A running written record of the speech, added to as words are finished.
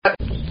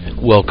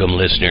Welcome,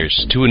 listeners,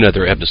 to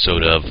another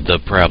episode of The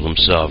Problem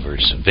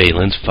Solvers,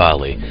 Valen's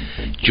Folly.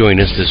 Join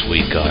us this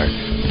week are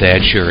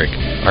Thad Shurik,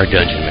 our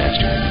Dungeon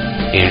Master,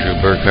 Andrew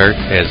Burkhart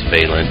as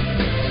Valen,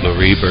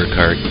 Marie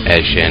Burkhart as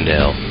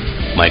Chandel,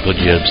 Michael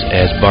Gibbs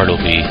as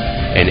Bartleby,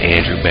 and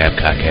Andrew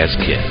Babcock as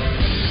Kit.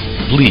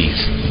 Please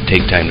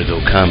take time to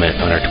go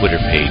comment on our Twitter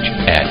page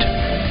at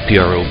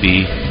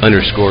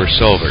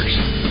PROB_Solvers,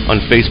 on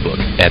Facebook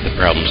at The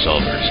Problem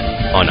Solvers,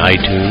 on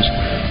iTunes,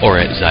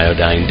 or at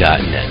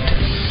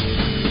Ziodyne.net.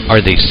 Are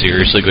they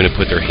seriously going to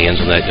put their hands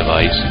on that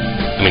device?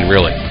 I mean,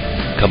 really?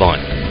 Come on.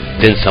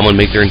 Didn't someone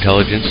make their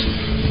intelligence?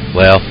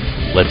 Well,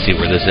 let's see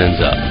where this ends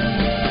up.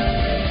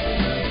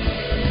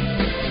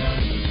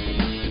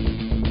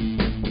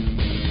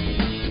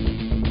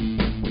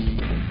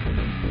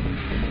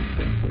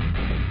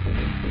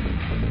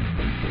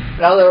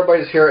 Now that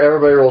everybody's here,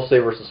 everybody roll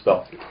save versus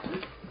spell.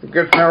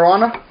 Good for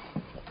marijuana?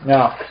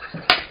 No.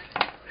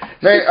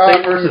 Save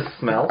versus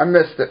smell? I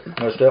missed it.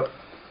 Missed it?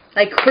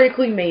 I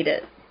critically made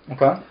it.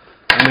 Okay.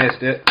 I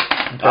missed it.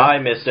 Okay. I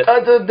missed it. I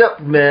did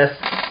not miss.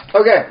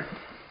 Okay.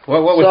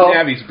 What was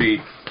Nabby's beat?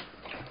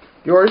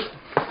 Yours?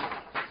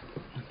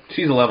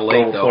 She's a level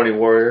 8, though. 40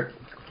 warrior.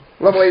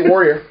 Level 8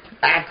 warrior.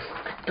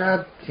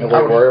 God. Level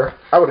 8 warrior?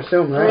 I would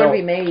assume, I'm right?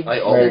 going to be mage. I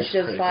always She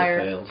does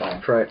fire.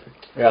 That's right.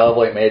 Yeah,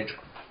 level 8 mage.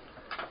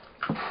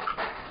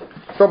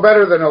 So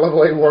better than a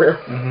level 8 warrior.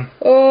 Mm-hmm.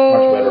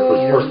 Much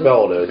better for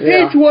spell, it is.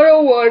 Yeah. Page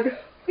 101.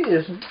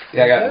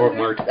 Yeah, I got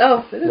bookmarked.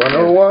 Oh.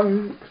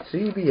 101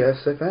 CBS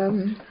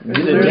FM.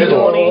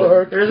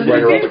 There's a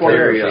new game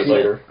theory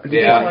later.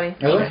 Yeah.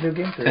 There's a new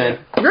game theory.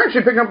 10. You're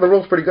actually picking up the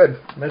rules pretty good.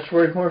 That's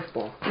very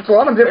horrible. It's a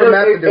lot of different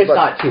math to do, It's but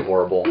not too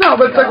horrible. no,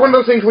 but it's like one of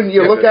those things when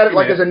you look at it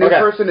like as a new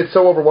person, it's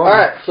so overwhelming.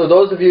 Alright, so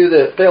those of you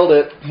that failed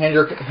it, hand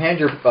your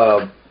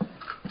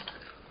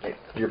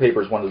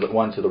papers one to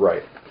the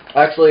right.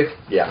 Actually,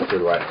 yeah, to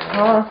the right.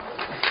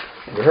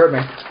 You heard me.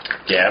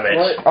 Damn it.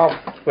 What? Oh,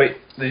 Wait,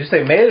 did you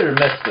say made it or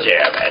missed it?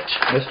 Damn it.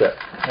 Missed it.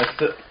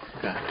 Missed it.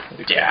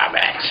 Damn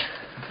it.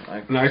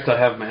 Nice to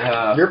have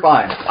my... You're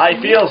fine. I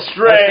feel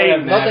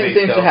strange. Nothing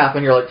seems to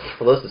happen. You're like,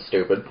 well, this is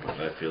stupid.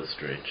 I feel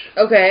strange.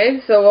 Okay,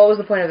 so what was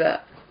the point of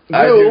that?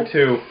 I do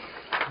too.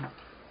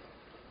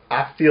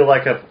 I feel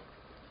like a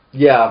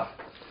elf.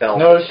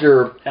 Notice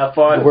you're Have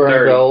fun. wearing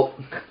Dirty. a belt.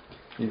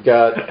 You've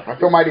got... I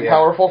feel mighty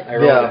powerful. I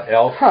rolled an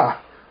elf. Huh.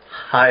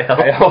 High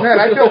elf. Man,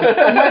 I feel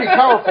mighty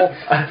powerful.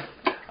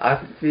 I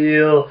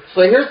feel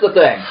So here's the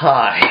thing.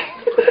 high.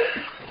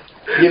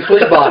 You have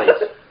 3 bodies.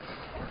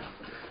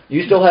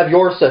 You still have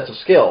your sets of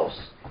skills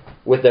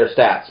with their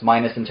stats,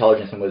 minus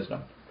intelligence and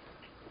wisdom.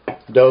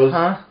 Those...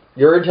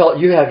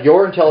 you have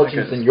your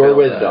intelligence and your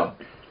wisdom.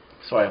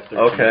 So I have 13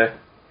 Okay.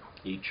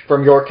 each.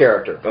 From your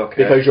character.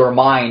 Okay. Because your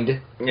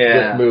mind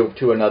Yeah. just moved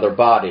to another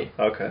body.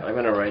 Okay. I'm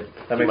going to write.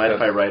 That Do you makes mind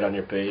if I sense. write on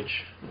your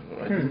page?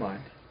 I do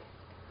mind.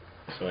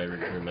 So I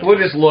remember. We'll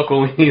just look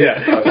when we need it.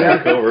 I'll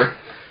look over.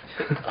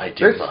 I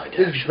do This mind.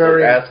 is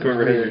very... Ask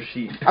whoever has your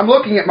sheet. I'm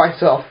looking at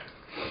myself.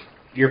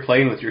 You're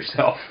playing with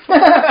yourself. You're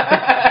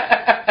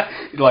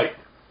like,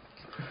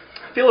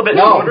 I feel a bit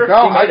No, shorter.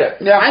 no, He made it.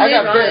 Yeah, I I made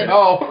got mine. big.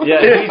 oh.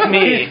 Yeah, he's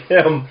me.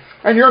 Him.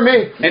 And you're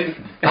me. And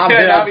I'm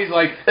dead. Nobby's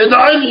like, And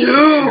I'm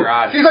you!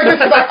 God. She's like,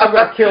 I'm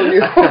gonna kill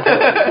you.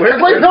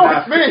 Wait, no,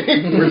 it's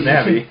me! Where's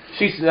Nabby?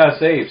 She's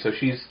saved, so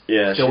she's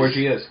Yeah, still where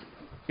she's- she is.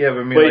 Yeah,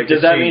 but I mean, Wait, like,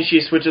 does that mean she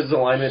switches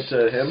alignment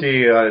to him?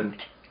 She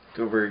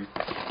over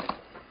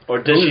Or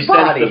does she Whose sense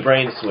body? the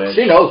brain switch?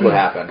 She knows what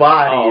happened.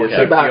 body Oh, is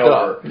okay. She backed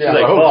over. up. She's Yeah.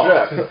 like, Oh,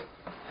 oh, shit.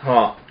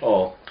 Huh.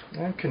 oh.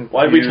 I'm confused.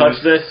 Why'd we touch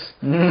this?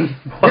 You know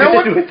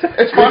what?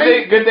 It's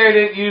funny. Good day I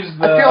didn't use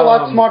the... I feel a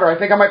lot smarter. I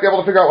think I might be able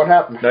to figure out what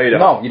happened. No, you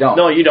don't. No, you don't.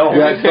 No, you don't. You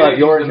actually have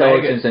your Use the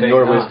intelligence and maggot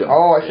your thing, wisdom.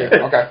 Oh, I see.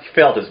 Okay. You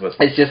failed his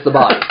wisdom. It's just the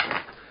body.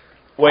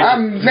 Wait, I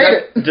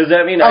made it. Does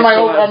that mean On I my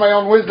still own, have... on my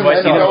own wisdom. Do I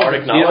and still have know.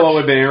 bardic You know what knowledge?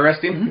 would have been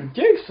interesting?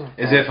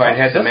 Is if I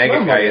had the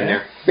maggot guy in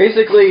there.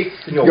 Basically,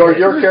 your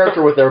character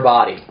with their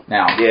body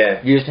now.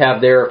 Yeah. You just have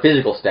their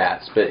physical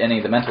stats, but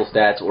any of the mental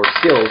stats or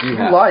skills you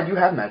You have. lied. You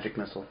have magic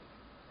missile.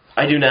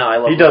 I do now. I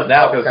love He does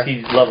now Oh, because okay.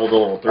 he's leveled to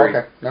level 3.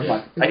 Okay, never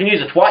mind. I can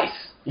use it twice.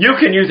 You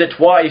can use it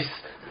twice.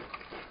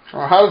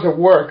 Oh, how does it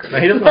work? No,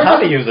 he doesn't know how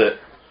to use it.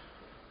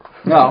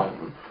 No,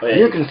 Oh, yeah,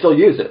 you can still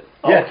use it.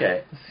 Oh, Yeah.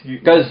 okay.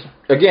 Because,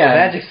 again...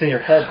 Magic's in your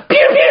head.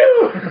 Pew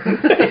pew!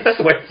 He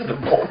swings the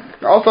bolt.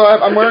 Also,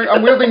 I'm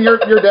wielding your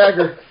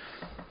dagger.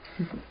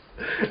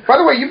 By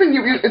the way, you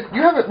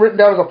have it written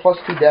down as a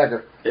 +2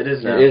 dagger. It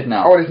is now. It is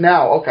now. Oh, it is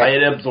now. Okay. I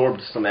had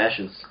absorbed some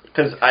ashes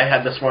because I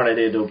had the smart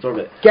idea to absorb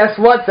it. Guess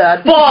what,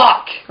 Thad?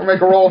 Fuck! I'll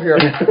make a roll here.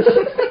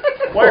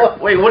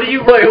 Wait, what are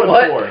you Wait, rolling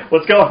what? for?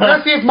 What's going I'm on?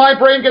 gonna see if my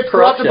brain gets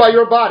corrupted by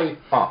your body.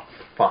 Oh,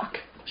 fuck.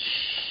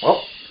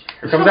 Well,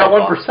 Here comes that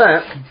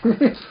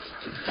 1%.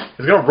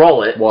 He's gonna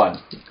roll it. 1.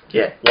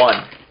 Yeah, 1.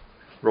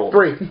 Roll.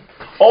 3.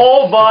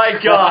 Oh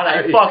my god,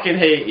 I fucking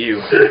hate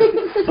you.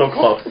 So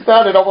close.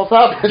 That it almost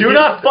happened. Do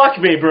not fuck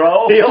me,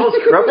 bro. He almost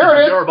corrupted There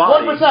it is. your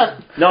body.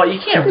 1%. No, you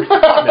can't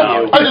fuck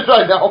you. I just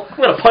tried now. I'm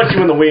gonna punch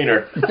you in the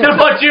wiener. I'm gonna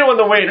punch you in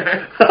the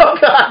wiener. Oh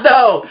god,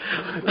 no!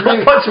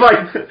 I'll punch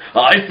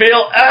I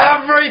feel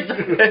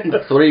everything!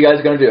 So what are you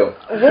guys gonna do?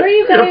 What are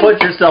you You're guys gonna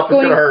punch yourself, it's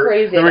going gonna hurt.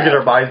 crazy Then we get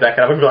about? our bodies back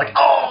up and be like,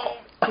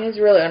 oh! You guys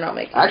really are not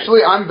making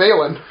Actually, I'm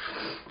Valen.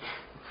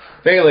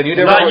 Valen, you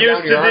never Not wrote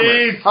used down your to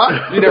armor. these!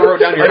 Huh? You never wrote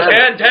down your I armor.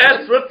 can't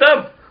dance with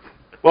them!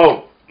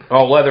 Whoa.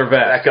 Oh, leather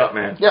vest. Back up,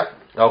 man. Yeah.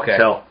 Okay.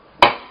 Tell.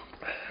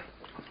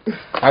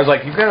 I was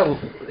like, you've got a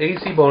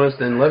AC bonus,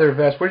 then leather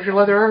vest. Where's your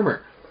leather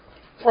armor?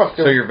 Well,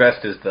 So your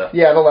vest is the...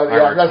 yeah, the leather.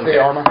 Yeah, armor. that's Okay.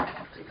 the armor.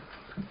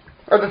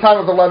 At the time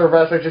of the leather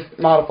vest, I just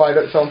modified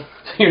it, so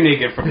You're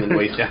naked from the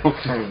waist down.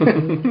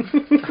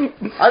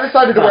 I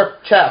decided to wear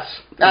chaps,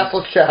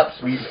 assless chaps.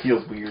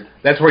 Feels weird.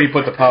 That's where you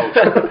put the pouch.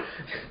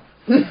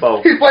 Bow.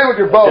 He's playing with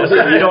your bow.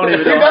 You don't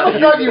even know That how would to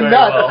drive use you it very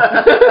nuts.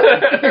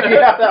 well.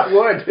 Yeah, that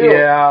would. Too.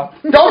 Yeah.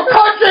 Don't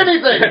touch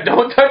anything.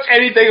 Don't touch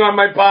anything on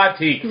my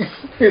body.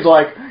 He's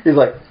like.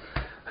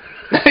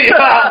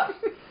 Yeah.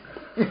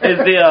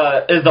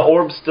 Is the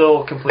orb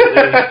still completely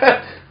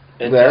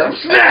There.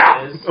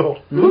 Snap!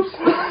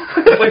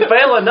 If we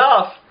fail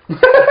enough,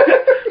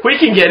 we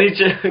can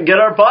get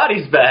our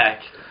bodies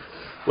back.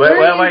 What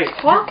are you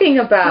talking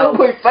about? If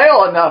we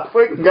fail enough,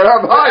 we can get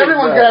our bodies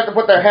Everyone's back. gonna have to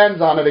put their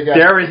hands on it again.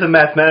 There is a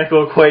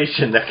mathematical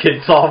equation that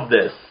can solve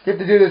this. You have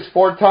to do this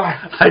 4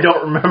 times. I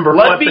don't remember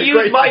Let what me the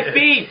use equation my is,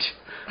 feet.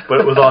 but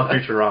it was on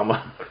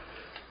Futurama.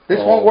 This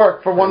won't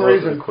work for one There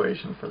was an reason.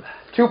 equation for that.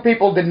 Two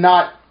people did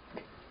not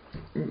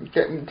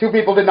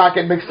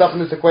get mixed up in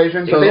this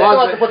equation, so As they long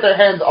still as have to put their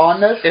hands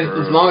on this.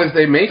 As long as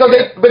they make So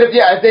it. but if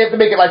they have to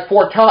make it like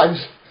 4 times.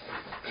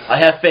 I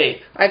have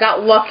faith. I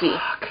got lucky.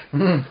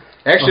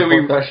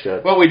 Actually, That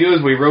shit. what we do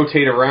is we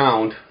rotate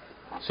around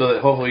so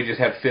that hopefully you just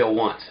have fail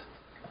once.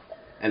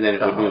 And then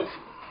it would move.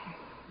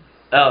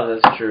 Oh,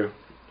 that's true.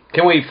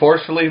 Can we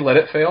forcefully let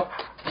it fail?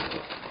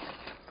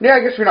 Yeah, I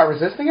guess you're not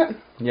resisting it.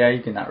 Yeah,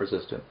 you cannot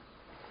resist it.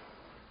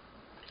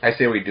 I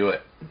say we do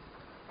it.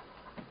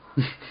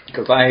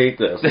 Because I hate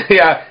this.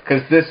 Yeah,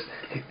 because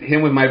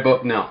him with my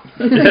book, no.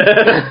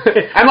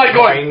 I'm like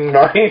going.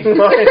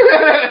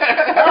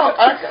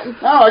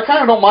 I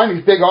kind of don't mind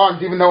these big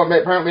arms, even though it may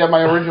apparently have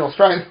my original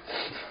strength.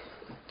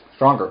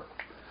 Stronger.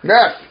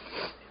 Yes.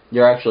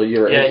 You're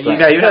Yeah,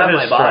 you have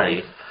my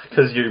body.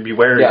 Because you'd be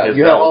wearing his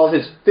you have belt. all of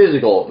his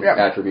physical Yeah.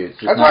 attributes.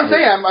 just That's not what I'm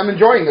saying. I'm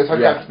enjoying this. I've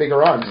got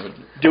bigger arms.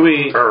 Do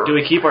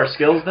we keep our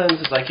skills then,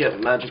 since I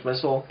can't magic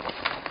missile?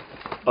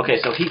 Okay,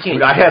 so he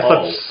can't.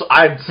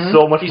 I'm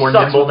so much He more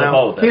sucks nimble with the now.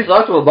 bow, then. He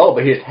sucks with a bow,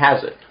 but he just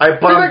has it.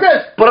 Be like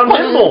this. But I'm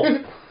nimble.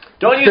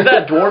 Don't use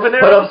that dwarven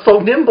But arrow. I'm so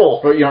nimble.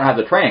 But you don't have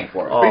the training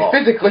for it. He's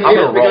physically Just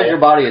able. because your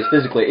body is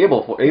physically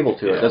able to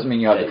it doesn't mean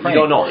you have the You training.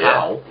 don't know for it.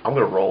 how. I'm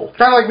gonna roll.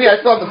 Kind of like me. I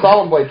still have the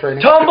Solemn Blade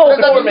training. Tumble That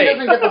for doesn't mean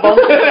me. he doesn't get the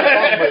bonus of the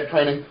Solemn Blade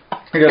training.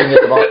 He doesn't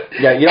get the bonus.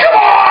 Yeah, you don't, Come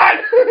on!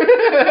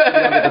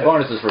 you don't get the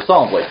bonuses for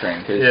Solemn Blade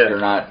training because Yeah. you're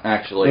not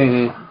actually.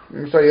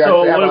 So you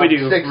So actually have what do we a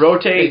do? 6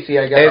 Rotate? AC,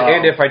 I guess.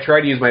 And if I try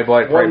to use my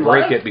bow, I'd probably One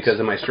break left? it because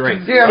of my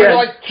strength. Yeah, I'm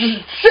like,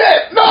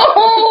 shit,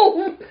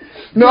 no!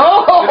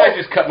 No! Did I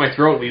just cut my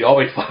throat? We'd all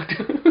be fucked.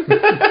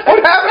 What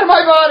happened to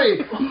my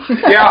body?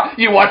 Yeah,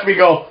 you watch me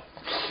go.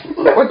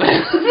 What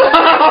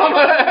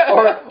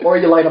or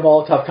you light a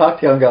Molotov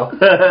cocktail and go.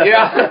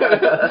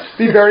 Yeah.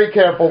 Be very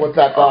careful with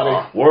that body.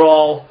 We're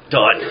all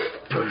done.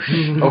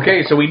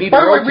 Okay, so we need to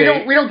By the way,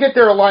 rotate. we don't get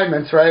their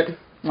alignments, right?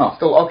 No.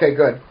 Still okay,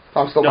 good.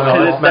 I'm still No,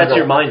 on that's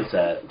your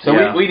mindset. So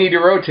Yeah. we need to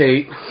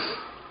rotate.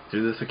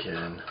 Do this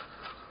again.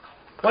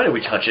 Why did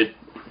we touch it?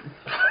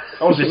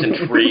 I was just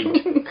intrigued.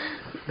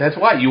 That's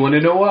why. You want to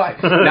know why.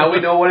 Now we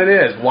know what it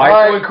is. Why All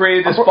right. someone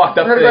created this I'm fucked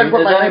up gonna go ahead and thing.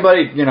 put Does my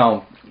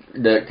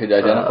anybody, that could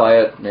identify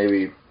it?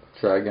 Maybe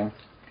try again.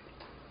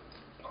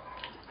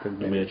 Could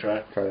Give me a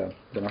try. try to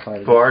identify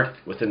it. Forward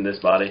within this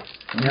body.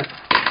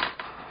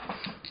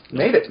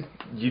 Made it.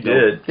 You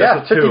did. Yeah,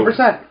 That's a 2.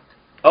 50%.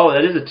 Oh,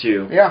 that is a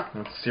 2. Yeah,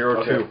 That's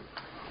 0 Okay. 2.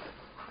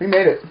 we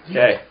made it.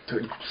 Okay.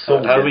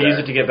 So How do we use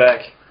it to get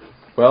back?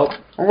 Well,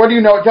 Well, what do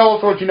you know? Tell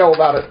us what you know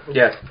about it.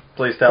 Yes,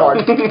 please tell.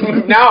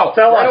 Sorry. Now,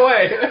 Tell right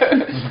us.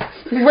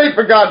 away. Wait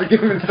for God to give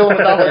him still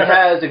it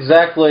has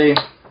exactly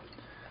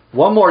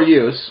one more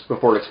use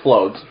before it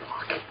explodes.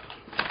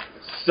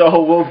 So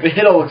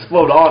it'll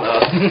explode on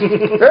us.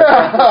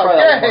 Try that one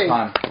Okay. more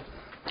time.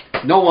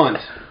 No ones.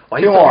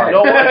 Two more.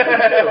 No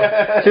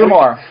one. Two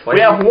more. We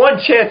have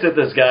one chance at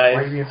this, Why are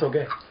guys. you being so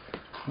gay?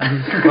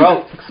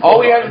 Well, all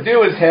we have to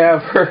do is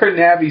have her and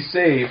Abby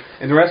save,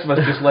 and the rest of us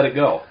just let it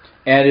go.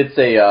 And it's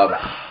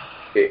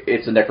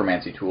a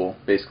necromancy tool.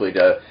 Basically,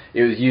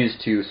 it was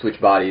used to switch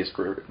bodies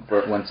for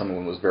when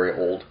someone was very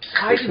old.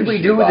 Why They did we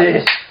switched do bodies.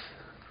 this?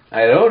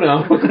 I don't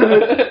know.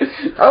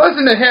 I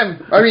listened to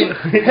him. I mean,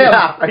 him.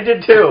 Yeah, I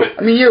did too.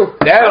 I mean, you.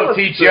 That'll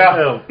teach you.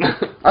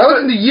 I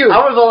listened to you.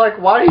 I was all like,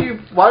 why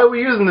are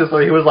we using this?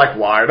 He was like,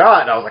 why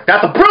not? And I was like,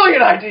 that's a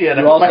brilliant idea. And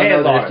I You put also my know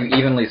hands that on if it. you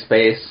evenly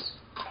space,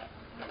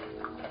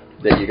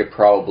 that you could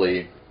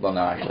probably Well,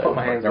 no, actually. Put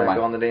my hands never back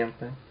mind. on the damn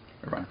thing.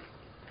 Never mind.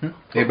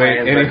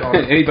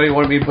 Anybody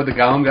want me to put the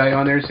Gollum guy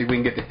on there so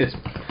we can get to his...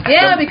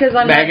 Yeah, because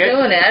I'm maggot?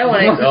 not doing it. I don't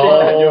want to.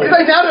 No. It's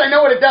like, now that I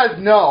know what it does,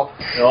 no.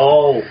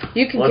 No.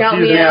 You can Let's count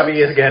use me out.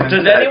 Navi again.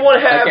 Does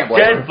anyone have can't blame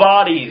dead her.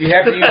 bodies? You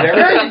have to use There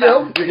everything. you go.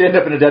 You could end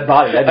up in a dead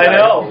body. I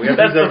know.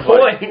 That's the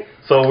point.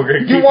 So we're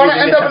going to You keep wanna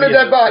using end up in a Navi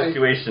dead body.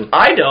 Situation.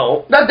 I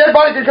don't. That dead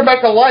body can come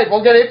back to life.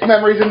 We'll get its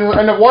memories in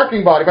a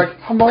working body. Like,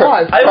 I'm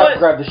alive. I want,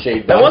 Grab the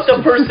shade. I want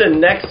the person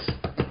next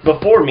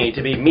before me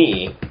to be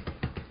me.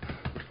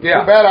 Too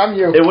bad I'm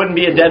you. It wouldn't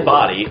be a dead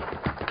body.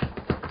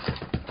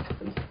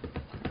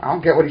 I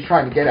don't get what he's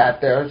trying to get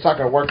at there. It's not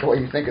going to work the way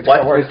you think it's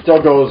going to work. It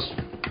still goes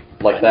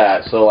like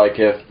that. So, like,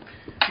 if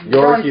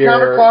you're Going here,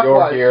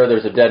 counterclockwise. you're here,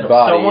 there's a dead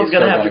body. Someone's it's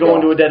going to still have to gonna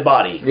go into a dead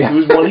body. Yeah.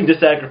 Who's wanting to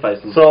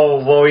sacrifice themselves?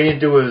 So what we need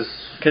to do is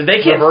Because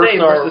they can't reverse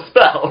save our versus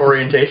spell.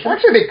 orientation.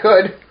 Actually, they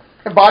could.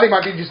 The body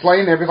might be just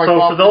laying there. Be like, So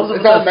well, for those of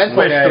it's us all that mental.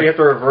 switch, do we have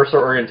to reverse our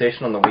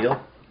orientation on the wheel?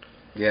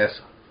 Yes.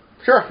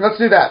 Sure, let's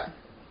do that.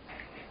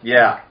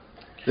 Yeah.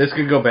 This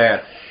could go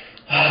bad.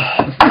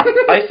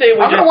 I say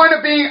we I'm going to wind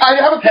up being. I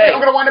have a feeling I'm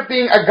going to wind up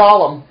being a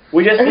golem.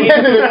 We just At the need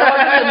end of this,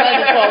 I'm a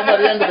magic golem by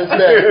the end of this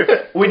day.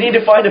 we need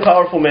to find a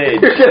powerful mage.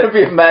 You're going to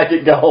be a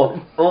magic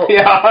golem.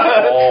 Yeah.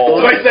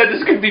 Oh. So I said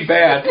this could be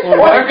bad.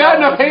 Well, I've got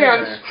enough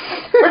hands.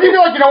 But you'd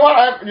be like, you know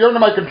what? You're under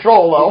my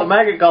control, Well, though. the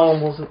maggot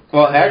golem wasn't.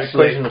 Well,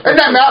 actually, And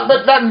that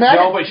maggot,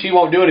 no, but she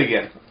won't do it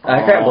again.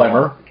 I can't blame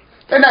her.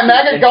 and that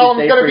maggot And she golem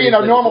is stayed going to be in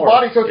a previously normal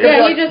before. body, so it's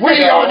Yeah, going he to be just like,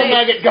 we said are when the it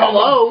maggot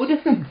golem.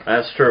 explode.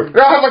 That's true.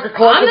 They'll have like a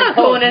cloak. I'm not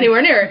going anywhere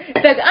near. In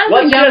fact, I'm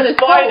Let's going down to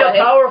just this find a hallway.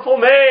 powerful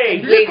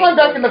mage. You just climb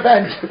back in the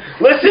vent.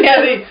 Listen to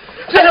the.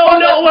 I don't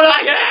know what I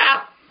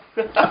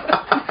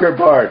have. You're a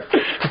bard.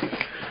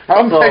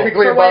 I'm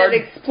technically a For when bard.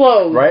 it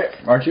explodes. Right?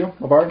 Aren't you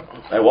a bard?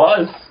 I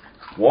was.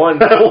 One.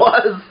 I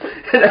was.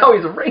 And now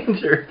he's a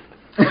ranger.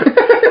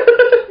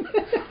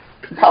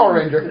 Power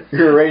Ranger.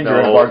 You're a ranger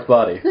in a No. bard's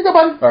body. Here you go,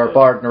 bud. Or a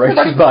bard in a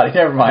ranger's body.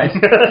 Never mind.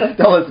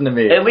 Don't listen to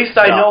me. At least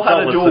I know how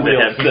to don't dual listen to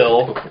wield him.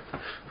 still.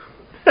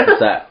 What's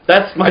that?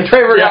 That's my I'm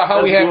trying to figure yeah, out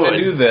how we that's have good.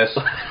 to do this.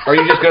 Or are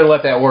you just going to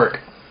let that work?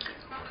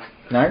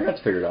 Now you're going to have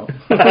to figure it out.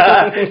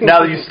 Now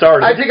that you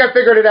started. I think I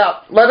figured it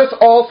out. Let us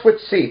all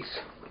switch seats.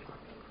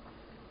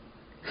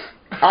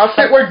 I'll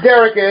sit where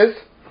Derek is.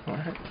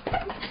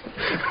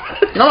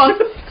 No,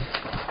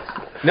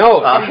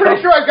 No, I'm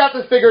pretty sure I've got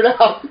this figured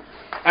out.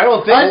 I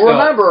don't think Well, so.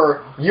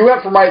 remember, you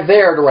went from right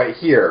there to right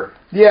here.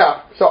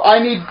 Yeah, so I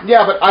need.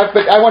 Yeah, but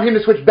I want him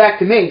to switch back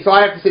to me, so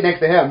I have to sit next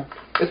to him.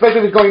 Especially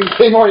if he's going in the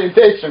same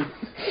orientation.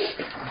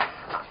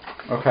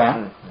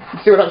 Okay. You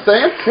see what I'm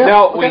saying?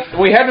 Now,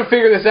 we had to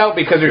figure this out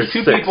because there's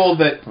two Six. people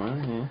that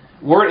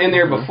weren't in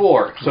there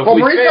before. So if Well,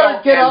 we Marie's fail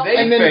gotta get up and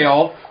they and then-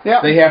 fail,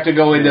 Yeah, they have to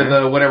go into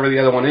the whatever the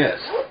other one is.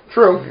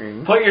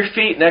 true. Put your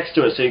feet next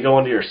to it so you go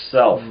into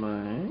yourself.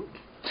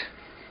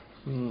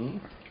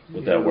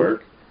 Would that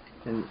work?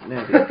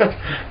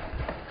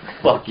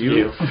 Fuck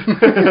you.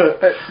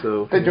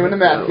 So They're doing the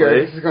math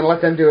here. This is going to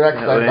let them do it.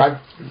 That way. I've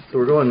So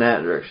we're going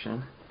that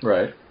direction.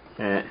 Right.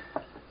 And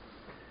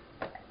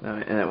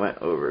it went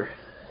over.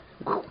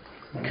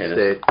 Okay,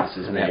 Stay. this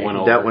is And me. that one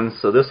over. That one.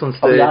 So this one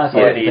I'll stays. be honest, I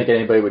Yeah, didn't think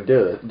anybody would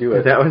do it.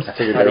 That one's I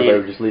figured I need- everybody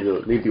would just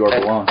leave the orb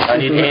alone. I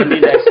need Andy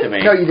next to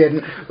me. no, you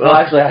didn't. Well,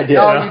 actually, I did.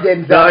 No, you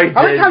didn't. No, I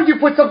How many did. times you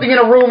put something in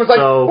a room? It's like,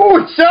 So,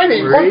 oh, it's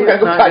shiny. What's Marie's going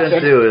to not touch going to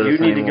it? do You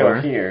this need to go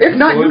anymore. here. If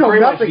not, So you we know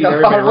pretty much nothing need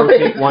everybody to about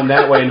rotate it. one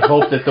that way and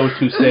hope that those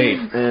two save.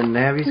 And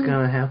Navi's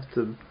going to have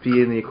to be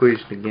in the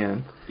equation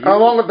again.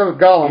 Along with the You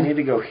golem. need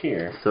to go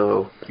here.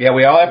 So Yeah,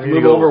 we all have to There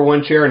move you go. over one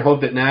chair and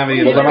hope that Navi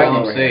and Well, the there might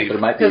Golem be- save. but it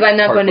might be Because I'm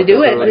not hard going to for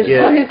do us it. really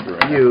get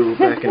Fine. you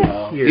back in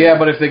here. Yeah,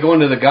 but if they go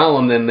into the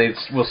Golem, then they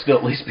will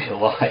still at least be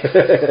alive.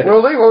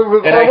 Will they?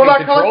 Will And I will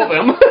can our control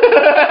them.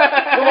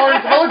 Will our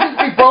intelligence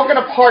be broken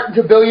apart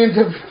into billions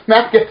of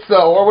maggots,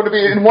 though? Or would it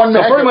be in one So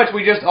maggot? pretty much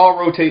we just all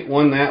rotate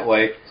one that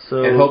way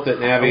So and hope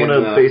that Navi I'm going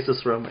and to the... base this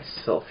around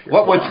myself here.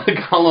 What would the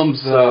Golem's...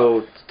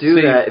 So to do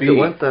save that, if be? it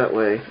went that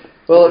way,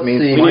 Well, let's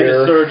means see We need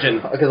a here.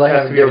 surgeon. Because I Has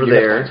haven't to be over given you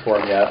there. reference for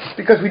him yet.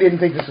 Because we didn't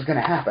think this was going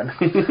to happen.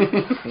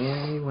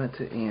 Andy went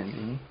to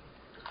Andy.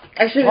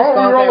 I should Oh, have we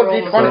thought roll they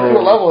a rolled d20 to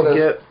a level it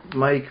is. Get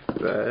Mike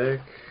back.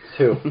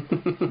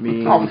 2.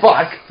 Means Oh,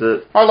 fuck.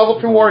 that Our level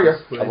 2 warrior.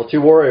 Level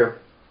 2 warrior.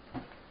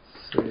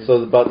 So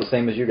about the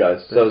same as you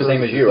guys. So the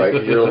same as you, right?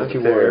 'Cause you're level 2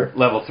 warrior.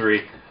 Level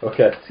 3.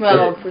 Okay.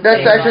 Well, it's the That's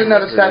same actually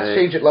not a line. stats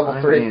change at level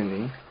I'm 3.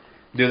 Andy.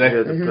 Do they?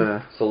 You're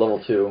the So level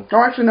 2.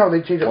 No, actually, no,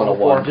 they changed it at level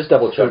 4. 101. Just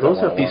double check. So those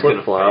on have 101. He's going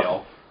to Flip-flop.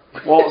 fail.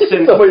 Well,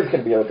 since Somebody's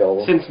going to be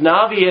available. since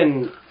Navi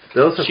and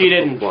Those have she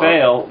didn't flip-flop.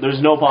 fail,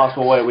 there's no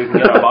possible way we can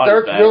get our bodies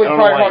Derek's back. really I don't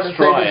know trying why hard to he's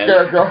save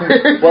this trying.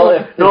 character. Well,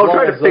 if, No, as long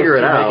try to as those figure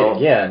it two make out.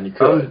 again, you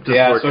could. I'm just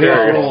Yeah, more so here's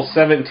curious. roll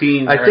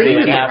 17 I or think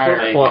 18 you have to higher.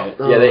 make flip-flop it.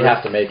 those. Yeah, they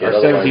have to make it. Or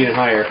Otherwise, 17 and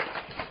higher.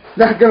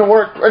 Not gonna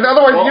work. In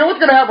other words, you know what's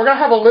gonna happen? We're gonna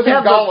have a living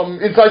Yeah, but-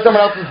 golem inside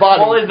someone else's body.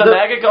 Well, is the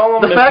maggot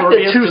golem The fact that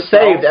impervious 2 to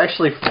saved spells?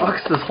 actually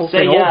fucks this whole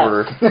Say thing yes.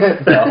 over.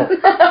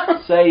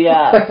 no. Say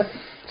yes.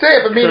 Say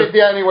it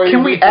immediately anyway.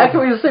 Can we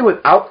accurately say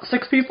without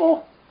 6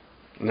 people?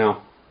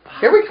 No.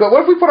 Yeah, we could.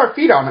 What if we put our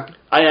feet on it?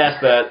 I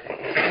asked that.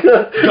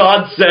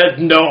 God said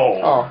no.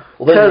 Oh.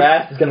 Well, then your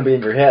ass is going to be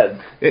in your head.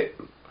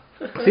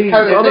 See,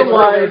 How do they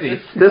otherwise,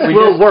 say This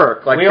will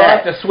work. Like we all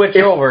that. have to switch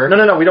If- over.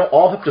 No. We don't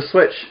all have to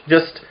switch.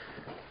 Just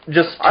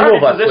two already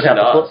of us would have positioned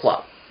to us. flip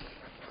flop.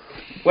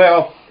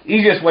 Well,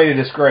 easiest way to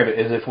describe it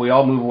is if we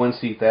all move one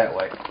seat that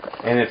way,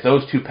 and if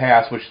those two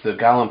pass, which the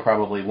golem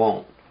probably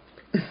won't,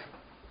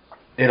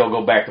 it'll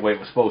go back the way it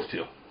was supposed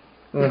to.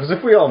 Because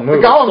if we all move, The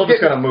we're golem's still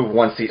just getting- going to move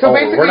one seat So over.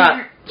 basically We're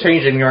not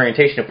changing the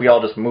orientation if we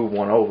all just move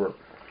one over.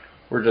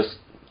 We're just...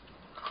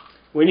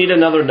 We need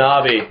another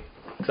Navi.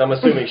 Because I'm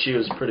assuming she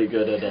was pretty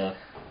good at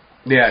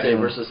Yeah, save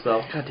versus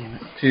spell. God damn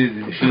it. she's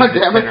God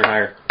damn it. 10 or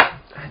higher.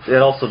 It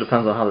also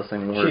depends on how this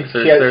thing works.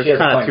 She has There's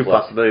kind coin of two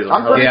flip. possibilities on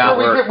I'm how pretty this Yeah.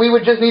 sure works. we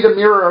would just need to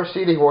mirror our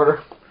seating order.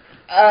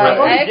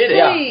 you did it.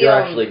 Yeah, Actually, you're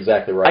actually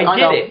exactly right. I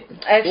know. did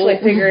it. I actually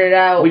figured it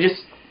out. We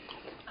just...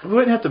 We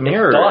wouldn't have to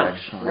mirror it, done.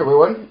 actually. Yeah, we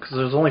wouldn't. Because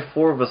there's only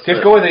 4 of us.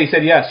 Just go with it. He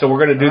said yes, so we're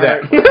going to do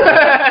that.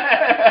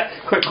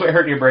 quit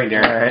hurting your brain,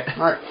 Darren. Alright.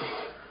 All right.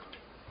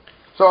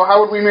 So how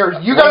would we mirror?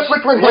 You got to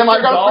switch with him.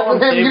 I got to switch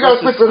with him. You got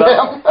to switch with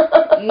him.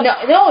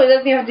 No, it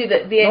doesn't even have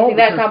to be anything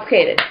that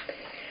complicated.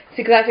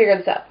 See, because I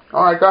figured this out.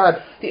 All right, go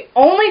ahead. The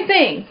only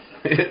thing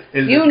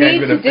Is you this guy need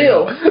gonna to do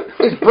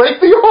Is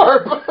break the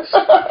orb.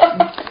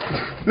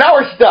 Now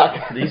we're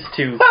stuck. These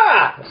two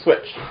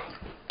switch.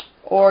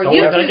 or So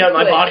you we're going to two get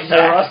my switch. body Or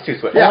back. us two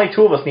switch. Yeah. Only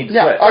 2 of us need to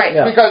Yeah, switch. okay,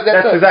 Yeah. because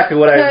That's it. exactly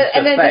what I was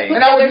And then just saying.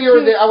 And I would The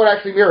other mirror. two- I would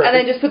actually mirror. And it.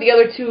 then just put the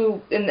other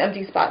 2 in the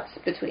empty spots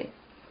between.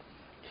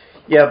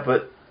 Yeah,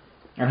 but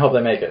And hope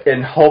they make it.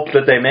 in hope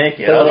that they make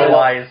it. So-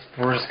 Otherwise,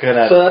 we're just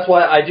gonna. So that's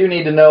why I do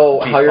need to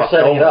know Be how you're fucked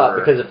setting it up, over.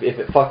 because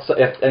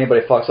if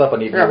anybody fucks up, I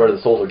need to know Yeah. where the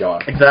souls are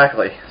going.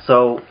 Exactly.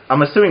 So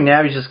I'm assuming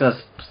Navi's just gonna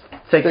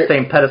take the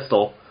same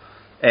pedestal,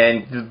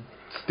 and the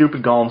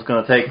stupid golem's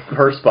gonna take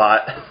her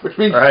spot. Which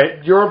means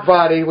right? your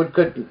body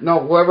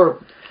whoever.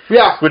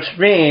 Yeah. Which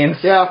means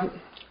Yeah.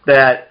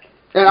 that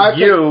And I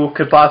you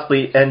could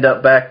possibly end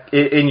up back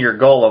in your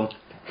golem.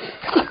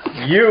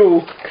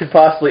 You could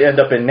possibly end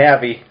up in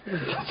Navi.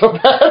 so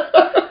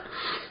bad.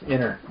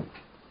 Inner.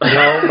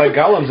 No, my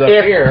golem's up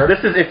If, here. this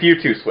is if you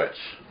two switch.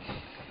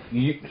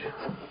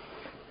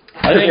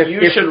 I think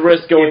you should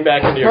risk going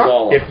back into your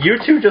golem. If you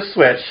two just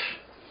switch,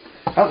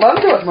 Let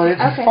him do it, Marie.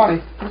 It's Okay.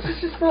 funny.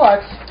 Just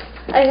relax.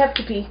 I have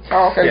to pee.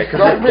 Oh, okay. yeah,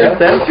 Don't if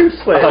them two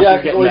switch, Yeah,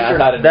 at least you're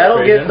not in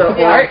that'll get the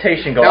Yeah.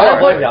 orientation going. I don't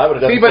blame you. I would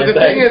have done See, the but same the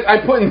thing thing. is,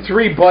 I'm putting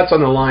 3 butts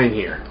on the line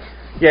here.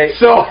 Yeah,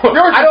 So,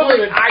 Yours I don't is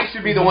think I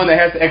should be the one that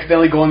has to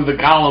accidentally go into the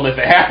golem if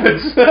it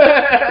happens.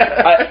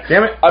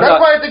 damn it. I'm That's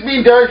not. why I think me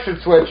and Derek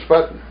should switch,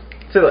 but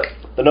So look,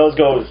 The nose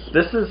goes.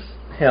 this is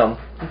him.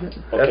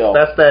 Okay.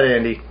 That's that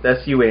Andy.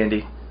 That's you,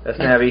 Andy. That's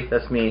Navi.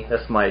 That's me.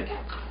 That's Mike.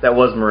 That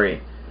was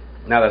Marie.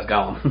 now that's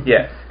golem.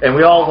 Yeah, and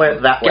we all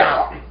went that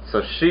way.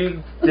 So she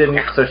didn't.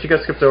 So she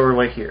got skipped over and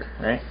went here,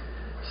 right?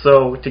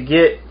 So to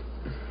get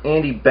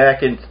Andy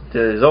back into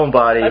his own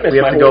body, I miss we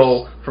have my to go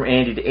horse. from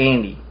Andy to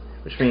Andy,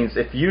 which means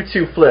if you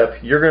two flip,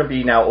 you're going to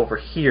be now over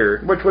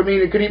here. which would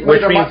mean it could even.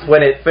 Which means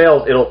when it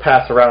fails, it'll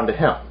pass around to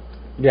him.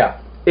 Yeah.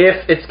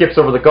 If it skips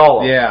over the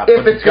golem. Yeah,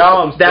 If but it's the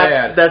golem's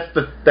bad.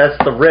 That's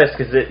the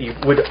risk, is that you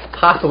would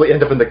possibly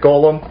end up in the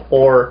golem,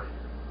 or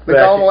the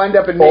golem will end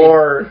up in me.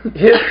 or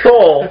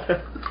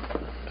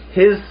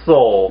his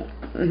soul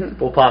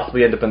will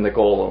possibly end up in the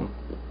golem.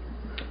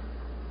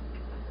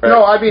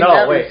 No, I mean no,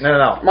 Navi's. wait,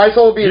 no. My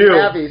soul will be in You.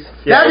 Navi's.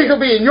 Yeah, Navi's yeah. will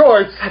be in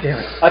yours. God damn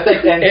it. I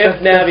think. And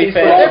If Navi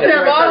fails. If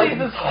Navi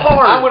is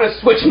hard. I'm going to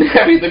switch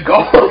Navi the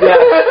golem.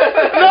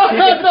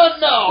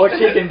 No. what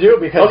she can do,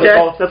 because Okay, they're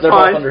both, that's they're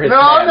fine. both under his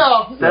No,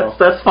 command. no.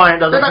 That's fine.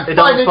 It Then doesn't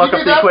that's fine. If fuck you up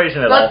do the that, equation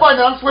at that's all. fine.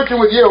 Then I'm switching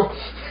with you.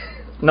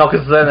 No,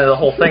 because then the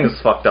whole thing is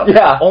fucked up.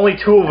 Yeah. Only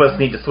 2 of us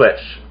need to switch.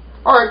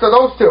 All right, so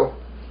those 2.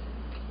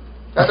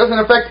 That doesn't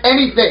affect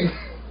anything.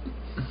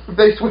 If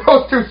those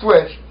 2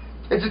 switch,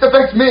 it just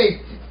affects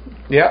me.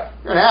 Yep.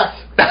 You're an ass.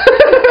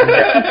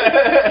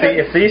 See,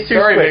 if these 2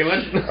 Sorry,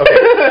 switch, Valen.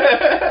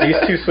 okay, these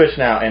 2 switch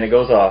now, and it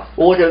goes off.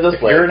 Well, look at it this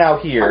way. You're now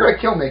You're here.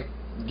 gonna kill me.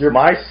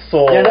 My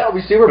soul. Yeah, that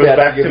would be super goes bad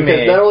back for you, to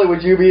because me. not only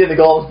would you be in the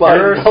golem's body,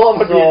 Your the golem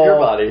would be in your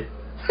soul- body.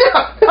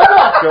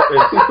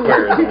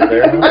 Where is it over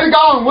there? And the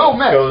golem will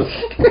miss. Goes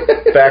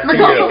back to The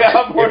you golem-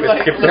 if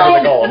it skips The over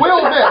the golem golem.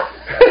 will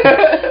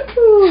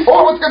miss.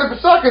 Or what's gonna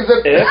suck is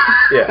that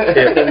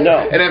Yeah. No.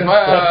 And if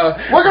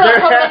we're gonna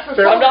have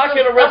extra I'm not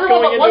gonna risk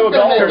everyone going but into one's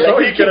a gonna golem. make it. There's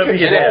always going to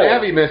be an if.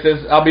 Navi misses,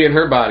 I'll be in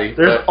her body.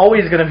 There's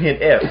always going to be an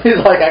if. He's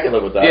like, I can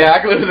live with that. Yeah, I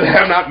can live with that.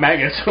 I'm not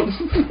maggots.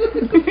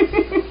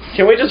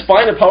 Can we just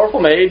find a powerful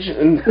mage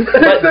and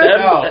let them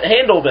No.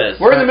 handle this?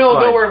 We're in the middle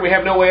of Fine. nowhere and we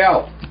have no way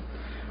out.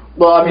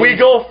 Well, I mean, We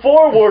go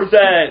forward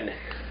then.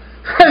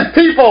 As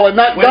people and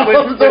not With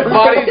golems.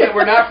 bodies that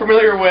we're not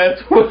familiar with.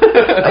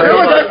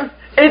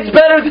 It's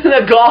better than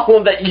a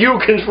golem that you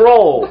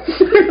control.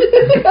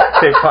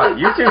 Okay, fine.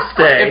 You two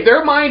stay. If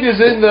their mind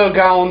is in the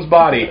golem's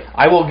body,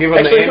 I will give them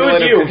Actually, the who's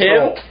amulet you? of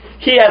control. Him?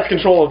 He has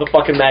control of the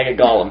fucking maggot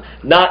golem,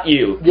 not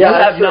you. Yeah, You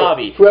have that's true.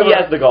 Navi. Whoever- He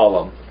has the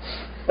golem.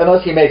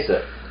 unless he makes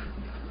it.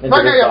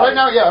 Right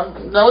now, yeah.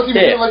 Now,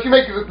 unless you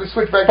make the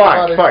switch back to the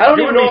body. Fine. I don't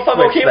even know if I'm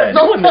okay with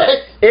doing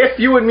this. If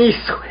you and me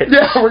switch.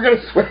 Yeah, we're going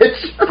to switch.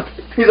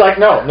 He's like,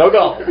 no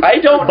go. I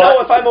don't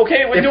know if I'm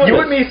okay with doing this. If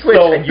you and me switch,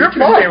 and you two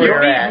stay where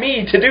you're at,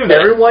 me to do this.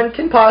 everyone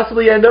can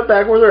possibly end up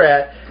back where they're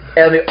at,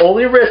 and the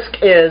only risk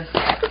is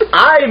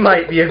I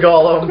might be a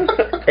golem,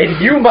 and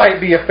you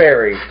might be a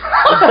fairy.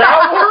 Does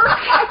that work?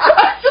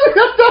 Actually,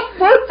 that sounds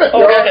perfect.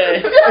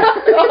 Okay.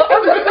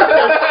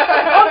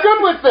 I'm good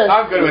with this.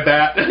 I'm good with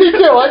that. Me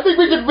too. I think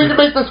we can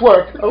make this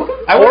work.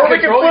 I Or would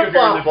we can control you if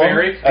you're flip-flop the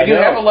fairy. them. And you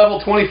have a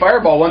level 20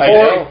 fireball once you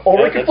do. Or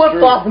we can flip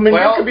flop them, and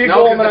you could be a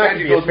golem, and I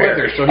could be a goes with her.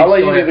 fairy. So I'll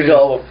let you be the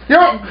golem. You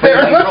know,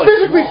 let's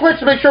physically switch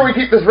to make sure we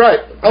keep this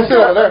right. I'll sit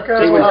over there.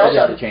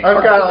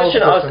 I've got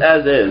Position us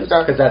as is.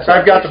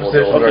 I've got the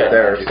position right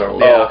there. So.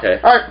 Oh, okay.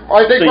 All right.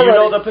 I think So we're you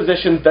know ready. the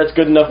position that's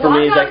good enough for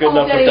me. Is that good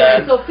enough for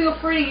Dad? Dad? So feel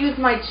free to use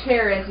my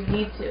chair as you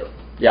need to.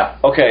 Yeah.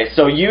 Okay,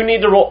 so you need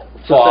to roll.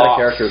 So set a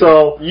character.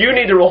 So you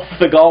need to roll for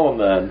the golem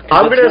then.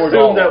 I'm going to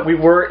assume that we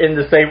were in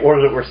the same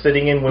order that we're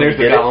sitting in when There's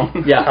we the did golem.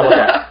 it. Yeah. How about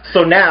that?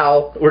 So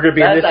now we're going to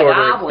be in That's this a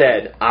order goblin.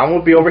 instead. I'm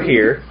going to be over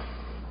here.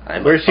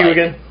 Where's you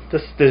again?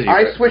 This is you.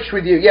 I switched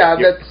with you. Yeah,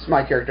 that's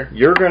my character.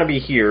 You're going to be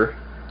here.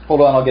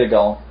 Hold on, I'll get a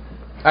golem.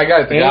 I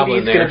got the goblin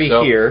Andy's there. going to be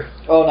so. here.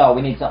 Oh no,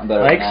 we need something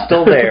better than Mike's that.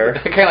 still there.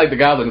 I kind of like the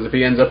goblins if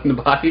he ends up in the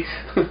body.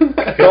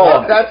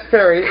 Golem. That's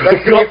fairy.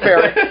 That's going to be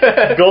fairy.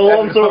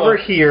 Golem's over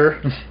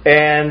here,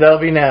 and that'll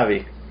be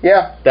Navi.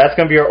 Yeah. That's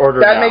going to be our order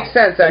That now. makes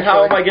sense, And actually.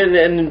 how am I getting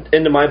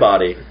into my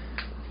body?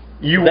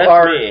 You That's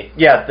are... me.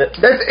 Yeah, That's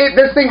it.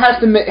 This thing has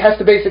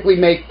to basically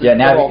make Yeah,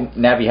 the roll.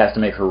 Navi has to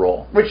make her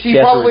roll. Which she has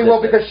to probably will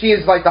resist it. because she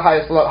is like the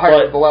higher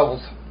of the levels.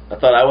 I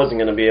thought I wasn't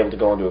going to be able to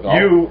go into a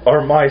golem. you are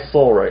my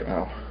soul right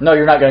now. No,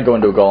 you're not going to go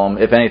into a golem.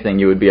 If anything,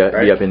 you would be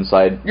Right. up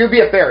inside. You'd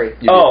be a fairy. You'd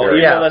be a Oh,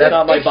 fairy. yeah, that's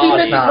not my if she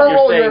body. makes her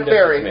roll, you're a saying this is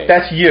fairy. me.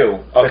 That's you.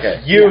 Okay.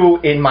 That's you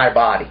in my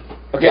body.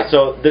 Okay,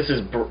 so this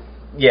is...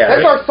 Yeah.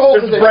 That's our soul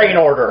This is position. brain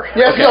order.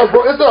 Yeah, this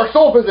is our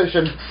soul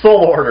position.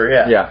 Soul order,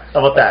 yeah. Yeah. How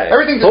about that?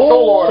 Everything's a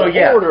soul order. So,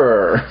 yeah.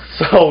 Order.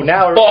 So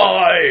now...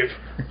 5!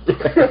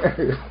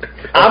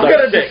 I'm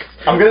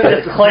gonna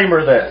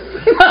disclaimer this.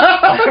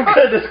 I'm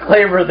gonna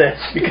disclaimer this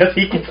because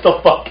he can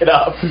still fuck it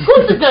up. Of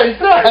course you can.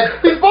 He's not.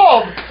 He's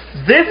bald.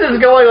 This is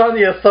going on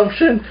the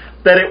assumption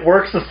that it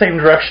works the same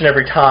direction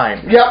every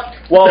time.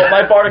 Yep. Well,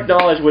 my bardic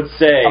knowledge would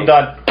say... I'm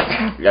done.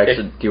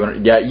 Actually, do you want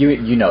to? Yeah,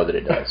 you know that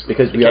it does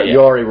because Okay, you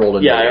already rolled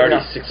it. Yeah, I already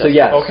So successfully.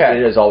 yes, Okay.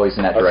 it is always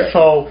in that direction.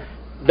 So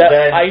That,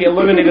 I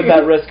eliminated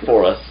that risk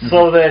for us.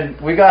 so then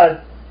we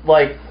gotta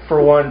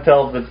for one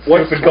tell the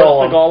What's stupid the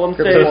golem golem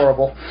It's say?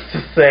 horrible. to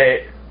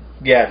say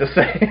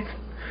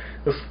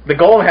the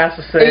golem has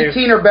to say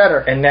 18 or better.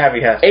 and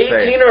Navi has to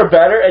say 18 or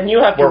better, and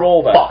you have to we're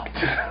roll that. fucked.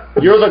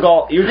 You're the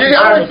golem. You're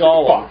Yeah, the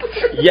golem.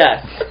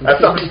 Yes.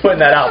 I'm just putting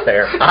that out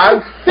there.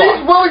 I'm He's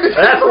fucked. willing to.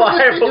 That's why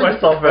I put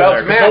myself in Well,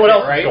 there. it's 'cause No one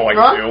else match it, is going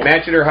right? to.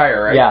 Match it or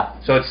higher, right? Yeah.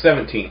 So it's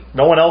 17.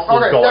 No one else is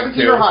Okay, going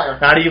 17 to. or higher.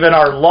 Not even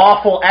our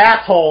lawful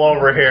asshole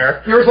over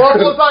here. You're as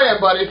lawful as I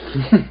am, buddy.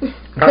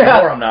 Not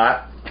more, I'm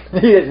not.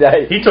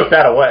 He took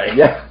that away.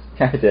 Yeah,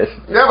 I did.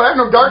 Yeah, but I have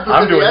no darkness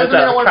I'm in me. doing That this doesn't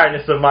mean out I of want-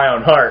 kindness of my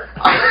own heart.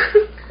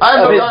 I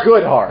have Of no his dark-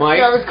 good heart. Mike,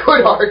 Yeah, it's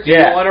good heart. do you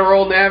want to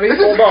roll Navi?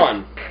 Hold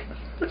on.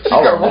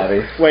 I'll roll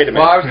Navi. Wait a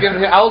Well, I minute. was giving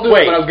him, I'll do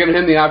Wait. it, but I was giving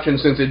him the option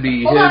since it'd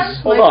be Hold on. his.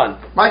 Hold on.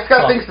 Mike's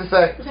got things to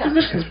say. This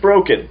position's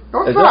broken.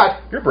 No, it's Is it? not.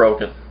 You're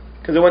broken.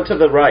 Because it went to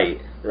the right,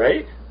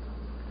 right?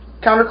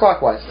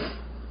 Counterclockwise.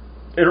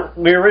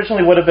 We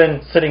originally would have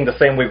been sitting the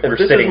same way we If were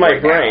this sitting is my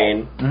right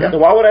brain, now. then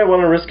why would I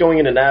want to risk going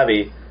into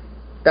Navi?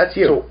 That's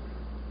you. So,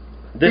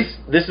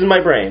 this is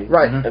my brain.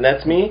 Right. And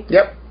that's me?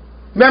 Yep.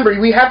 Remember,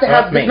 we have to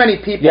have That's this me. many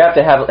people. You have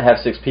to have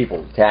 6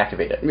 people to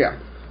activate it. Yeah.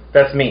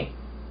 That's me.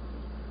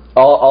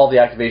 All the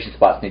activation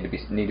spots need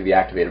to be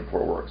activated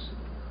before it works.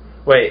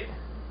 Wait.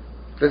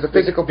 There's a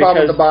physical problem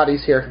with the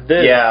bodies here.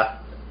 This Yeah.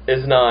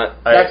 is not...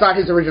 That's not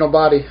his original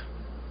body.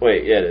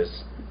 Wait, yeah, it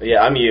is.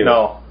 Yeah, I'm you.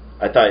 No.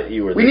 I thought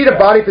you were We this need a guy.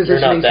 body You're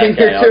positioning not that thing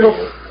here, guy, too.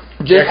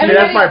 are you? Actually,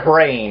 that's my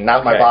brain,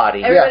 not my Okay.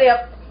 body. Everybody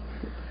up.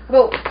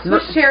 Well,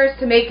 switch chairs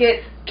to make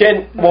it.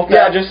 Can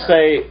I just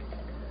say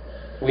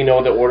we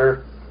know the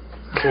order?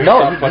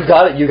 No,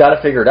 you got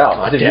to figure it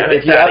out. If you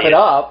F it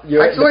up,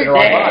 you're Actually, in the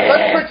wrong body.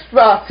 let's switch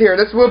spots here.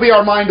 This will be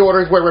our mind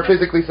orders where we're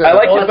physically sitting. I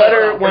like Well, it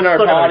better it's when our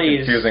still gonna be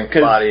bodies... confusing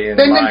Because body and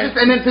then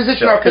mind.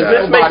 position our this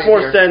physical makes bodies more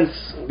here. sense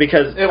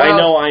because I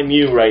know I'm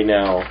you right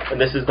now, and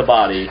this is the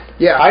body.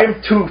 Yeah. I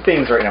am 2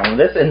 things right now,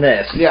 this and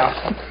this. Yeah.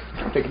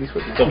 I'm taking these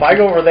with me. So if I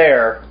go over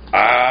there,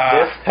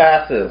 this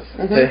passes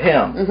to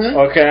him.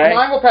 Okay.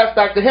 Mine will pass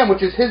back to him,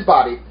 which is his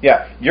body.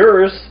 Yeah,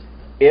 yours,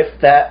 if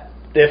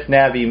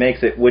Navi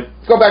makes it, would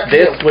Let's go back to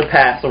this you. would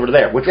pass over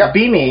there, which would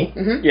be me.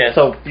 Yes.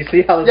 So you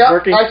see how this is Yeah,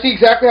 working? I see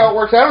exactly how it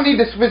works. I don't need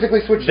to physically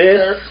switch the This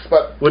chairs,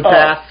 but would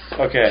pass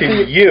okay.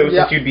 to you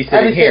Yeah. since you'd be I'd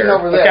sitting be sitting here,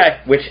 over there. Okay.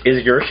 which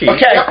is your sheet.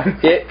 Okay.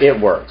 It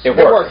works. It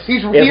works. He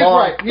is long-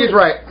 right. He is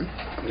right.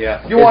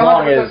 Yeah. You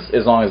want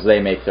As long as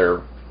they make their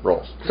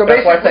rolls. So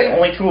That's why I basically, say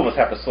only 2 of us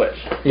have to switch.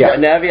 Yeah.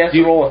 Navi has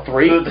to roll a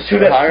 3. The 2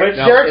 that switch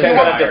No, Jared, is you going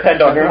want to depend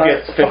on who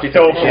gets 50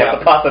 over Yeah.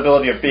 with the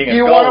possibility of being Do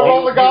you a wanna golem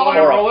roll the golem?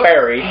 or a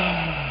fairy.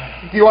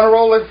 do you want to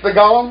roll with the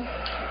golem?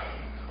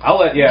 I'll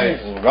let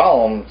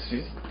Golem.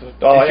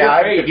 Oh It's yeah, your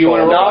I fate. control You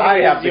wanna it. roll I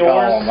it? have It's the yours.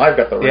 golem. I've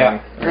got the ring. Yeah.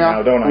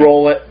 Now, don't I?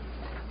 Roll it.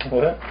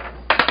 What?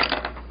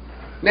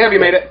 Navi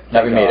made it.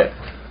 Now we made it.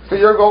 So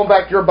you're going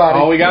back to your body.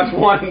 Oh, we got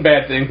one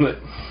bad thing. But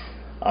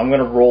I'm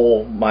gonna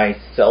roll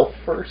myself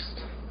first.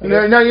 No,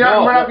 you're not. You're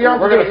not we're going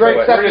gonna to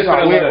we're just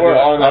gonna let it We're do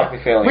it. automatically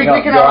failing. We No,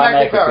 can you're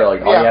automatically automatically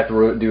failing. All yeah. you have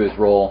to do is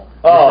roll.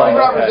 Oh, You're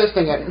not okay.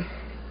 resisting it.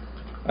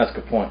 That's a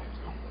good point.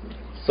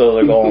 So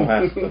the golem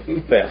has to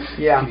fail.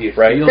 Yeah.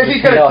 Right? Because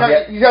he's going No,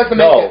 to he has to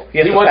make No, it. he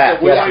has He to wants pass.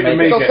 to. We Yeah, want him to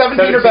make make it. it. So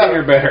 17 or better.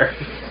 Or better.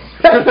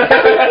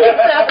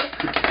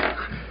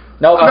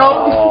 No.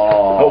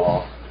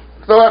 Oh.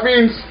 So that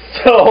means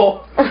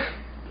So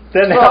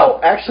then now,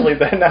 actually,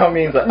 that now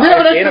means that Yeah,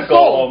 but I gain a that's the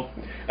soul.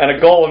 golem, and a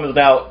golem is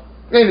now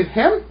and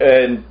him.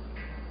 and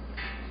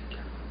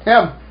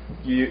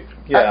you.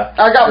 Yeah.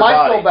 I got your my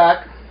body. soul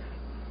back.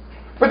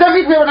 But that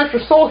means we have an extra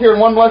soul here and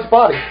one less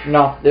body.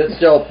 No, it's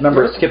still.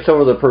 Remember, it skips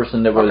over the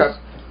person that was.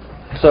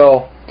 Okay.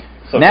 So,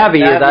 So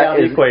Navi out of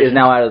the is equation.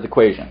 now out of the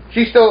equation.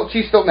 She's still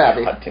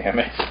Navi. God damn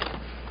it!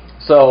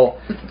 So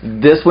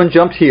this one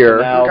jumped here.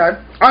 Now Okay.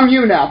 I'm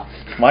you now.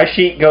 my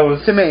sheet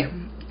goes To me.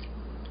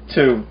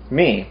 to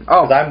me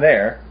Oh. because I'm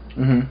there.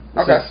 Mm-hmm.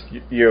 This Okay.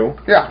 is you.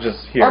 Yeah. Just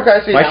here. Okay,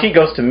 I see my now. sheet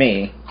goes to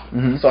me,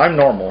 Mm-hmm. so I'm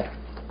normal.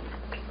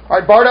 All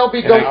right, Bart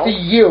LB goes How? to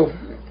you.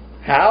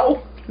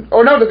 How?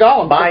 Oh no, the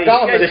golem. My the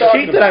golem the is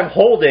talking sheet that about. I'm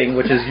holding,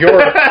 which is your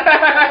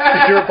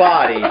your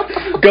body,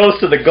 goes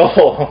to the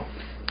golem.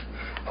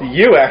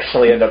 You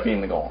actually end up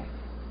being the golem.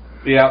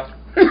 Yeah.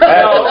 That's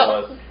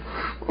what it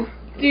was.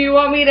 Do you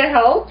want me to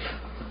help?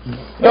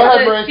 Go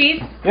ahead, the Marie.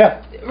 sheet Yeah.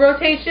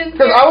 rotation?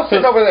 Because I was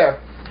sitting over there.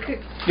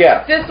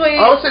 Yeah. This way.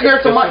 I was sitting there.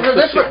 So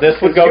this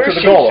This would go Your to the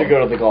sheet golem. should go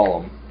to the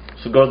golem.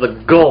 So go to the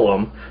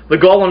golem. The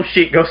golem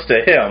sheet goes to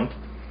him.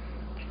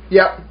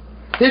 Yep.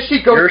 His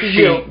sheet goes Your to sheet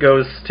you.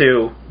 goes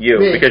to you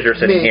Me. because you're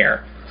sitting Me.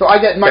 here. So I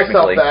get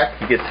myself Technically, back.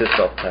 he gets his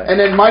self back. And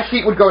then my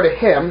sheet would go to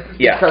him.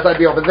 Yeah. Because I'd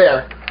be over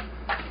there.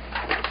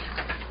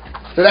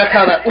 So that's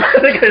how that I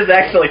think I just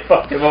actually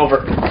fucked him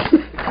over.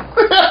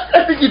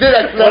 I think you did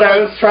actually. But I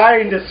was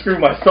trying to screw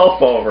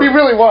myself over. He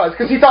really was,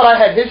 because he thought I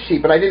had his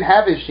sheet, but I didn't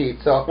have his sheet,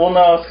 so. Well,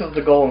 no, it's because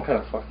the golem kind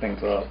of fucked things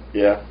up.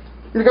 Yeah.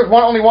 Because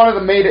only one of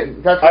them made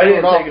it. That's I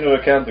what didn't threw it take into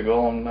account the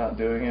golem not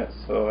doing it,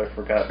 so I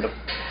forgot to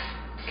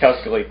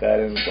calculate that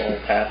in the golem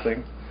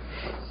passing.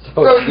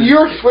 So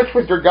you're switched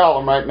with your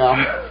golem right now.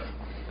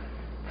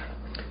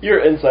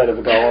 You're inside of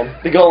a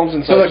golem. The golem's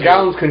inside. So the you.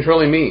 golem's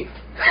controlling me.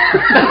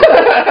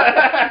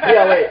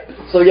 Yeah, wait.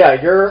 So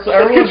yeah, you're. So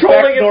everyone's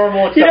controlling back it.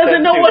 normal He except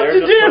doesn't them know two. what They're to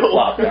just do.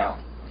 flip-flop now.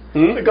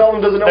 The golem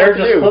doesn't know They're what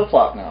to just do.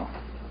 flip-flop now.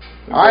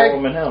 The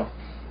golem and him.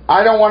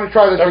 I don't want to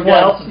try this Everyone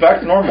again. else is back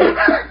to normal.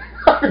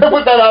 I'm going to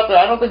put that out there.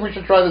 I don't think we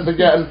should try this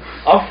again.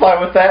 I'm fine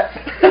with that.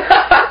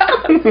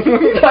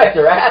 You guys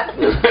are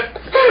asses.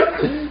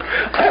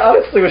 I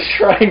honestly was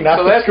trying not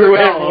So to that's screw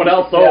the golem. everyone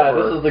else Yeah,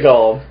 over. this is the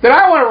golem. Then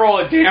I want to roll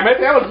it, damn it.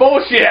 That was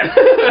bullshit.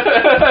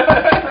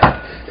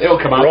 It'll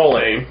come out Roll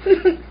the it.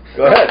 same.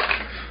 Go ahead.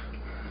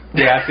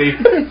 Yeah, see?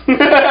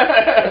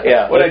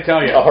 Yeah. What'd I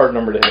tell you? A hard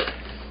number to hit.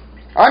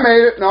 I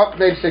made it. No,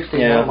 made 16.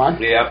 Yeah. Never mind.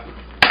 Yep.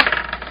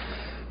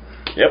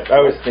 Yep. I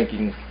was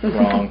thinking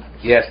wrong.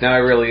 Yes, now I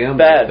really am.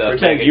 Bad. the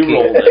Pretend bag of you kids.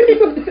 rolled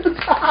it.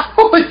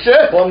 Holy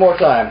shit. One more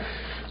time.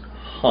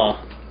 Huh.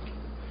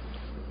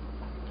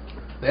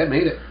 That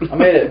made it. I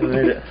made it.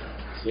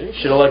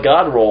 Should have let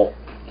God roll.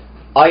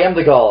 I am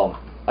the golem.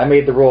 I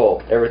made the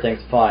roll.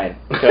 Everything's fine.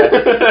 Okay.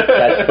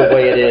 That's the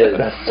way it is.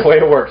 That's the way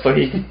it works.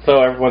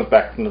 So everyone's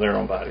back into their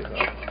own body,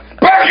 though.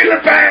 Back in the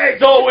bag!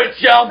 So it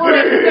shall be!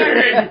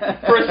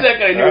 For a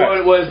second, I knew what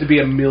it was to be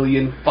a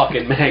million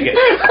fucking maggots.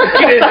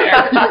 Get in there!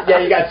 Yeah,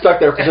 you got stuck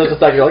there for just a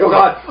second. You're like, oh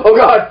god, oh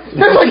god.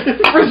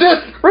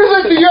 Resist!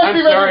 The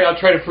I'm sorry, I'll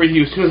try to free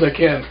you as soon as I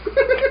can.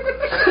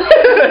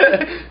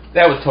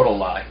 That was a total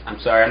lie. I'm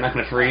sorry, I'm not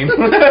going to free him.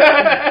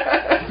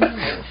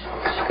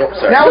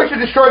 Sorry. Now we should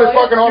destroy this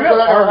fucking You orb have so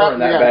that never armor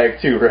in happens that again.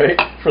 bag too, right?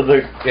 For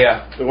the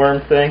Yeah.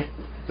 worm thing.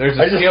 There's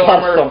I a just scale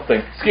thought armor,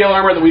 something. scale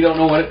armor that we don't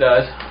know what it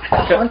does.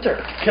 Hunter.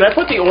 Can I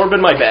put the orb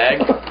in my bag?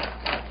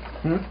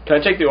 Can I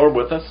take the orb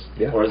with us?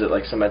 Yeah. Or is it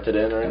like cemented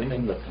in or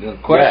anything?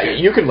 Question.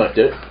 Yeah, you can lift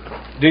it.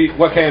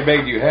 What kind of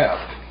bag do you have?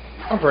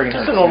 I'm bringing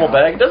Just a normal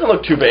bag. It doesn't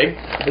look too big.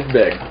 It's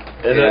big.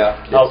 Is Yeah.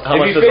 it? How If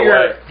much you does it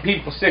weigh?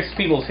 figure six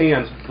people's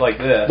hands like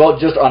this. Well,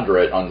 just under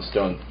it on the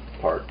stone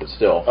part, but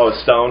still. Oh,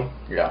 it's stone?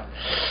 Yeah.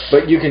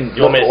 But you can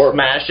You want lift me the to orb.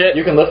 smash it?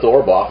 You can lift the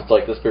orb off. It's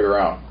like this big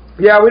around.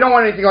 Yeah, we don't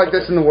want anything like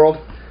this in the world.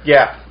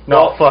 Yeah.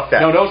 No, fuck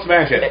that. No, don't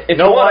smash it. If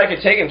you want, I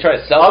could take it and try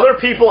to sell it. Other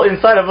people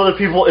inside of other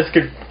people is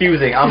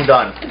confusing. I'm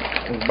done.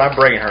 My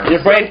brain hurts.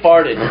 Your brain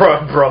farted.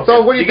 Bro.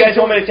 So what do You you guys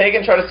think? want me to take it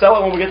and try to sell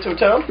it when we get to a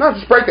town? No,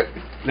 just break it.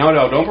 No,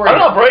 don't break I'm it.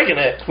 not breaking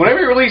it. Whenever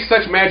you release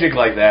such magic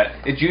like that,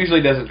 it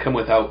usually doesn't come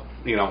without,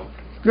 You know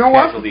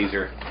what? casualties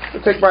or...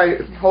 I'll take my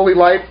holy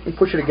light and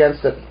push it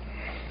against it.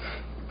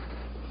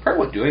 Probably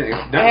wouldn't do anything.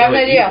 Not I have an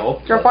really idea.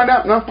 evil. Gonna find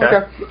out? No?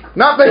 Okay.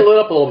 Not big. Fill it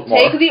up a little bit more.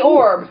 Take the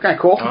orb, Kind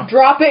of cool.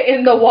 drop it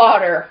in the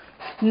water.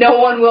 No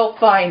one will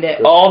find it.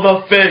 All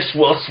the fish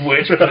will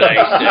switch places.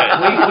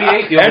 We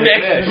ate the And only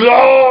fish.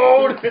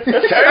 explode! Just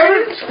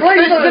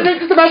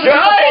imagine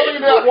falling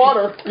into that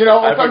water. You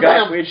know, I if I'm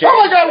forgot bam. we Oh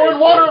my changed god, we're in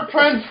water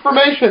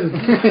transformation.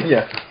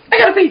 Yeah. I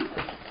gotta pee.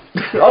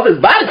 All this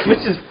body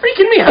switch is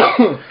freaking me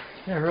out.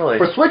 Yeah, really.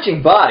 For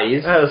switching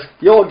bodies, Yes.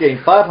 you'll gain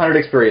 500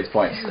 experience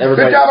points.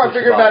 Good job on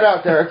figuring that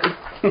out, Derek.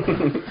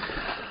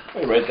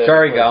 Right there.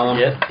 Sorry, Gollum.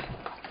 Yeah.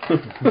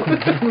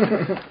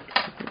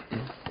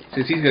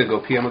 Since he's gonna go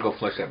pee, I'm gonna go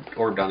flush that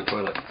orb down the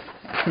toilet.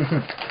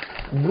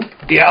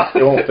 Yeah.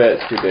 It won't fit.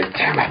 It's too big.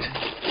 Damn it.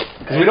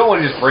 Because we don't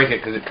want to just break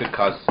it because it could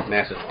cause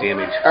massive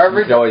damage.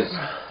 You could always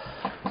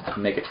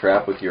make a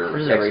trap with your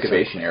Where's the eraser?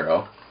 excavation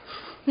arrow.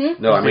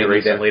 No, I mean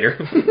read that later.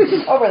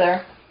 Over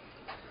there.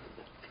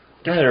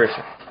 Give me the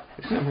eraser.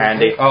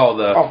 Andy. Oh,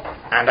 the... Oh.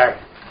 Andy.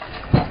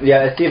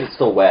 Yeah, I see if it's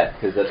still wet,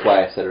 because that's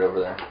why I set it over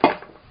there.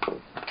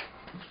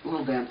 A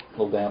little damp. A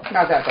little damp.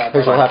 Not that bad.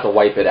 Because you'll have to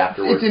wipe it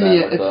afterwards. It's in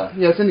then the with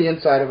the- it's in the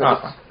inside of it.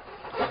 Oh.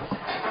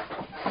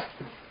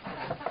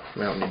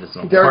 We don't need this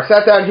no Derek more.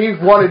 sat down. He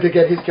wanted to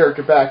get his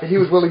character back, and he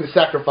was willing to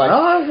sacrifice.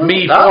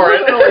 Me No, for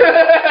it.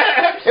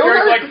 It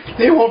was like,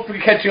 they won't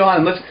catch you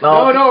on. Let's...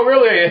 No. No,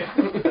 really.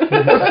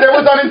 It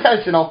was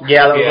unintentional.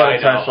 Yeah, that was Yeah, I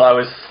unintentional.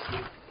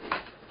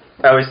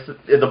 I was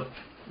in the.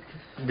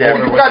 Yeah,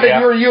 You forgot that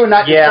you were you and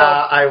not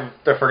yeah, yourself.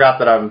 I forgot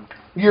that I'm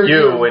You're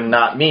you and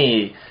not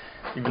me,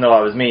 even though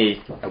I was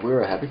me. We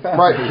were a happy family.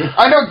 Right.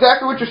 I know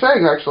exactly what you're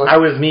saying, actually. I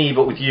was me,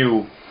 but with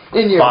you,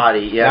 In you.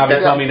 body. Yeah. Now they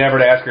tell me never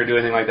to ask her to do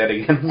anything like that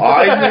again.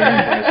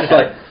 It's just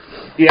like,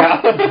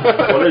 Yeah.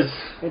 What is?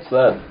 what's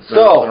that? An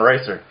So,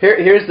 eraser.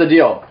 here's the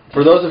deal.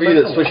 For those of you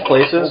that switch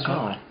places,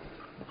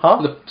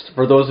 Huh?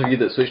 for those of you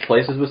that switch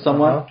places with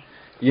someone,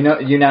 Uh-huh.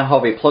 you now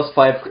have a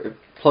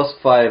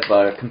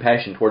 +5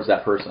 compassion towards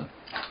that person.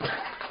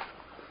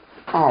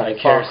 Oh, I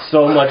care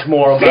so much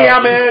more about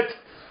Damn it!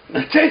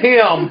 To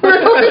him!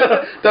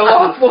 The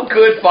lawful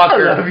good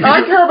fucker.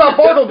 I care about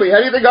Bartleby. How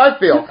do you think I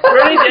feel?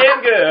 Pretty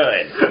damn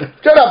good.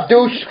 Shut up,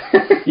 douche.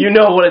 You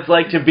know what it's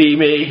like to be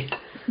me.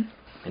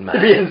 To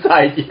be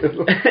inside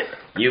you.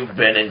 You've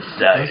been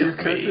inside of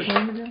me.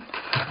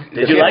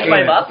 Did you like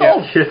my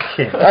muscles?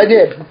 I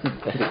did.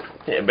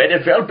 I bet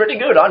it felt pretty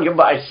good on your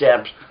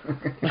biceps.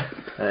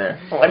 There.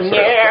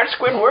 Yeah,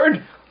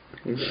 Squidward.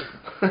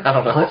 I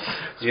don't know.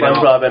 You know,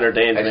 SpongeBob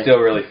entertains I me. still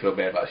really feel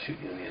bad about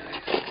shooting you in the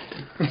eyes.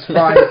 It's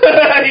fine.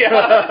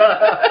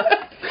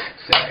 Yeah.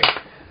 Sorry.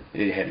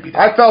 It had to be that.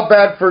 I felt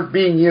bad for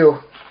being you.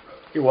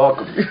 You're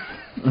welcome.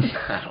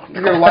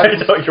 Your life I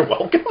know you're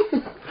welcome.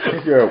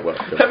 You're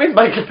welcome. That means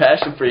my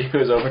compassion for you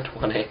is over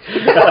 20.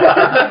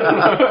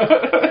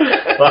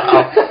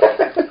 Wow.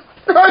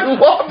 I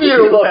love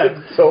you.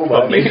 So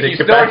much. You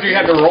start, you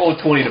had to roll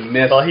a 20 to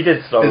miss. Well, he did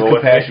his snuggle with me.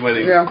 compassion with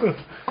him. Yeah.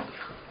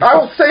 I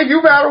will save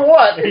you no matter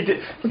what.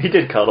 He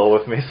did cuddle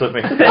with me, so it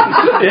makes sense.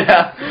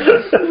 Yeah.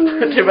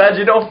 Too bad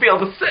you don't feel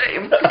the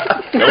same.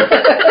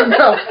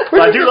 No.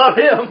 I do love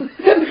him.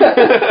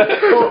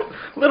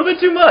 A little bit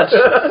too much.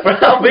 For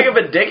how big of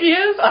a dick he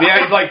is? Yeah,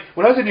 he's like,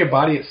 when I was in your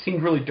body, it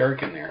seemed really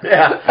dark in there.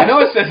 Yeah. I know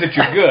it says that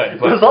you're good,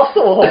 It was but...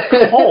 also a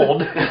little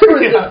cold. There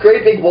was this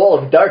great big wall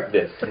of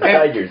darkness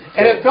inside yours.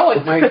 And it felt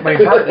like my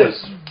heart was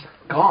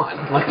gone.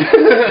 Like,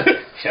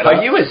 shut up.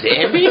 Are you a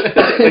zombie?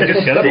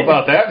 Just shut up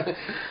about that.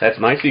 That's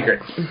my secret.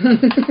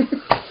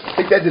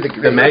 Take that to the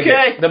The maggot.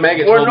 Okay. The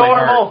maggot We're stole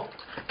my heart. normal.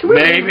 Can we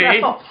Maybe.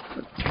 Leave now?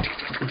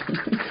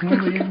 Can we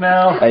leave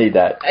now? I need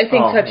that. I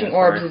think Oh, touching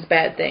yeah, orbs sorry. is a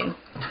bad thing.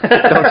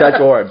 Don't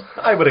touch orbs.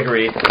 I would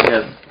agree.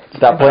 Yes.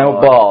 Stop playing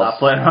with balls. Stop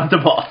playing around the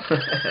ball.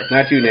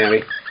 Not you,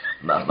 Nami.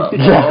 Oh, You're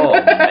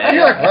man.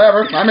 like,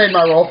 whatever. I made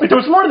my roll. Wait, there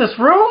was more in this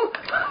room?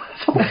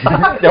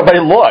 Nobody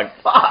looked.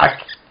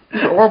 Fuck.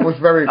 The orb was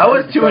very... I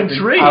was too distracting.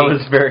 intrigued. I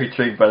was very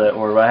intrigued by that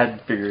orb. I had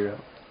to figure it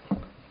out.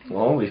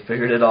 Well, we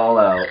figured it all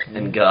out,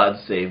 and God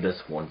saved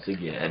us once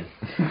again.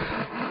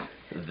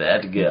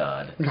 That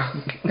God.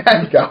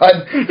 Thank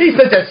God. He's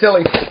such a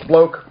silly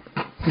bloke.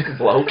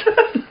 Bloke.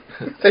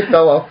 Say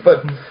fellow,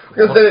 but...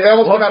 Because they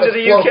almost came out Welcome as to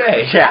the bloke.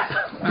 UK. Chap.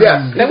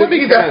 Yes. That would be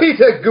he's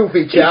a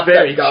goofy chap.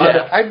 very thank God.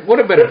 chap. I would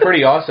have been a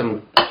pretty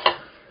awesome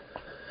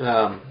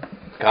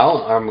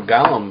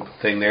Gollum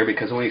thing there,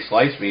 because when he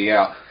sliced me,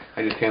 yeah,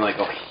 I just kind of like,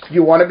 oh,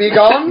 You want to be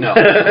Gollum? no.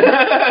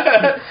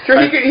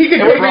 Sure, he could It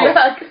take me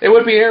back.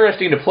 would be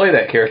interesting to play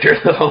that character,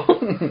 though.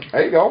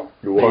 There you go.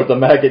 You are the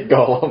maggot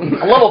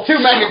golem. A level 2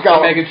 maggot The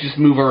Gollum. maggots just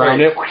move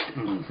around it.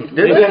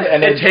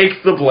 And It takes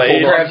the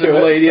blade. Grabs the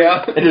blade,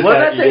 yeah. Just Wasn't gotta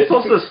that thing eat it.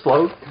 supposed to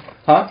explode?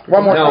 Huh?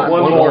 One more No, time.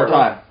 One more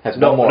time. Has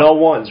No, one more. no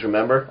ones,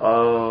 remember?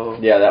 Oh.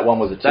 Yeah, that one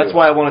was a 2. That's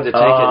why I wanted to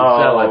take it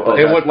and sell it, but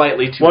It it's would-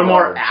 slightly too One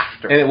more large.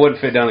 after. And it would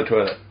fit down the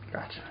toilet.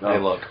 Gotcha. Hey,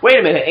 look. Wait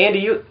a minute,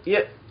 Andy,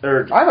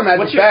 or I have a magic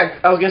what's your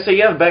bag. I was gonna say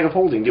you have a bag of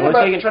holding. Do you Yeah, want to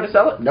but- take it and try to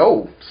sell it?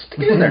 No. Stick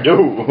it in there.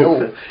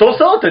 No. Don't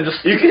sell it then.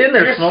 Just you get in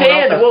there. Your so no one else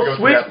sand has to will go through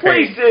switch that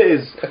pain.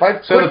 places. If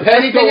I So put the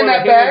pencil anything in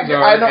that and the bag,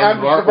 hands I know are- I'm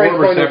and just afraid it's orb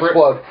are going to separate?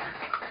 explode.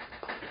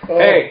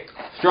 Hey,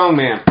 strong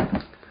man.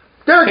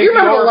 Derek, do you Take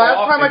the remember the orb last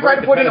off time I and tried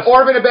to break put the an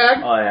orb in a bag?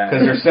 Oh yeah.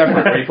 Because they're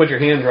separate, where you put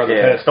your hands around the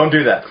Yeah, pedestal. don't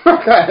do that.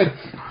 Okay.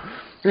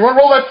 You want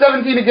to roll that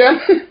 17 again?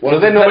 So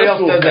then nobody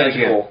else does that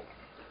again.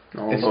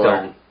 Oh, It's boy.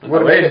 stone. You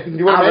would have made it.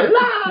 You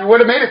would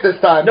have made it this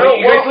time. No,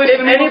 you guys well, listened if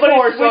to me anybody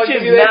before, so I'll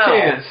switches give you that now,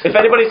 chance. if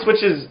anybody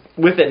switches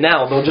with it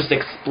now, they'll just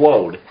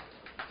explode.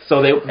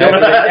 So they'll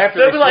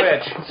After be they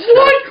like,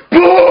 switch.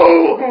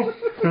 boom!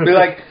 Be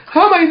like,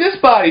 how am I in this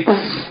body?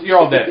 You're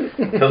all dead.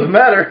 Doesn't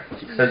matter.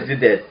 Because you're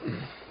dead.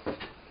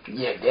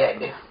 Yeah,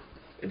 dead.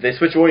 If they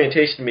switch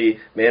orientation to be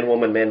man,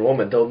 woman,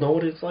 they'll know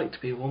what it's like to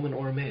be a woman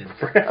or a man.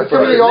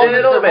 Assuming they all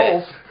missed their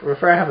roles.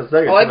 For half a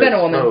second. Oh, I've been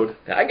a woman. explode.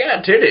 I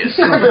got titties.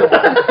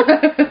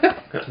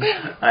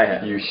 I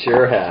have. You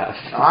sure have.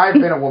 I've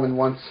been a woman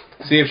once.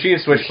 See, if she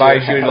had switched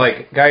bodies, she would be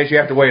like, guys, you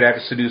have to wait. I have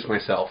to seduce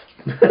myself.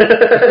 I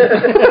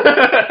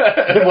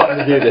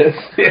wanted to do this.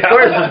 Yeah.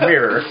 Where's the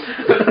mirror?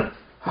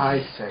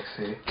 Hi,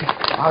 sexy.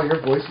 Wow,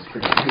 your voice is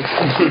pretty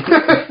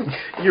deep.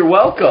 You're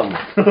welcome.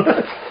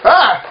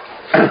 Ah!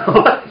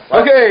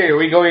 Okay, are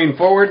we going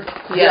forward?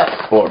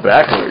 Yeah. Or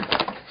backward.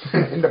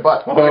 In the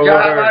butt. Get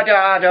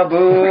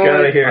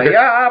out of here.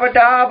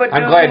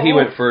 I'm glad he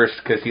went first,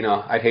 because,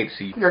 I'd hate to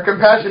see Your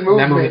compassion moves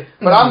Never me, mind.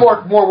 but I'm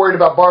more worried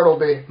about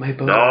Bartleby. my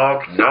bow.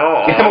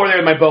 No. Get him over there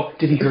with my bow.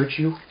 Did he hurt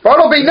you?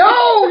 Bartleby,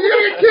 no! You're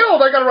gonna get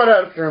killed! I gotta run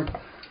after him.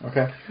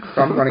 Okay.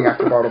 So I'm running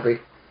after Bartleby.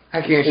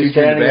 I can't shoot He's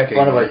you in standing the in back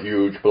front of anymore. a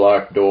huge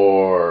black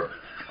door.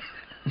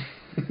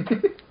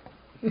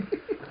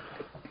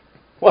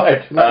 What?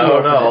 I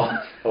don't know.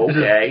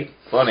 Okay.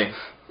 Funny.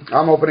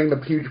 I'm opening the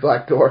huge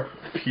black door.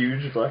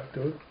 Huge black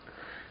door.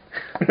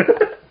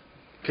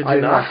 Could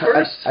you knock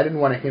first? I didn't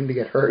want him to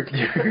get hurt.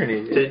 You're an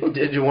idiot.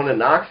 Did you want to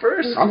knock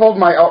first? I'm holding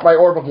my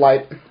orb of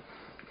light.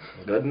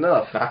 Good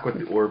enough. Knock with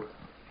the orb.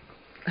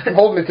 I'm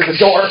holding it to the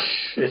door.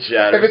 It If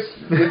shatters.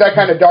 it's that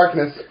kind of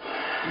darkness.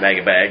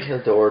 Mega bag.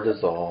 The door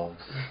dissolves.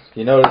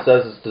 You know it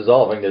says it's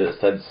dissolving, that it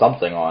said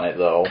something on it,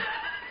 though.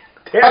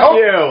 Damn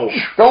you!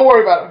 Don't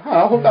worry about it.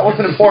 I hope that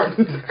wasn't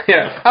important.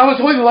 Yeah, I was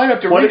holding the light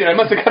up to read it. I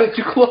must have got it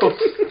too close.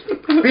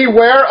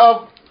 Beware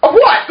of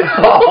what?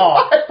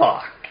 Oh,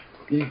 fuck.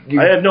 You,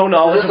 I have no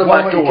knowledge just of a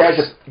black moment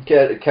doors.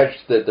 you catch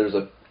that there's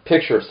a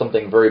picture of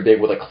something very big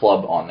with a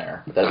club on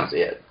there. That's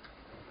it.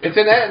 It's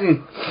an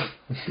Eton.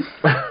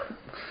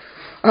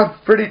 I'm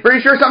pretty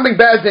sure something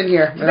bad's in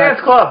here. Dance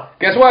club.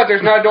 Guess what?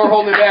 There's not a door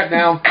holding it back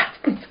now.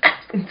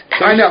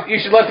 So I know. You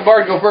should let the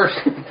bard go first.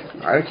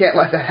 I can't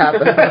let that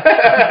happen.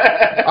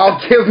 I'll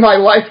give my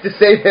life to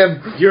save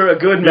him. You're a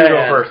good You man.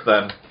 go first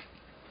then.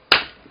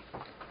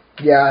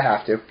 Yeah, I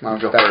have to. I'll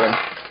Go step in.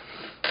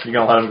 You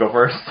gonna let him go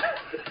first?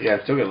 Yeah, I'm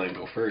still gonna let him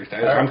go first.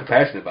 I'm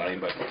compassionate about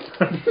him, but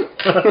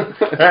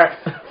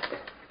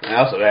I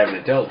also have an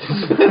intelligence.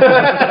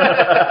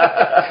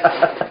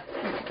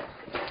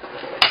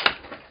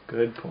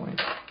 Good point.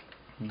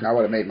 I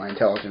would have made my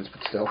intelligence,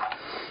 but still.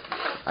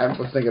 I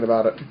was thinking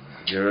about it.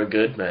 You're a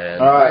good man.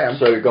 Alright,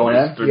 so you're going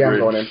in? Yeah, I'm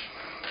going in.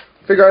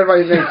 Figure out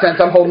if it makes sense.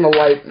 I'm holding the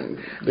light.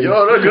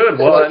 You're a good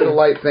The one.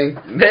 light thing.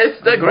 Mr.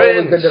 How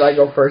good did I Grinch.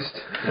 go first?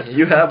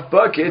 You have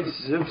buckets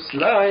of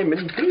slime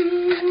and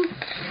poo.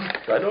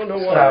 I don't know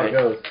why.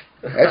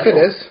 Yes, it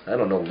is. I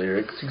don't know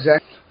lyrics.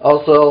 Exactly.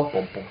 Also,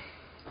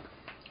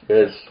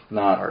 it's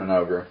not an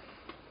ogre.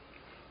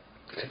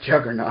 It's a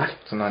juggernaut.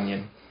 It's an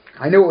onion.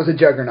 I knew it was a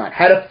juggernaut.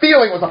 Had a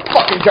feeling it was a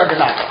fucking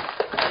juggernaut.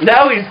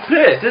 Now he's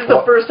pissed. This is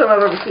the first time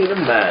I've ever seen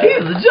him mad.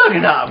 He's the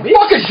juggernaut, bitch.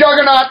 Fucking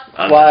juggernaut!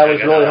 That's why I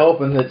was really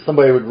hoping that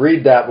somebody would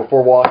read that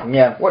before walking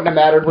in. Wouldn't have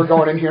mattered. We're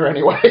going in here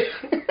anyway.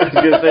 I was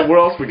gonna say, where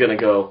else we gonna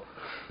go?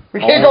 We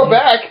can't go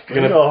back.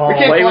 We're gonna We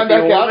can't play climb with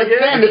the back out. orb It's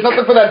again? sand. There's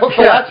nothing for that hook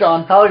to latch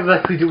on. How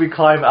exactly do we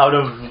climb out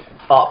of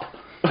up?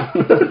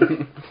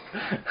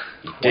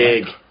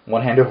 Dig.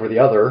 One hand over the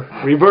other.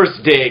 Reverse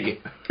dig.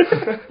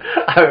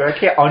 I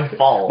can't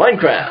unfall.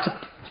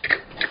 Minecraft.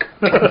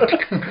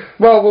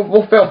 Well,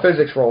 we'll fail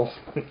physics rolls.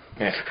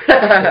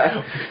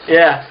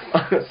 Yeah.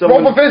 So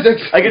Roll for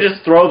physics. I could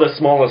just throw the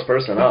smallest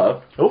person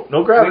up. Oh,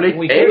 no gravity.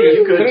 We Andy,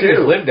 you could could've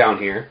just too. lived down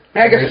here.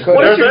 I guess it could.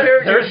 What is your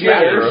There's character's name?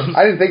 shadows.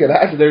 I didn't think of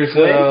that. There's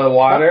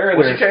water.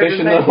 What's your There's fish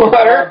in the character's name?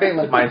 water.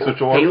 Balin. Mind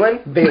switch orb. Halen?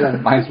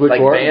 Balin. Mind switch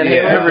Like orb. Van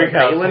Yeah. Halen? Every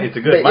house Halen? needs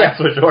a good Yeah. mind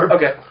switch orb.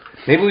 Okay.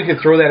 Maybe we could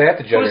throw that at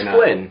the Who's juggernaut.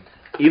 Flynn?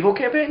 Evil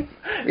campaign?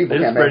 People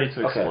It's can't ready make.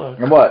 to explode.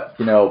 And what?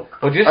 You know,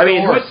 Well, just I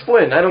mean, the orb, who's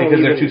Flynn? I don't because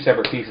even... they're two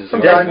separate pieces.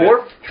 Some Dead guy.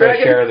 dwarf Try to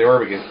dragon? share the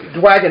orb against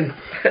people. Dwagon.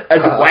 A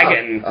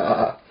dwagon.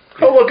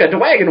 Oh, look, a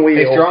dwagon wheel.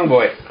 Hey, strong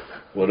boy.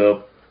 What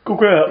up? Go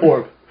grab that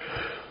orb.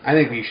 I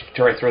think we should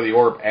try to throw the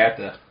orb at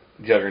the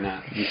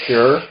juggernaut. you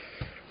sure?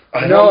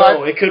 I No,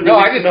 don't know. It could No,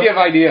 be I just give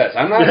ideas.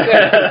 I'm not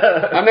saying.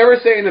 I'm never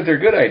saying that they're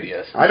good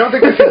ideas. I don't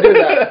think we should do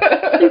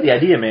that. The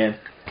idea, man.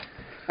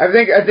 I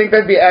think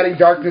that'd be adding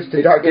darkness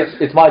to darkness.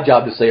 It's my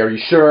job to say, are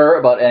you sure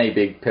about any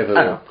big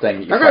pivotal thing?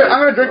 That you I'm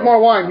gonna drink more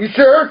wine. You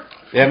sure?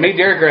 Yeah, me,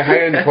 Derek, are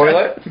hiding in the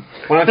toilet.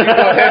 Why don't you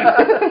go ahead?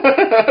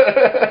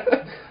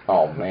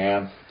 Oh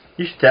man.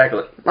 You should tackle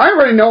it. I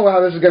already know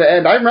how this is gonna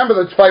end. I remember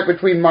this fight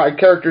between my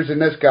characters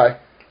and this guy.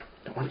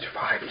 No one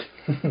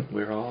survived.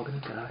 We're all gonna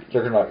die.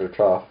 Juggernaut your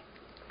trough.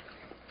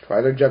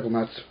 Try their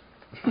juggernauts.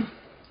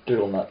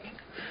 Doodle nut.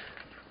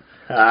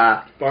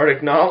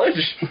 Bardic knowledge.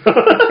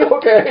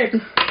 Okay.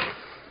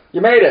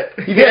 You made it.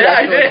 You did,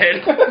 I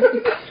actually.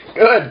 did.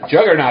 Good.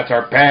 Juggernauts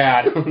are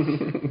bad.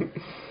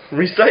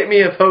 Recite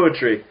me a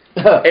poetry.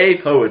 A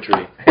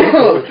poetry.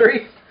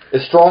 Poetry?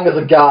 As strong as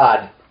a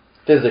god,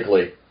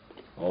 physically.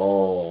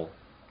 Oh.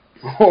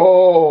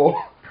 Oh.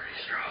 Pretty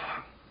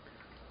strong.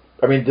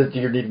 I mean, do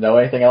you need to know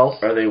anything else?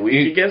 Are they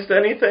weak against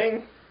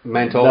anything?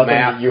 Mental, Nothing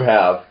math. that you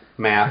have.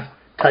 Math.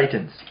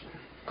 Titans.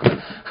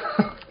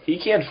 He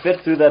can't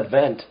fit through that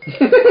vent.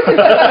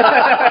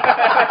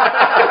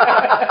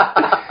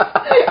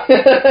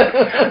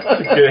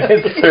 Good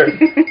answer.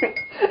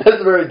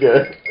 That's very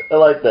good. I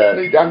like that.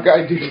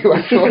 I do too,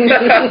 actually.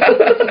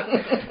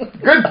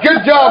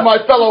 Good job, my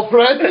fellow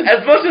friend.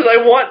 As much as I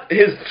want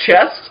his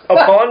chest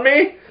upon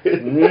me,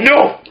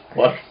 no.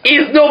 What?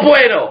 Is no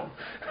bueno.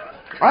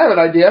 I have an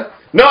idea.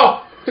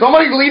 No.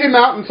 Somebody lead him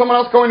out and someone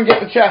else go in and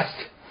get the chest.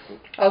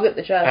 I'll get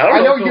the chest. I don't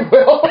I know you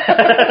will.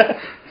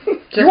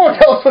 You won't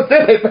tell us what's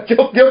in it, but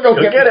you'll go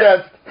get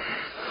the chest.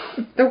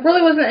 There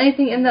really wasn't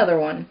anything in the other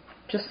one.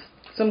 Just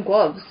some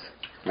gloves.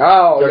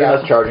 Oh,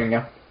 Juggernaut's yeah. charging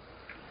you.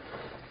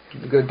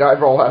 Good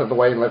dive roll out of the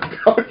way and let it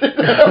go.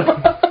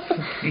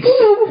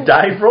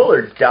 Dive roll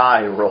or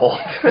die roll?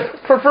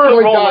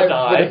 Preferably Roll a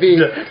dive with a V.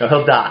 No,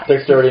 he'll die.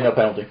 Dexterity, no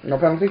penalty. No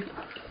penalty?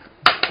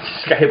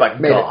 Just got hit by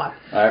Made it. God.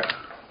 Alright.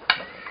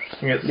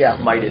 He gets Yeah.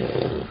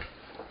 smited.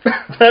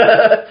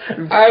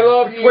 I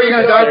love you. Where you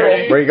gonna dive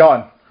roll? Where are you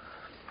going?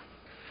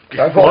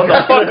 Dive roll.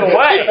 Fuck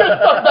away.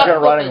 You're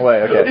running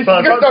away, okay. He's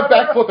gonna start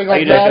backflipping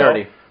like that.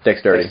 Dexterity.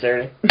 Dexterity.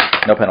 Dexterity.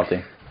 No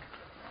penalty.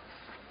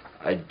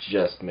 I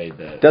just made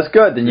that. That's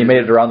good, then you made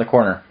it around the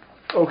corner.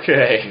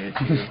 Okay.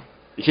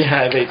 Yeah,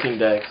 I have 18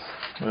 dex.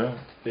 Well,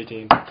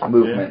 18.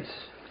 Movement.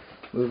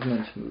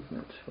 Movement.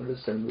 What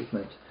is their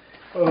movement?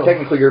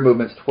 Technically your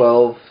movement's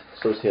 12,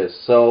 so is his.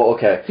 So,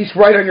 okay. He's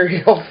right on your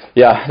heels.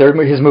 Yeah,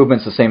 his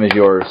movement's the same as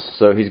yours,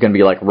 so he's going to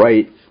be like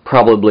right,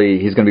 probably,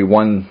 he's going to be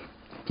one,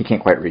 he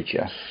can't quite reach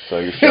you. So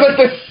you're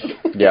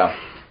yeah.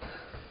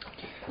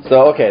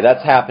 So, okay,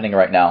 that's happening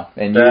right now.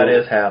 And that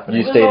is happening.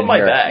 You What's stayed on in my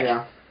here. back?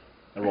 Yeah.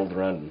 I rolled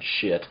around in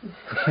shit.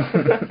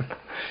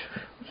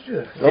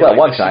 Well, that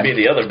one time. Should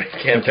be the other big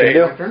What you campaign.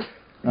 do?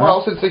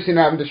 Well, since 16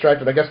 I'm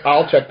distracted, I guess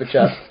I'll check the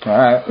chest.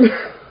 Alright.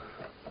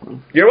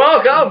 You're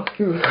welcome.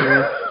 2, 3,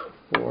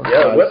 4,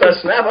 Yeah, 5, whip 6.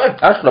 a snapper.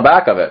 That's the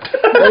back of it. Is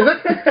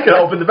it? Gonna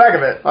open the back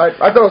of it. I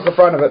thought it was the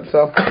front of it,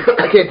 so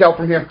I can't tell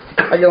from here.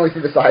 I can only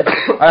see the side.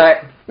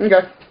 Alright,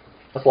 Okay.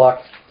 let's lock.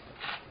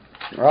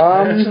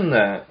 Imagine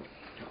that.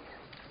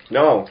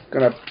 No.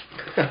 Gonna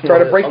try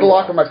to break the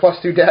lock with my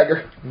 +2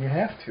 dagger. You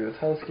have to. That's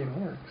how this game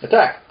works.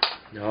 Attack.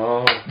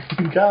 No.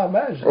 You gotta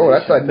imagine. Oh,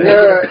 that's a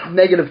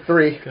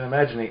 -3. You can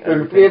imagine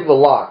Defeated the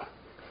lock.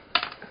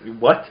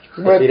 What?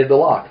 Defeated the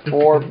lock.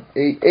 4,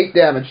 8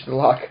 damage to the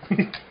lock.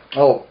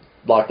 Oh,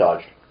 lock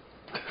dodge.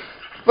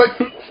 But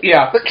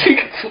Yeah.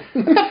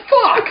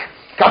 fuck!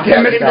 God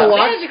damn it, the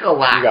lock. Magical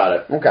lock. You got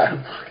it. Okay.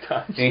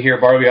 And you hear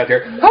Barbie out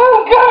there.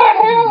 Oh God!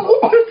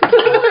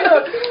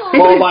 Help!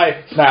 Follow my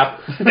snap.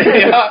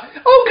 Yeah.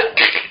 Oh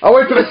God! I'll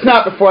wait for the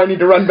snap before I need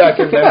to run back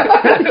in there.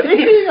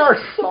 Eating our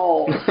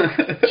soul.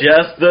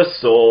 Just the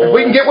soul. If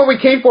we can get what we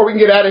came for, we can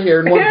get out of here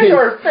in one piece.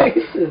 our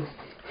faces.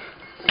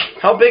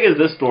 How big is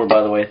this door,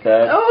 by the way,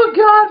 Thad? Oh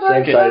God,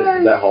 my Same size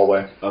as that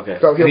hallway. Okay.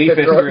 So he'll He fit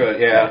fits through through it,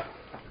 yeah.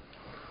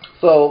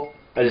 So,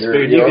 I just You're-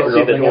 figured you you're could see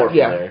the opening door it? from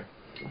Yeah. there.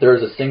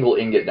 there's a single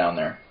ingot down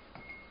there.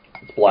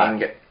 It's black.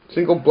 Ingot.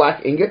 Single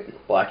black ingot.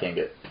 Black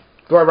ingot.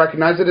 Do I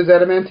recognize it as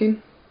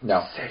adamantine?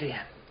 No.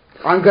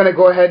 I'm gonna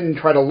go ahead and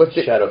try to lift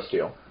it. Shadow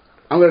steel.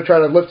 I'm gonna try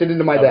to lift it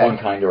into my Of one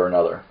bag. kind or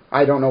another.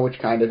 I don't know which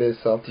kind it is,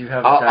 so. Do you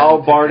have? I'll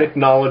bardic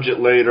knowledge it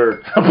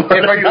later. I'm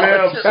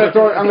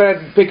gonna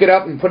pick it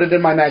up and put it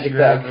in my magic Do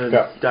you have bag.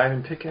 a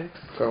diamond pickaxe?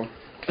 So,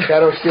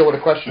 shadow steel with a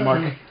question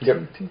mark. Yep.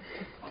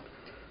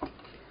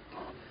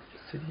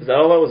 Is that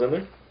all that was in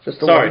there? Just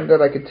the Sorry. one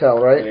that I could tell,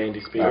 right? Andy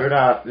speak. We're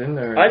not in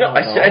there. I know.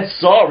 I said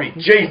sorry.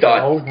 Jay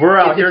done. Oh, we're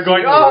out here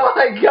going. Oh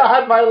my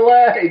God, my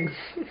legs.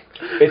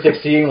 It's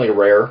exceedingly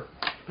rare.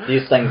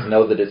 These things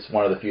know that it's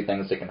one of the few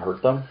things that can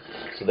hurt them.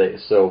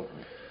 So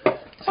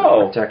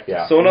Oh. protect,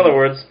 yeah. So in other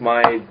words,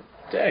 my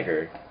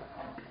dagger.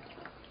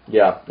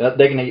 Yeah,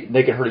 they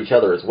can hurt each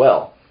other as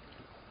well.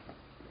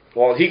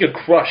 Well, he could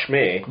crush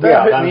me.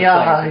 Stab it I'm in the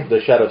saying eye.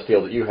 the shadow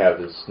steel that you have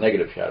is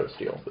negative shadow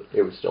steel, but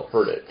it would still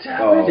hurt it.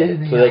 Oh.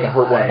 So they can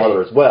hurt one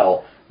another as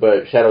well.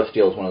 But shadow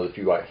steel is one of the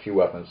few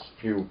weapons.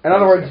 In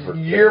other words,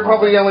 you're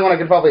probably the only one I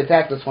could probably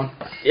attack this one.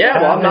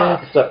 Yeah, well, I'm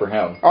not. except for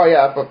him. Oh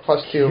yeah, but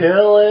 +2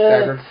 Kill it.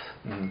 dagger.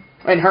 Mm-hmm.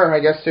 And her, I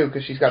guess too,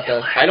 because she's got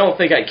the. I don't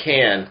think I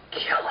can.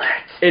 Kill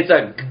it. It's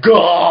a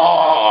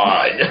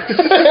god.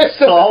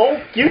 So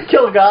you'd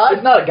kill God.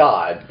 It's not a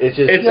god. It's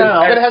just It's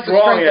No, as it has the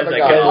strong strength as of a I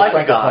god. can. Like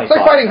strength a of god. It's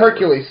like 25. fighting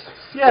Hercules.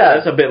 Yeah,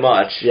 That's a bit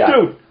much. Yeah.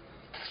 dude.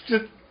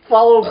 Just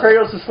follow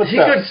Kratos' footsteps. He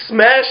could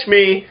smash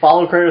me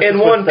follow Kratos' in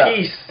one footsteps.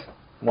 piece.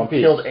 one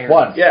piece. Killed Aaron.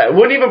 One. Yeah, it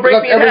wouldn't even break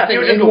Left me in half. He everything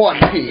would just in go, one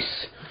piece.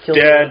 Killed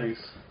Dead. Ares.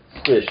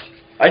 Squished.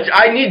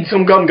 I need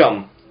some gum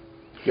gum.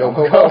 Yo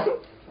ho ho.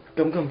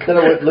 Then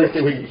at least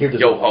we can hear the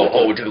Yo ho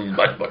ho to the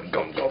butt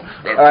gum gum.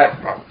 Alright.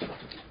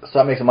 So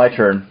that makes it my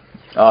turn.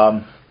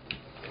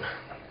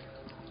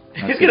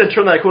 He's gonna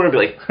turn that corner and be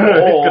like,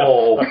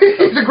 oh.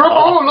 He's a group.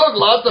 Oh, look,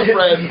 lots of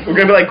friends. We're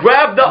gonna be like,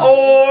 grab the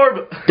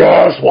orb.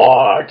 Guess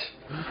what?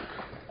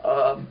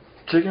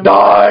 Chicken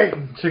Die!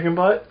 Chicken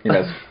butt?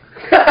 Yes.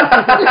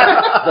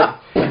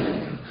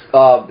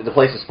 The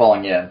place is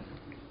falling in.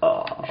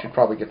 You should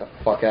probably get the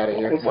fuck out of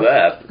here. What's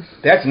that?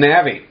 That's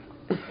Navi.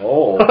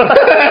 Oh. Get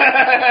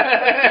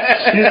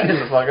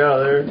the fuck out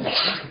of there.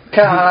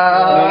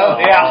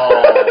 Yeah.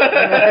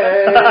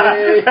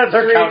 That's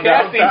our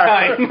countdown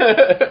time.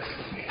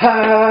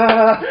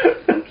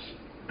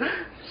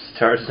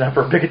 Charges up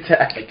her big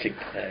attack. I kicked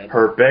that.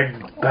 Her big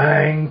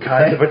bang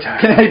kind of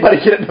attack. Can anybody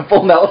get into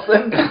full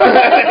Nelson?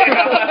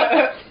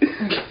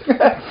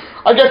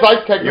 I guess I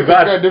technically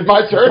could. It's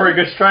my turn.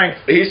 Pretty good strength.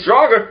 He's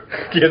stronger.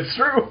 Gets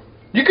through.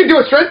 You can do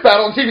a strength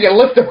battle and see if you can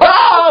lift him.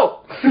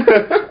 Oh!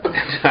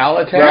 I'll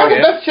You have the attack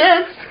it. best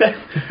chance.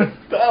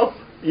 Well,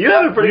 you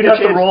have a pretty You'd good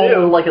have to chance roll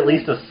too. like at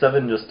least a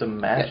 7 just to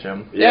match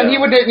him. Yeah, and he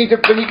would need to.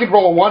 But he could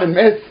roll a 1 and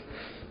miss,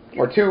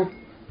 or 2.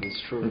 It's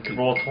true. You could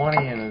roll a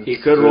 20 and He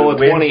could roll a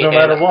 20 no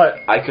matter and what.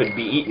 I could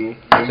be eaten.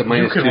 It's a You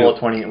minus could 2. roll a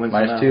 20 and win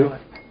Minus no 2? matter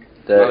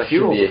That Well, if he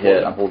should rolls be a a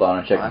hit. 20. I'm hold on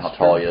and checking how That's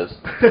tall he is.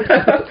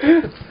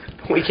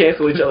 We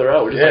cancel each other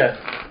out. We're just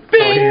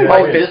what.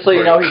 like, Oh, just so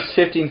you know, he's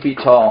 15 feet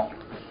tall.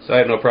 So I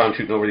have no problem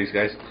shooting over these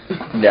guys.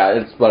 Yeah,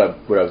 it's what I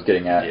was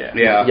getting at.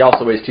 Yeah. He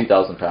also weighs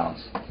 2,000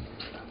 pounds.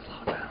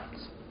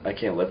 I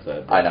can't lift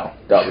that. I know.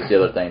 That was the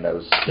other thing that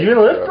was... You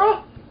gonna lift,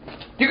 bro?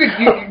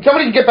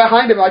 Somebody can get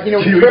behind him, like, you know,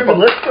 You trip gonna him.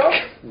 lift,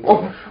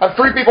 bro? Have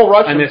 3 people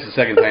rush I him. missed the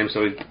second time,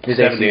 so His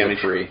 7 AC is damage.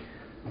 a 3.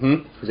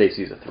 His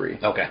AC is a 3.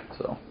 Okay.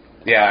 So...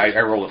 Yeah, I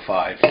rolled a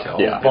 5. So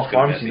Yeah. that's Buff good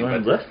arms, messy, you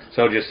want but- to lift?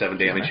 So just 7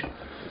 damage.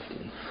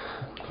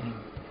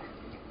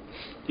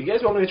 Do you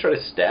guys want me to try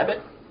to stab it?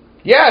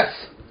 Yes!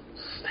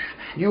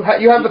 You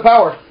have the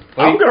power.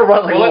 I'm gonna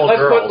run like a little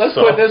girl. Let's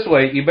put it this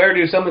way. You better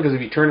do something because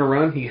if you turn and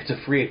run, he gets a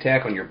free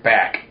attack on your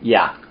back.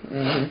 Yeah.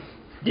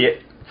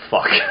 Get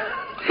fuck.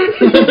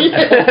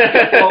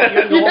 Well,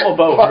 your normal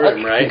bow hurt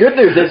him, right? The good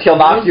news is he'll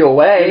knock you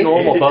away. Your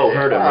normal bow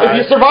hurt him, If right?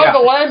 you survive the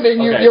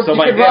landing, Okay, you so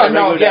my can damage run.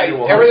 will No, go down to yeah,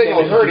 100. everything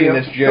will hurt hurting you.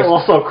 is He'll just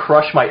also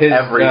crush my his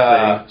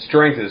everything.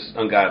 strength is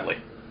ungodly.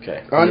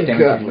 Okay.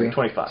 Ungodly.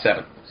 25.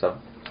 7. So,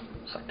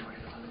 It's like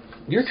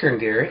 25. Your turn,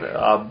 Gary.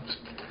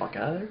 Fuck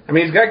out of there. I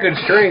mean, he's got good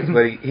strength,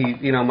 but he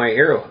you know, my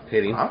arrow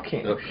hit him. I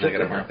can't do Oops, I shit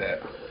gotta to mark him.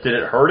 that. Did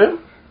it hurt him?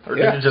 Or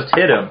Yeah. did it just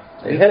hit him?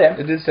 it hit him.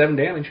 It did 7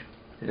 damage.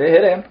 It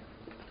hit him.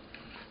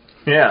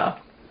 Yeah.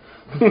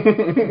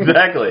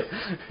 Exactly.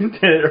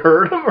 Did it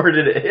hurt him or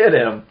did it hit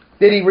him?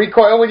 Did he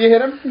recoil when you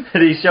hit him?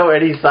 Did he show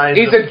any signs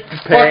He's of a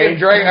fucking pain?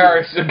 dragon, or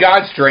it's a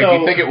god strength. So-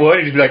 You'd think it would.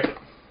 He'd just be like,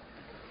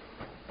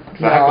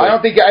 No, I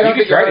don't think. I don't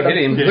you think could try it to hurt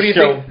hit him. Did Who do you it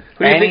show think?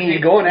 Who do you think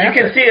he's going You after?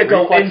 can see it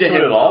go Reflex into to it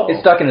him at all? though.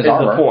 It's stuck in his is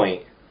armor. the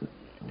point.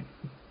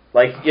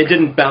 Like, it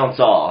didn't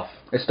bounce off.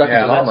 It's stuck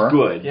Yeah, in his That's armor.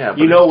 good. Yeah, but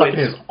you know it's stuck in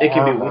his it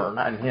can be armor,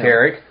 not in him.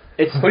 Derek,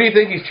 It's who do you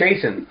think he's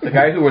chasing? The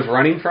guy who was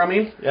running from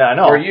him? Yeah, I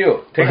know. Or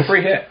you? Take a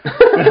free hit.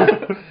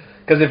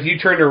 Because if you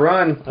turn to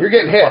run, You're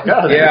getting hit. Fuck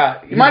out of there.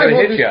 yeah, You he's might as gonna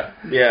well hit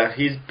just- you. yeah,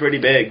 he's pretty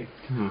big.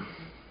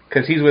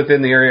 Because he's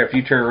within the area. If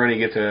you turn and run, he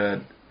gets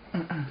a...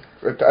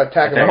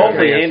 Attack him. Okay.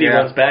 Hopefully yes, Andy yeah.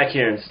 runs back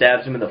here and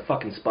stabs him in the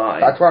fucking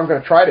spine. That's what I'm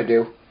going to try to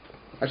do.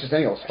 That's just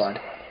anyone's fine.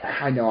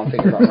 I know I'm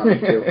thinking about running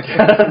too.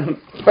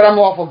 But I'm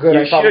lawful good.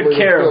 You I probably should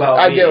care would do it. about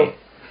I me. do.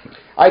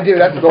 I do.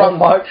 That's the problem.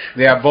 much.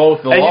 Yeah,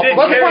 both. The And you law didn't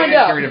Let's care. find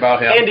out. worried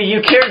about him. Andy,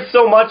 you cared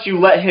so much you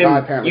let him. No, I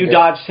apparently you did.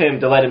 dodged him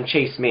to let him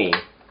chase me.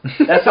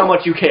 That's how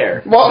much you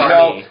care. Well, about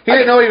No, me. he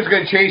didn't know he was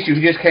going to chase you.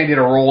 He just kind of did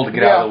a roll to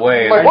get out of the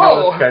way. Like, I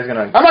know whoa. this guy's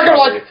gonna. I'm not going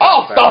to like,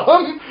 I'll stop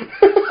him.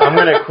 I'm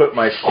gonna equip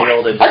my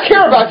shield and. I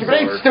care about you, but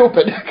it ain't sword.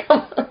 stupid.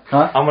 Come on.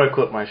 Huh? I'm gonna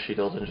equip my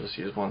shield and just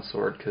use one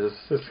sword because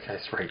this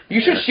guy's right.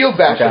 You should shield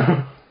bash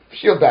him.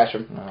 Shield bash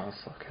him. No, it's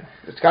okay.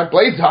 It's got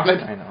blades on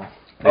it. I know.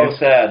 Oh,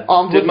 sad.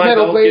 Armed Did with my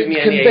metal bow blades, give me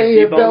any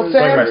conveyor AC belts, bonus?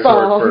 Like my and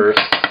sword bombs. first.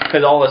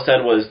 Because all it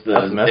said was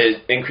That's a miss.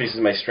 it increases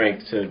my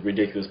strength to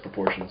ridiculous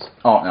proportions.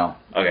 Oh, no.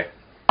 Okay.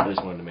 I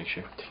just wanted to make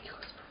sure.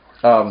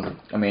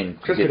 I mean, you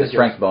Just get the ridiculous.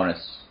 strength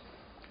bonus,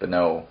 but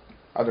no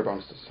Other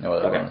bonuses.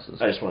 other Okay.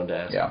 bonuses. I just wanted to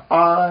ask. Yeah.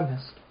 I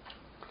missed.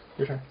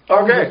 Your turn.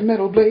 Armed with Okay.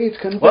 metal blades,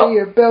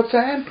 conveyor belts,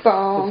 and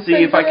bombs. Let's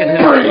see if I can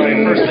hit my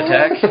first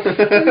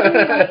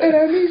attack.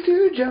 Enemies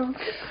to jump.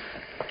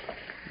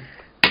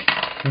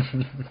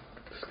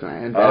 Just gonna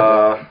end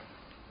that.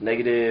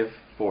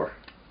 -4.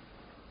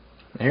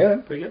 Yeah.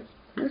 Pretty good.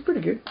 That's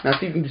pretty good. Now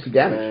see if you can do some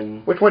damage.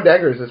 And- Which one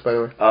dagger is this, by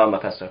the way? My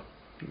pesto.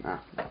 Ah.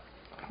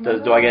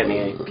 Do I get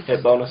any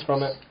hit bonus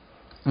from it?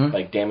 Hmm?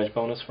 Like damage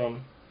bonus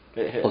from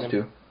it hitting Plus him?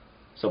 2.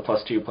 So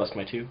 +2 plus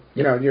my 2?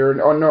 You know,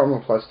 you're on normal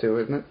 +2,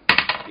 isn't it?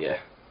 Yeah.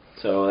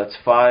 So that's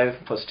 5,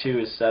 +2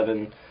 is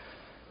 7,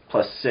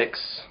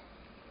 +6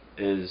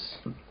 is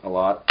a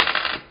lot.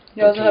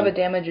 You also have a 13.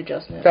 damage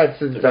adjustment, That's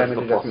the That's damage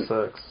the adjustment.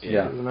 +6.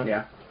 Yeah. Isn't it?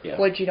 Yeah. Yeah.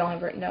 which you don't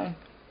have written down.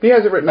 He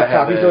has it written up I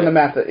have top. He's it. doing the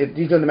math.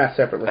 He's doing the math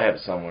separately. I have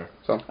it somewhere.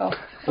 So Oh.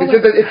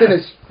 it's in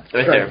his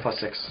Right there, plus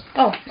 6.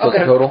 Oh, So okay.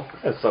 the total?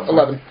 That's somewhere.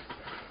 11.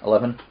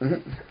 11?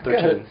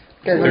 13.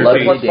 Okay,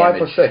 11 plus 5 damage.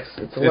 plus 6.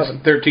 It's 11.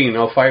 It's 13.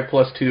 Oh, 5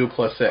 plus 2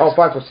 plus 6. Oh,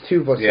 5 plus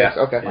 2 plus Yeah. 6.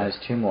 Okay. Minus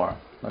 2 more.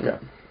 Okay.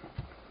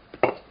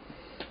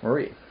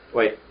 Marie.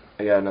 Wait,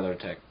 I got another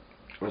attack.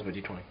 Where's my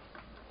d20?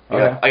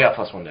 Okay. I got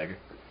plus 1 dagger.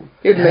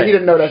 He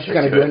didn't know that she's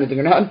going to Sure. do anything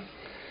or not.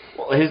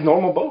 Well, his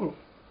normal bow.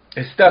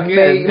 It's stuck in,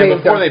 May and have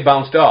before done- they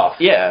bounced off.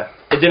 Yeah.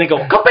 It didn't go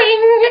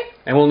ka-bing!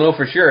 And we'll know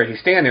for sure. If he's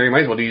standing there, he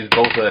might as well use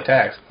both of the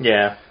attacks.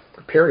 Yeah.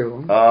 Parry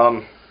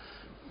one.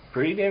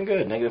 Pretty damn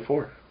good.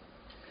 -4.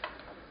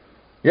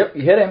 Yep,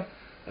 you hit him.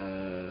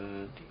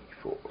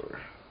 D4.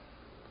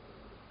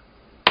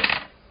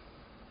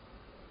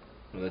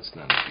 No, that's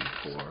not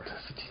a D4.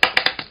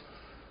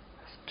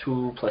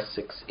 2 plus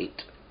 6,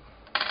 8.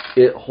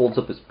 It holds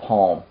up his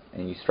palm,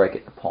 and you strike it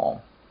in the palm.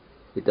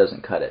 It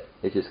doesn't cut it.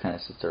 It just kind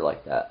of sits there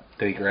like that.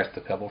 Did he grasp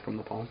the pebble from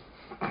the palm?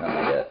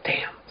 Not yet.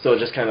 Damn. So it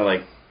just kind of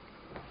like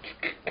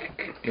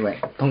It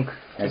went punk,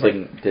 and It's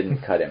like- didn't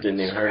cut him. didn't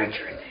even hurt him.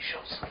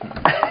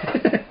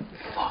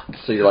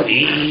 So you're like...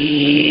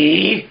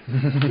 B.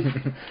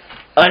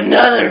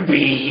 Another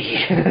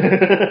B.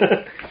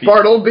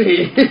 Bartle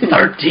B.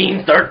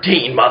 13,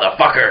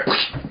 motherfucker.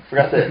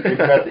 Forgot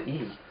the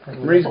E.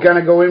 Marie's going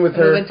to go in with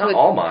Move her. into Not a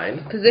all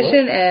mine.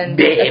 position and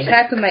Babe.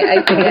 attack with my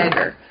icy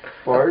dagger.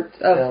 Fart.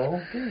 Oh.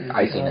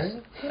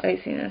 Iciness.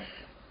 Iciness.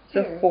 It's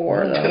a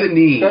 4, To the though.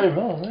 knee.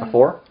 A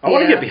 4? I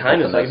want to Yeah. get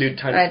behind us so I can do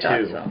I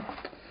times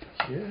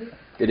thought 2. so.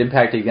 It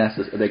impacted against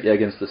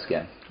the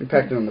skin.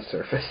 Impacted on the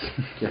surface.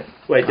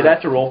 Wait, did I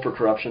have to roll for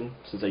corruption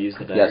since I used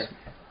the dagger?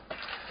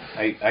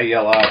 Yes. I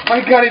yell out,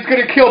 my God, he's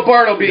going to kill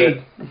Bartleby!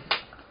 Good.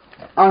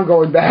 I'm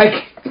going back.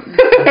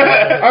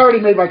 I already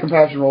made my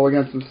compassion roll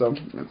against him, so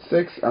that's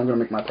 6. I'm going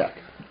to make my attack.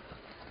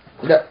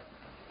 Yep.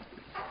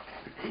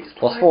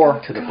 Plus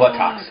 4. To the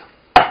buttocks.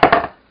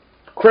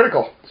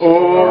 Critical.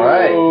 All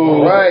right.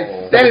 All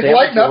right. Then it's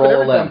lighting up and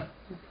roll a everything.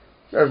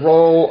 limb.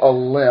 Roll a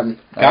limb.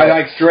 Guy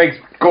like strength,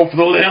 go for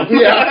the limb.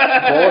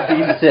 Yeah. Roll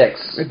a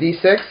d6. A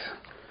D6.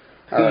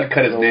 You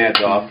cut his nads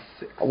off.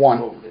 A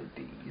 1.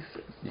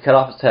 You cut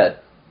off his head.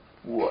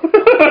 Roll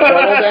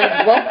damage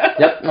as well?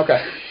 Yep.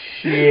 Okay.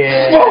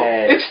 Yeah. Whoa,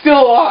 it's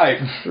still alive.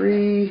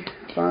 3,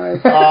 5,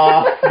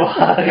 Oh,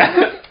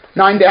 fuck.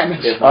 9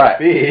 damage. It All might right.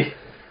 be.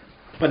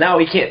 But now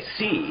he can't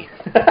see.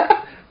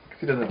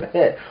 He doesn't have a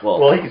head. Well-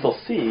 Well, he can still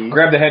see.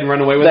 Grab the head and run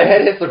away with The it.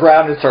 head hits the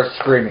ground and starts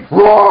screaming.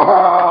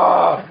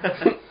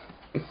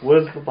 What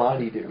does the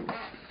body do?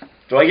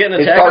 Do I get an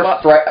It attack?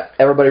 starts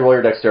everybody roll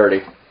your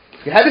dexterity.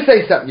 You had to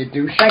say something, you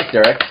douche. Thanks,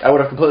 Derek. I would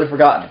have completely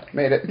forgotten.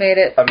 Made it. Made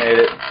it. I made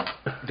it.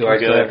 Do I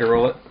still have to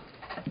roll it?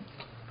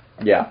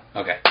 Yeah.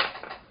 Okay.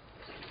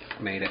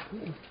 Made it.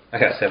 I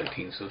got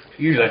 17, so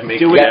usually I can make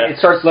Do we- Yeah, it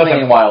starts Less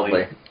swinging than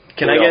wildly.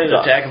 Can I get an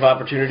attack of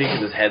opportunity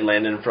because his head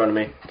landed in front of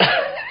me?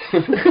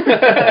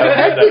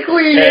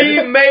 Technically,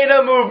 He made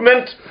a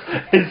movement.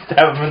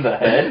 Stab him in the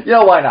head. You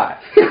know, why not?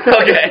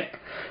 Okay.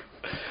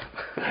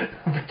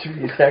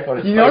 Opportunity attack on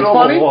his you know what's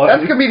funny?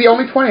 That's going to be the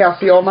only 20 I'll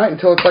see all night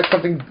until it's like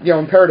something,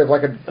 imperative,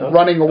 like a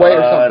running away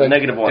or something.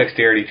 -1.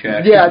 dexterity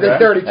check. Yeah, the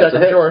 30 That's check, a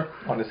I'm hit. sure.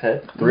 on his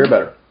head. 3 or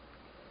better.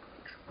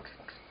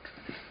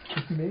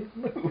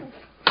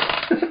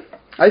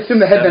 I assume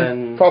the head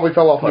then 7 probably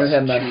fell off plus your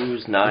head then.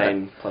 2's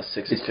 9 plus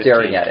 6 is It's 15.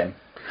 staring at him.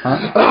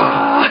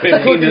 Huh?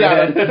 It's looking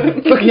at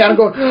him. Looking at him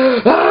going,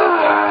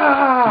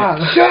 ah!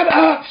 Shut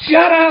up!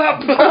 Shut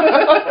up!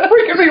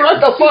 Freaking me right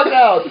the fuck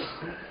out!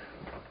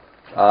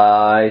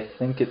 I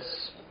think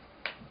it's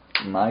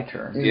my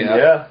turn.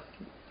 Yeah.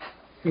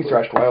 He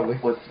thrashed wildly.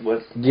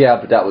 What's Yeah,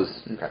 but that was...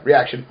 Okay.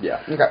 Reaction.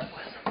 Yeah. Okay.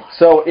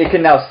 So it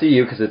can now see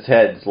you because its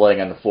head's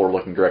laying on the floor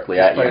looking directly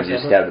at you and you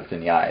just stabbed it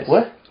between the eyes.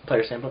 what?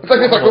 Player sample. It's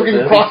like looking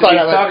He's cross-eyed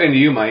at He's it. talking to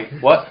you, Mike.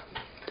 What?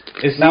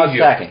 It's Now sees it's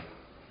you. attacking.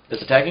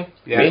 It's attacking?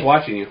 Yeah, Me? it's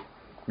watching you.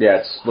 Yeah,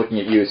 it's looking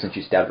at you since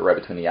you stabbed it right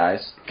between the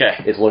eyes. Okay.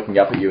 It's looking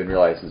up at you and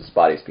realizes its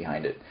body's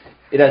behind it.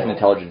 It has an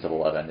intelligence of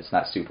 11. It's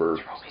not super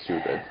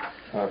stupid.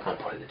 I'll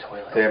put it in the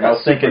toilet. Damn, I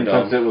was thinking Super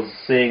dumb. since it was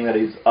seeing that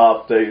he's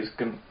up, that he's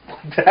gonna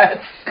that.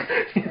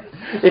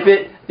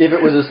 If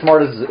it was as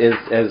smart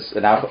as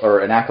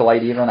an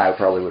acolyte even, I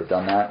probably would have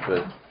done that.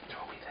 But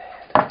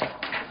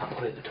I'll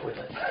put it in the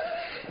toilet.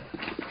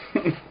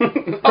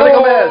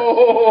 critical miss.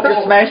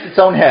 It smashed its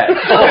own head.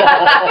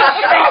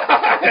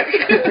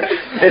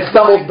 It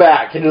stumbled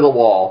back into the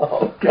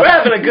wall. We're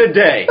having a good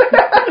day.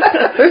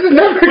 This is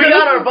never We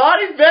got our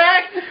bodies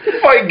back.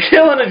 Fight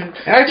killing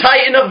a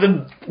titan of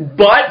the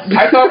butt.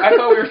 I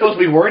thought we were supposed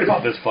to be worried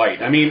about this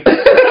fight. I mean, isn't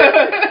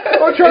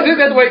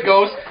that the way it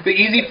goes? The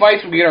easy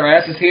fights, we get our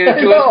asses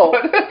handed to us.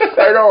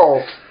 I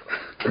know.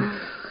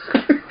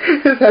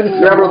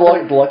 Remember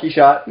the lucky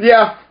shot?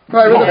 Yeah.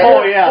 Right, with the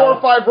Oh, yeah. 4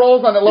 or 5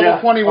 rolls on that level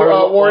 20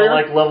 warrior.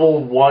 Like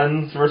level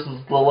 1s versus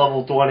the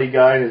level 20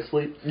 guy in his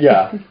sleep.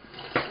 Yeah.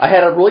 I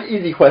had a really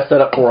easy quest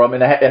set up for him,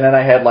 and then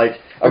I had like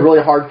a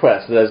really hard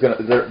quest that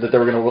they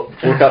were gonna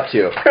work up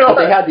to. But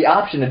they had the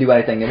option to do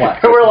anything they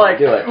want. We're like,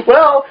 do it.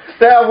 well,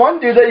 that one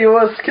dude that you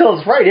want to kill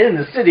is right in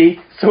the city,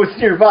 so it's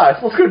nearby.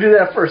 So let's go do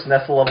that first. And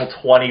that's the level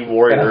 20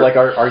 warrior. And I was like,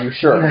 are you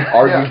sure?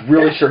 Are you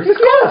really sure? He's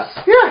like, yes.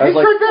 Yeah, he's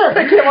right there.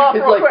 They came off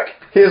real quick.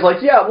 He was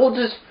like, yeah,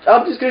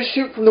 I'm just going to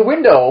shoot from the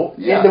window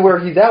into where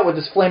he's at with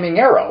this flaming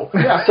arrow.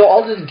 Yeah. So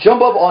I'll just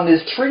jump up on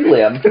this tree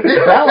limb,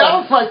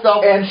 balance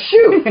myself, and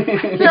shoot.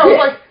 Yeah, I was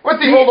like,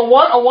 what's he rolled, a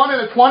 1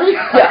 and a 20?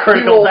 Yeah,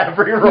 critical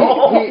every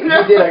roll.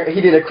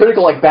 He did a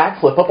critical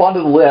backflip up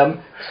onto the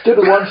limb, stood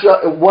with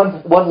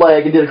one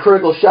leg and did a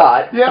critical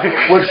shot,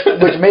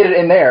 which made it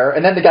in there,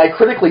 and then the guy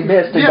critically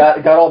missed and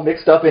got all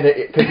mixed up in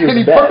it because he was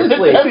in bed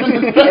asleep.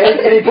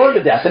 And he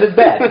burned to death in his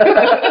bed.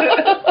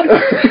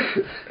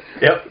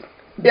 Yep.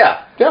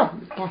 Yeah.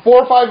 4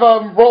 or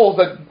 5 rolls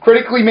that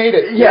critically made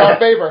it in our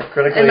favor.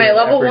 And my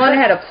level 1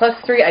 had a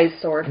 +3 ice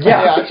sword.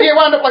 Yeah. She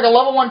wound up like a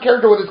level 1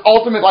 character with his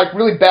ultimate, like,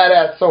 really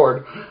badass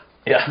sword.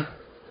 Yeah.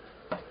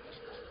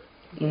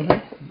 So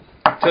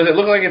does it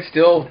look like it's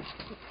still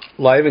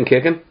live and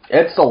kicking?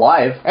 It's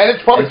alive. And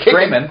it's probably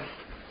screaming.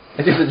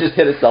 It just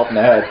hit itself in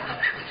the head.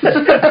 Did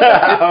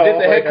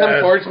the head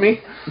come towards me?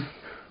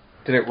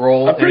 Did it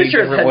roll? I'm pretty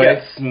sure his head way?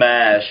 got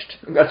smashed.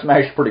 It got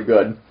smashed pretty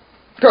good.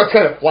 So it's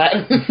kind of flat.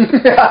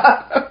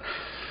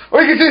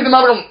 Or you can see the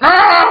mother goes,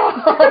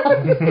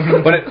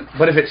 ah!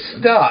 But if it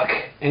stuck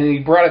and he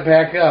brought it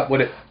back up,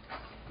 would it...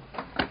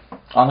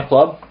 On the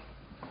club?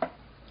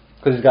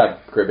 Because he's got a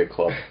great big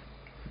club.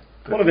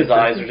 One of his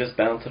eyes are just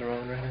bouncing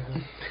around right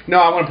now. No,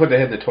 I want to put the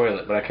head in the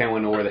toilet, but I can't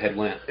want to know where the head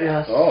went.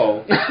 Yes.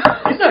 Oh.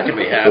 He's not going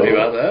to be happy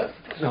about that.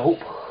 Nope.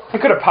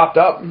 It could have popped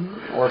up.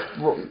 Or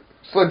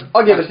slid.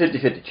 I'll give it a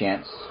 50-50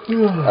 chance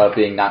of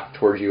being knocked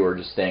towards you or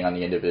just staying on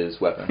the end of his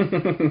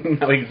weapon.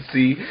 Now we can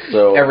see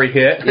So, every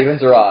hit.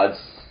 Evens or odds?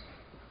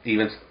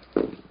 Evens.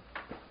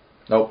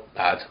 Nope.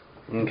 Odds.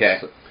 Okay.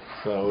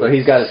 So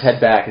he's got his head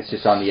back, it's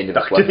just on the end of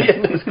his To the weapon.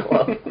 end of his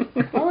club.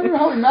 I don't know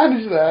how he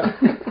managed that.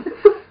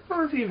 What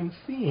was he even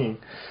seeing?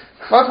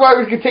 Well, that's why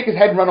we could take his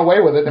head and run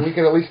away with it, and we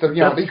could at least, he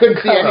couldn't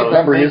see anything.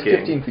 Remember, he is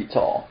 15 feet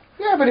tall.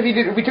 Yeah, but if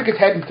we took his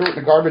head and threw it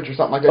in the garbage or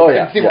something like that, Oh, we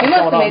yeah. could see He what's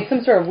must going have on. made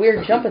some sort of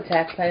weird jump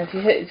attack plan if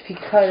he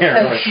cut his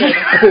head.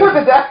 With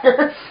a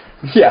dagger.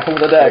 Yeah,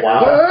 with a dagger.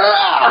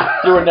 Ah!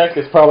 Through a neck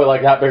that's probably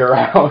like that big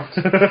around.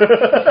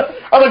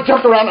 I like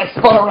jumped around and I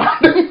spun around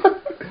him.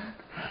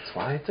 That's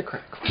why it's a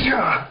critical.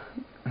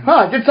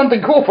 I did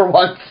something cool for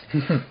once.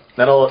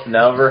 That'll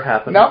never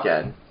happen Nope.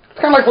 again. It's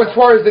kind of like when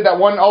Suarez did that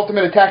one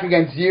ultimate attack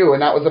against you,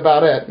 and that was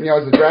about it.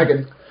 As a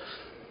dragon.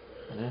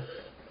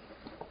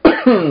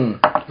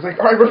 It's like,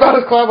 alright, what about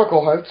his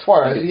clavicle?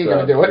 Suarez, he ain't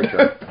gonna do it.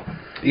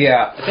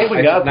 Yeah. I think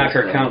we got knocked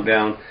this her now.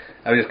 countdown.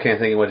 I just can't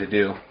think of what to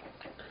do.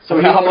 So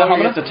he How only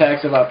many? gets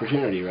attacks of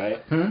opportunity, right?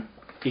 Hmm?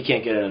 He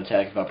can't get an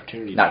attack of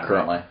opportunity. Not then,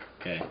 currently. right?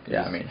 Okay. Yeah,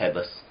 He's I mean-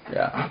 headless.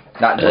 Yeah.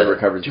 Not until he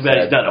recovers Too his bad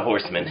head. he's not a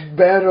horseman.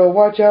 Better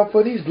watch out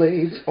for these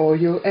blades, or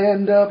you'll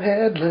end up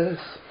headless.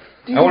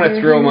 I want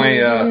to throw my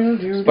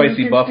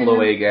spicy buffalo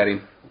egg at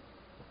him.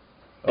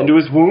 Into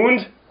his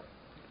wound?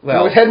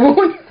 Well, his head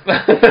wound?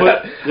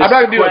 I'm not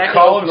going to do a crack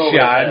cold open over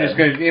shot. his I'm just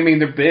going to,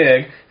 they're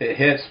big. It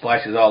hits,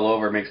 splashes all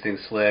over, makes things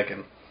slick.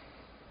 And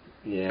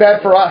Yeah.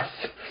 Bad for us.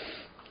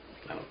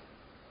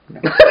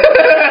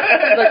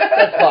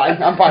 That's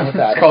fine. I'm fine with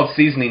that. it's called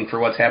seasoning for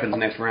what happens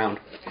next round.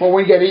 When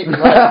we get eaten,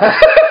 right?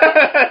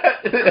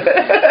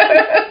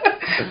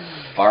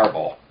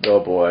 Fireball. Oh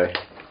boy.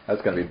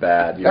 That's going to be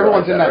bad. You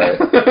Everyone's in realize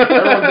that. right?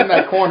 Everyone's in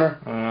that corner.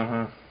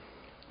 Mm-hmm.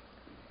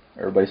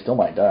 Everybody still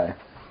might die.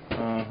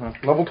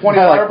 Mm-hmm. Level 20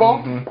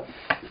 fireball.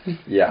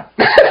 Yeah.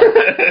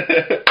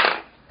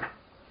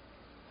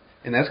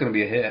 And that's going to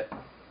be a hit.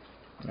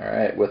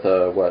 Alright, with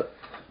a what?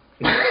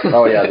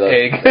 Oh yeah, the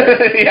egg.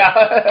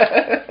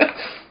 Yeah.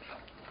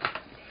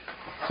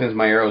 Since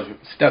my arrows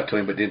stuck to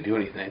him but didn't do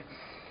anything.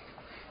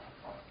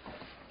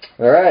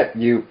 Alright,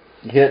 you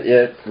hit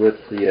it with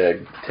the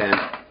egg. 10.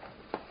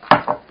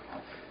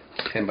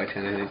 10 by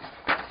 10, I think.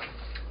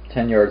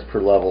 10 yards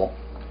per level.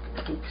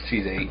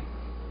 She's 8.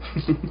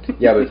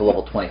 Yeah, but it's a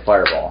level 20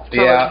 fireball. So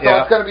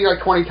it's going to be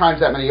like 20 times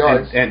that many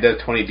yards. And does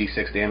 20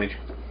 d6 damage.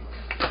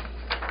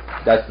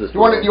 That's this You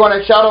want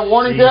to shout a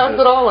warning to us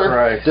at all? Or?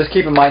 Right. Just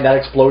keep in mind that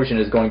explosion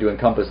is going to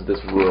encompass this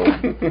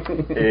room.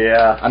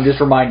 Yeah. I'm just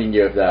reminding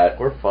you of that.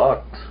 We're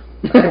fucked.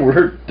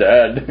 We're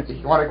dead.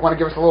 You want to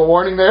give us a little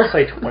warning there?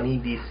 Say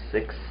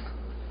 20d6.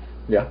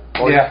 Yeah.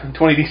 Yeah,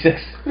 20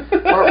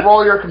 d6.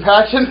 Roll your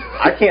compassion.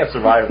 I can't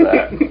survive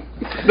that.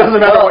 Doesn't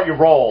matter what you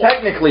roll.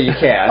 Technically you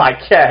can. I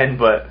can,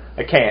 but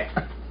I can't.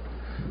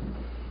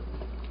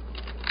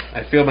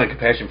 I feel my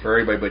compassion for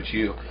everybody but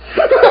you.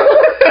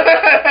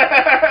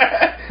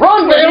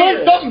 Run,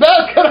 Valen! Something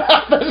bad's going to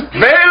happen.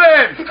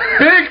 Valen!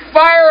 Big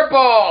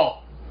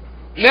fireball!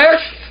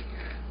 Next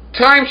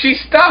time she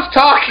stops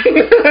talking.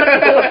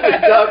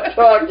 Stop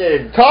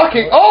talking.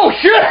 Talking. Oh,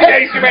 shit!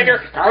 Hey, Commander!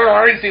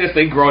 I didn't see this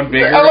thing growing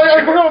bigger.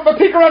 I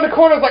peek around the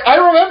corner. I was like, I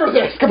remember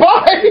this.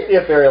 Goodbye. See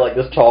a fairy like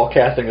this tall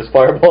casting his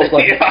fireballs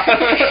like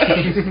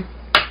Yeah.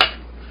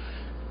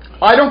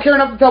 I don't care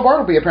enough to tell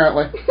Bartleby,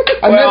 apparently.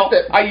 I missed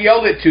it. I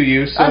yelled it to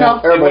you, so... I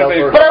know. I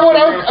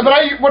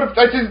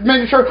just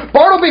made sure,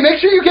 Bartleby, make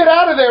sure you get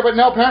out of there, but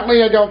no,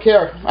 apparently I don't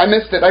care. I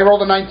missed it. I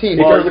rolled a 19.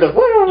 Well,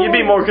 you'd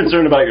be more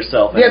concerned about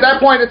yourself. Yeah, at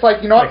that point, it's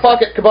like, you know what,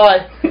 fuck it,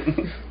 goodbye.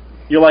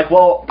 You're like,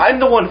 well, I'm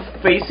the one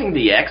facing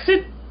the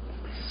exit,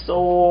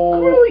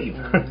 so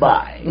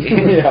bye.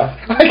 Yeah.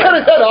 I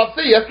gotta head off,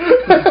 see ya.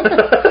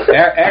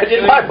 I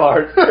did my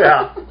part.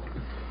 Yeah.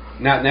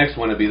 Not next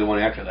one, it'd be the one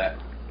after that.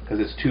 Because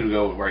it's 2 to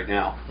go right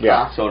now.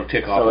 Yeah. So it'll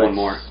tick off one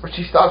more. But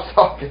she stops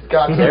talking,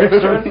 God. Derek's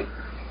turn?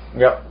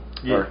 Yep.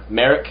 Yeah.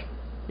 Merrick?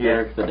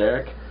 Merrick the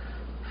Derek?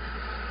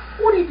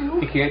 What do you do?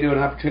 You can't do an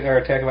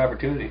attack of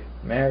opportunity.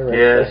 Merrick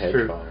Yeah, that's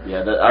true. Yeah,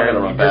 I'm gonna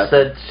run You back. just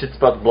said shit's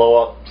about to blow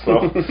up,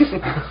 so...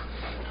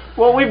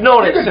 Well, we've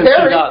known it since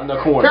she got in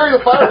the corner. Carry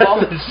the fireball.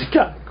 She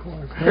got in the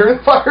corner. Carry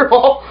the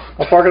fireball.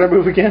 How far can I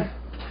move again?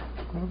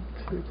 1,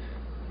 2,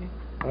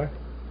 3, 4,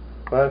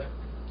 5,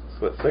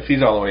 6.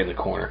 She's all the way in the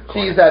corner. She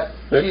is that.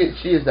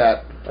 She is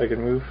that. I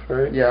can move,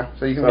 right? Yeah,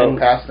 so you can go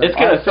past them. It's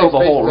gonna fill the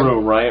whole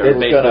room, right? Or It's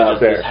basically gonna-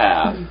 just this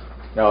half.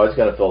 No, it's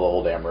gonna fill the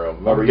whole damn room.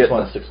 Remember, you just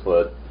want 6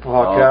 foot.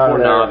 Oh, God. Poor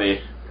Navi.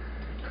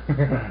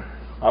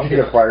 I'm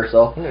gonna fly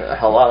herself. Get the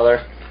hell out of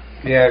there.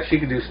 Yeah, she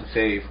could do some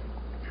save.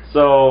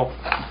 So,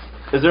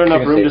 is there enough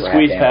can room save to for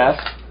squeeze half damage.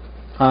 past?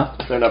 Huh?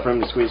 Is there enough room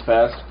to squeeze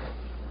past?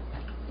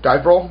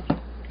 Dive roll.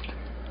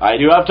 I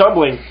do have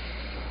tumbling.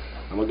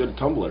 I'm a good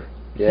tumbler.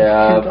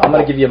 Yeah, I'm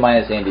gonna give you a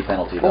minus Andy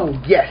penalty though.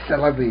 Oh, yes, I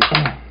love these.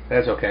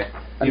 That's okay.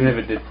 Even if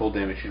it did full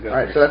damage, she's got...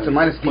 Alright, so that's a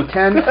minus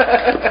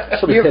D10.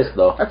 She'll be pissed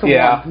though. That's a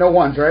Yeah. 1. No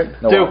ones, right?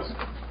 No 2. ones.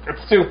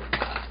 It's 2.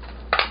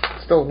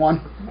 Still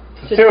 1.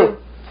 2.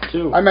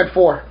 2. I meant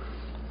 4.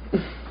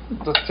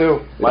 That's 2.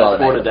 It's Minus all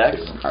 4 to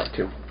negative. dex. Alright,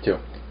 2.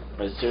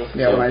 Minus 2.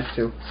 Yeah, minus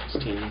 2.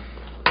 16.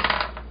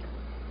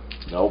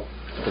 Nope.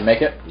 Can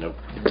make it? Nope.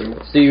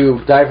 So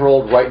you dive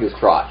rolled right into his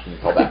crotch and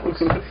you fell backwards.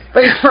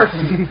 Face first.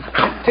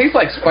 Tastes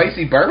like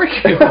spicy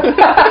barbecue.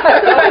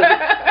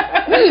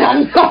 No.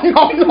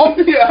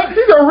 Yeah.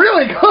 These are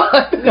really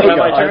good. Is that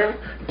my turn?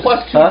 Plus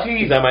 2 Huh?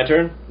 teeth. Is that my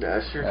turn? Yeah,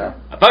 sure. Yeah.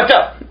 I fucked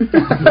up!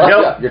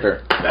 Yeah, your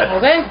turn.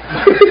 Okay.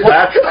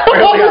 That's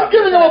Oh, he's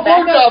giving him a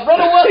blowjob.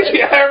 Run away.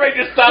 Yeah, everybody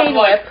just stopped Chain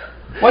like,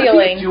 whip. What are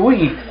Healing. you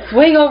doing?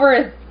 Swing over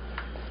his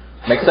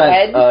Makes sense.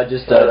 Head?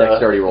 Just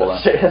dexterity roll then.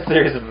 A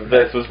series of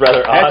events was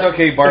rather That's odd.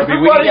 okay, Barbie.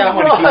 We Everybody just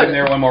want to keep run. him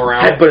there one more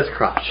round. Head but his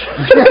crotch.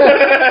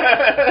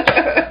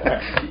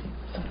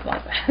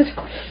 not bad.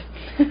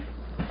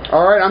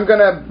 Alright, I'm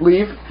gonna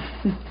leave.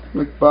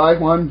 Goodbye.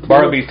 1, 2,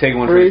 Barbie's taking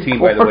one for the 3, team,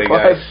 by the 4, way, 5,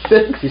 guys.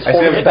 6. He's I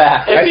holding said- it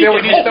back. I If said we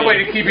he need hits somebody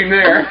me. to keep him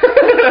there.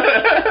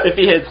 If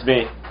he hits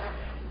me.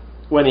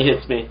 When he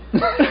hits me.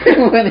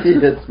 When he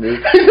hits me.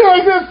 He's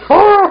doing this.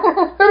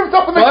 Hit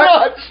himself in the But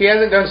crotch. he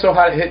hasn't done so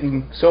hot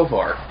hitting so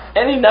far.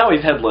 And now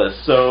he's headless,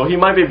 so he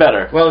might be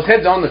better. Well, his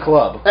head's on the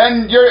club.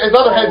 And his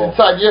other head's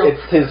inside you.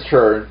 It's his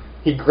turn.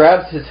 He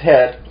grabs his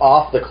head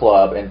off the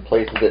club and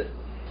places it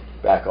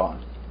back on.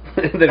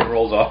 And then it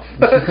rolls off.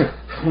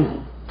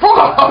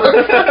 Fuck!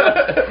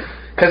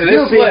 Because it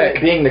You is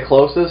slick. being the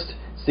closest,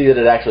 see that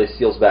it actually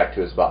seals back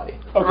to his body.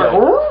 Okay.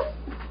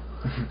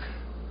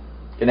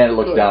 And then it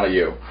looks down at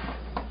you.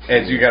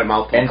 As you got a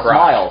mouthful And of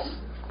crotch. smiles.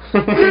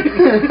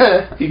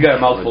 You got a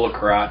mouthful of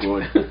crotch.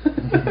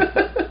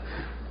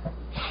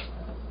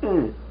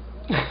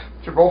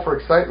 It's your roll for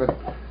excitement.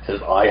 Says,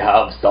 I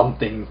have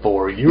something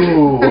for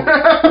you.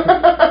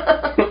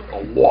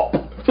 A whop.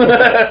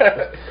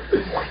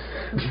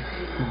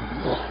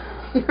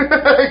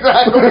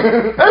 Exactly.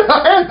 There's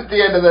a hand at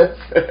the end of this.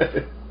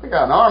 I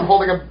got an arm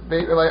holding a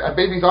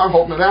baby's arm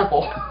holding an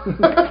apple.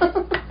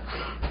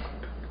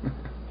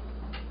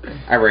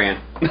 I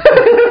ran. He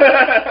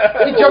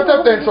jumped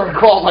up there and started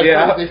crawling like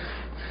Yeah. crazy.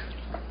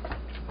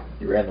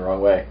 You ran the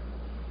wrong way.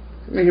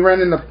 He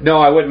ran in the. No,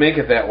 I wouldn't make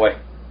it that way.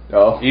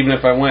 Oh. Even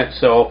if I went.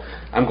 So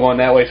I'm going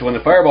that way. So when the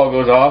fireball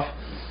goes off,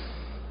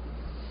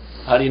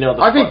 How do you know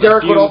the I think the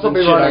Derek would fumes also and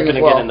be shit running aren't as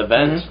gonna well. get in the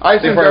vents? I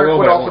assumed They probably Derek will,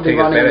 would but it also won't be take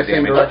as running in bad the a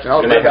same damage. direction.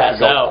 You may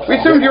pass out. We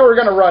assumed you were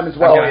going to run as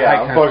well. Oh,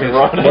 yeah. I'm fucking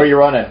running. Where are you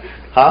running?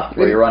 Huh?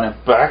 Where are you running?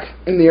 Back.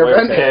 In the air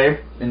vent. Okay.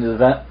 Into the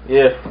vent?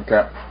 Yeah.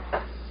 Okay.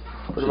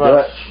 What Do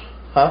about... it.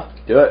 Huh?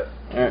 Do it.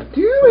 Alright.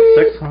 Do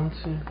it. 6? 1,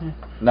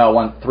 2,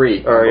 No,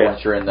 3. Oh, yeah.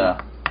 Once you're in the...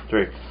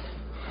 3.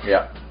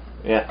 Yeah.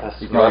 Yeah,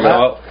 that's You where I'm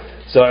well, at.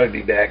 so I'd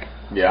be back.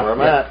 Yeah. Where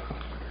I'm at.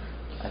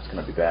 That's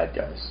going to be bad,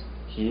 guys.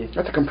 Yeah.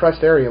 That's a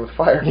compressed area with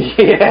fire.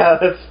 Yeah,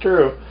 that's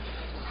true.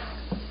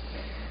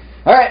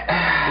 Alright.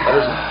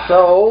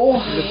 So...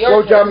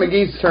 Slow Job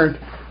McGee's turn.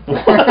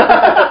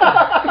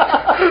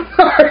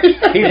 Sorry.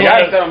 He's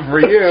got something for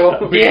you.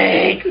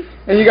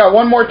 And you got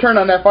one more turn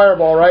on that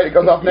fireball, right? It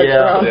goes off next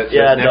round. That's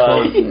Yeah, it. Next no.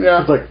 one.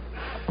 Yeah. It's like...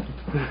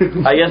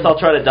 I guess I'll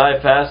try to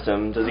dive past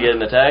him. Does he get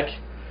an attack?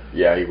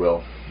 Yeah, he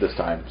will. This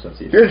time, since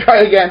he's... You're gonna try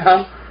again,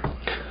 huh?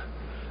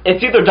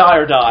 It's either die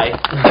or die.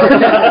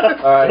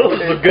 Alright.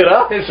 Good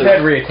up. His head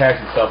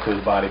reattached itself to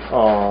his body.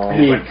 Oh.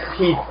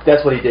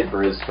 That's what he did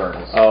for his turn.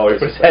 Oh, he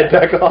put his head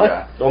back on?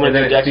 Yeah. Only And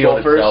then the it dex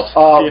sealed roll first.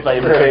 itself. See if I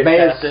even make may,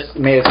 past it.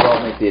 may as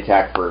well make the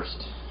attack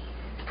first.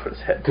 Put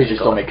his head. Because you're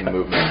still making the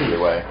movement either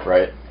way,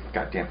 right?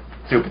 Goddamn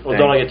stupid Well, thing.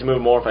 don't I get to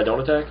move more if I don't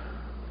attack?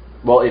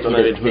 Well, if Don't he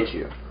I doesn't get to hit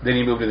you. Then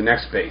you move to the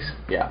next space.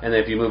 Yeah. And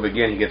then if you move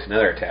again, he gets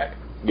another attack.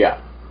 Yeah.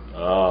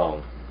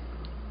 Oh.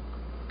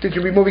 Did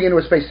you be moving into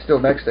a space still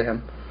next to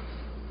him?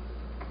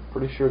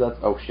 Pretty sure that's...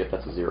 Oh, shit,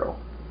 that's a 0.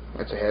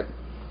 That's a hit.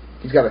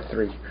 He's got a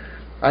 3.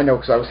 I know,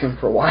 because I was him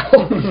for a while.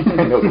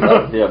 No,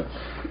 that's him.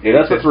 Yeah,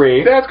 that's a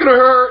 3. That's gonna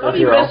hurt! How do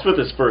you miss with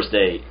his first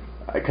 8?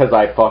 Because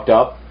I fucked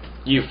up.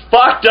 You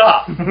fucked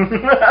up!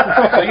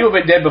 So you have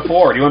been dead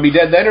before. Do you want to be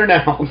dead then or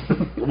now?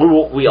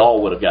 We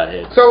all would have got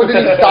hit. So did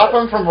he stop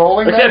him from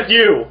rolling then? Except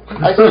you!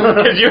 I assume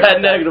Because you had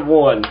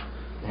 -1.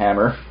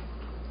 Hammer.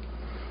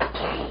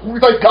 he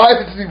like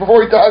dies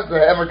before he dies. The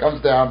hammer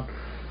comes down.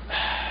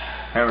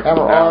 Hammer Hammer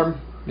coming down.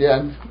 arm.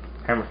 Yeah.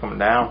 Hammer's coming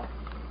down.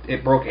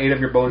 It broke 8 of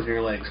your bones in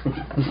your legs. You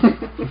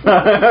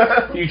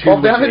 12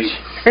 choose damage.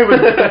 It was,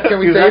 Can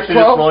we he was say actually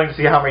just 12? rolling to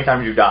see how many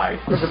times you died.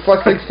 Was it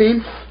plus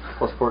 16?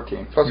 Plus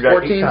 14. Plus You got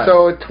 14, 8 times.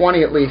 so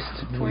 20 at least.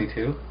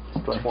 22.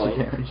 20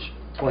 damage.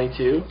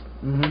 22?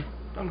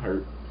 Mm-hmm. I'm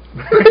hurt.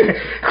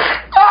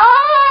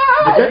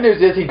 The good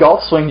news is he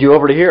golf swinged you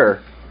over to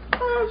here.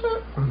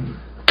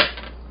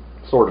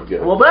 Sort of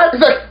good. Well, that's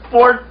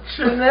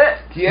fortunate.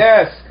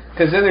 Yes,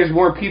 because then there's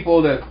more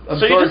people to absorb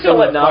So you're just some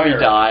gonna of let the Navi fire.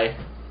 die?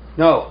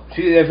 No,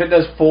 if it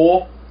does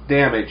full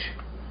damage,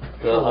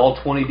 all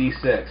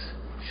 20d6,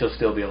 she'll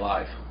still be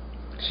alive.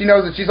 She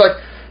knows it. She's like,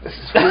 this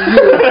is for you.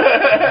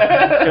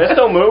 Can I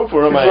still move,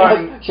 or am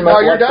I... She might No,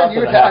 you're want done.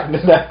 You something to happen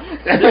attacked.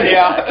 to that.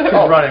 Yeah.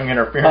 He's running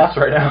interference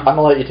right now. I'm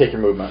gonna let you take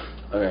your movement.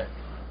 Okay.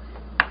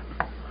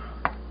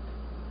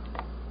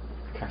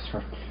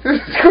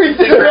 Squeeze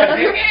it around.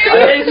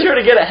 I made sure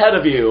to get ahead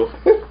of you.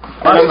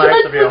 That's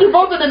nice of you. You're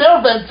both in an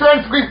air vent trying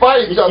to squeeze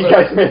by each other. You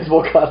guys may as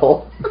well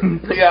cuddle.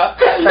 Yeah.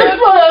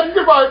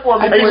 Goodbye for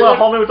me. Hey, you want to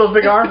hold me with those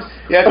big arms?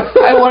 Yeah,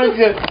 I wanted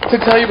to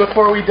tell you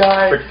before we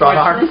die. Big strong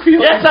arms?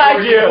 Yes, I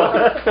do!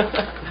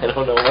 I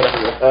don't know what I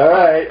will.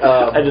 Alright,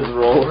 I just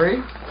roll.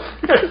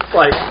 It's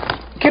like,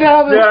 Get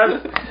out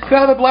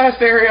of the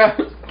blast area.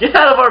 Get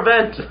out of our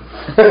vent!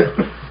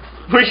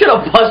 We should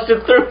have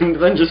busted through and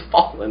then just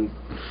fallen.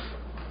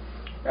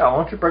 yeah,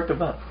 why don't you break the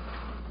vent?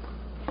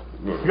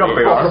 You got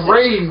big The arms.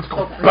 rain.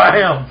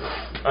 Bam!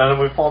 And then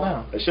we fall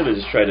down. I should have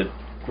just tried to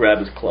grab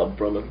his club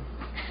from him.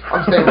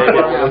 I'm staying Maybe right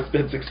it now. would have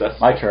been successful.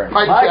 My turn.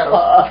 Hide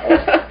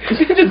shadows.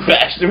 You just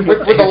bashed him in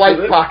With the a light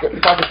face it.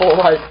 pocket full of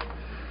light.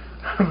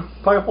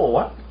 Pocket full of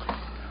what?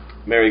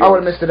 Mary I would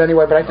goes, have missed it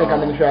anyway, but I think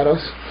I'm in the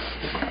shadows.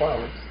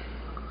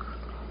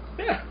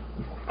 yeah,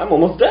 I'm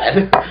almost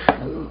dead.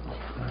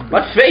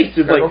 My face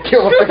is Gotta like... go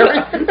kill a fairy.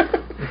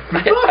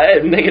 I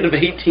have negative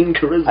 18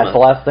 charisma. That's the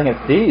last thing it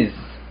sees.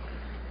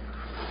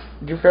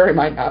 Your fairy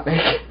might not make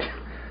it.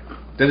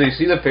 Does he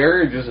see the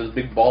fairy or just this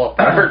big ball of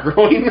fire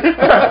growing?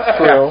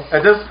 True.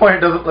 At this point, it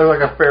doesn't look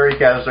like a fairy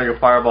casting a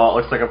fireball.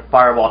 It looks like a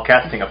fireball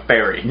casting a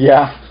fairy.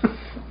 Yeah.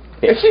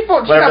 Is she's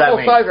Whatever not that full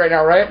means. size right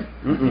now, right?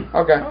 Mm-mm.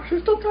 Okay. Oh,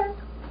 she's still tiny.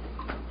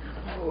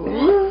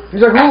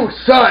 He's like, ooh,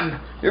 sun.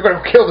 You're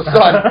going to kill the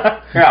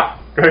sun. Yeah.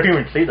 You can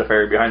even see the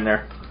fairy behind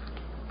there.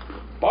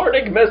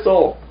 Bardic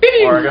missile.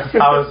 Or I guess,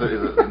 how is it?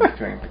 Is it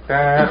doing like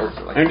that? Or is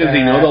it like And does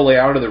he know the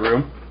layout of the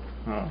room?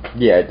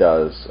 Yeah, it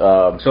does.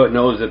 So it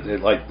knows that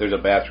there's a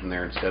bathroom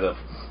there instead of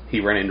he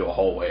ran into a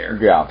hallway. Or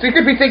Yeah. So you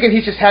could be thinking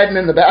he's just hiding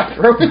in the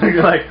bathroom.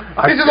 You're like,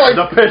 I He's just scared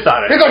like- the piss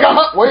out of He's like,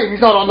 wait, he's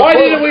not on the Why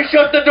toilet. didn't we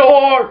shut the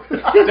door?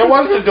 there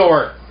was the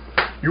door.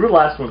 You were the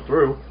last one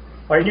through.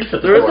 Why didn't you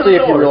shut the There is door? See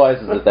if he door.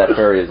 realizes that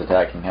fairy is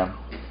attacking him.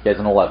 He has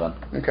an 11.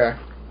 Okay.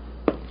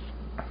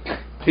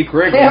 He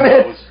correctly Damn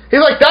it. knows. He's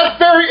like, that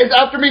fairy is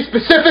after me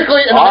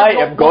specifically. And I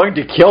am going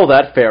to kill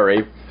that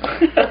fairy.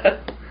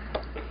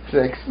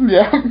 6.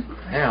 Yeah.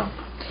 Damn.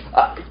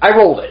 I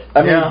rolled it.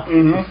 I mean,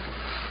 Yeah.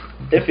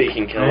 If he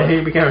can kill And it.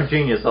 he became a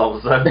genius all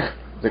of a sudden.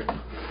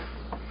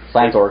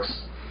 science orcs.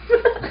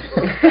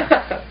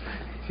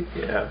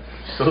 Yeah.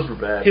 Those were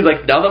bad. He's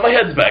like, now that my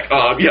head's back,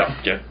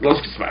 yeah, let's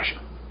smash it.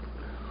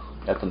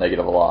 That's a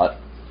negative a lot.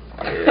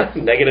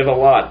 Negative a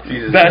lot.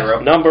 She's a Best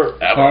 0. number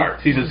ever.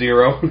 He's a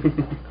 0.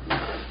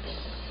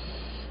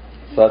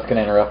 So that's going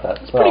to interrupt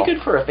that spell. Pretty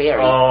good for a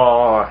fairy.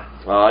 Oh.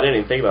 I didn't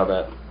even think about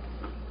that.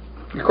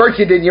 Of course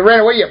you did. You ran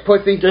away, you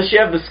pussy. Does she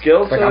have the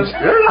skills? Like, I'm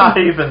You're not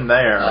even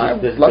there.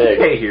 This Lucky big.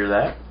 Hey, hear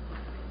that?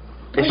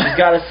 If she's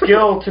got a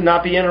skill to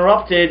not be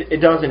interrupted, it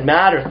doesn't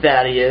matter,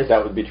 Thaddeus.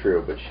 That would be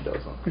true, but she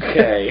doesn't.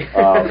 Okay.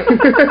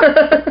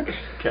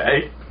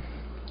 Okay.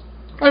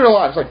 I don't know.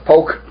 I was like,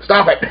 poke.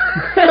 Stop it.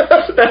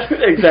 That's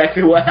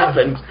exactly what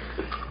happened.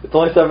 It's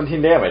only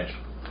 17 damage.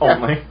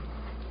 Only.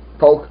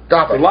 Poke.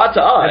 Stop A it. lot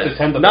to us, That's a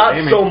tenth of not the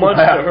damage. so much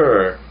to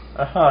her.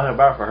 That's not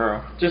bad for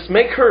her. Just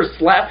make her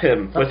slap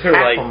him with her,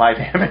 Half like, of my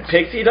damage.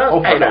 pixie dust?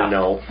 Over I now. don't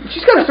know.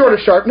 She's got a sword of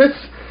sharpness.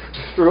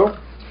 True.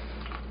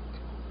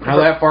 How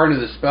that far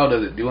into the spell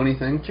does it do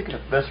anything? She can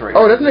eviscerate.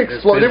 Oh, it doesn't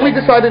explode. Then we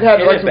decided to have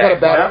like some kind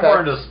of bad That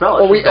far effect. into the spell,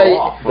 Well, it should go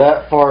off.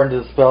 That far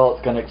into the spell,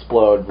 it's going to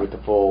explode with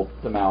the full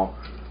amount.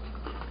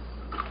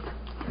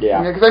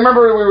 Because I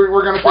remember we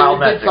were going to say Wild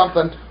we did magic.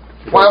 something.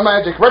 Wild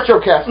magic.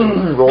 Retrocast.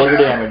 Roll your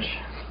damage.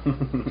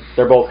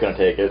 They're both going to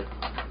take it.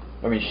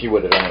 I mean, she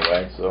would have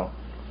anyway, so.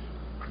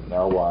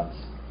 No ones.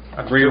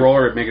 Reroll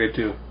or make it a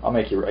 2? I'll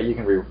make you. You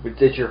can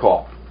it's your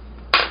call.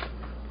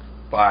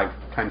 5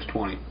 times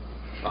 20.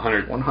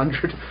 100.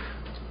 100.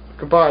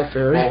 Goodbye,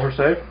 fairy. Roll her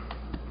save.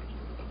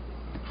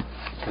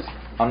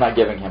 I'm not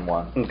giving him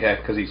one. Okay,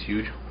 because he's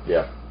huge.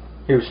 Yeah.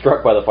 He was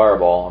struck by the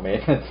fireball. I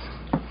mean, it's...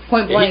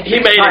 Point blank. He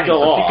made it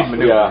go off.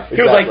 Yeah, He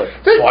was like,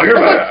 fire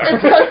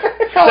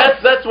bad.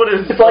 That's what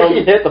his... It's like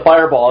he hit the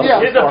fireball. Yeah.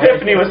 His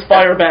epiphany was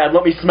fire bad.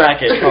 Let me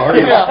smack it.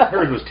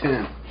 Hers was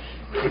 10.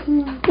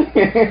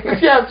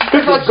 Yeah,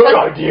 That's a good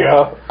idea.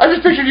 I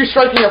just pictured you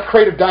striking a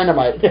crate of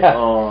dynamite. Yeah.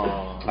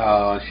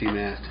 Oh, she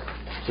missed.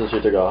 So she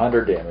took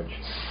 100 damage.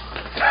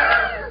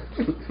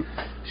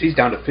 She's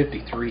down to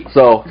 53.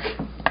 So,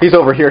 he's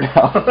over here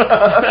now.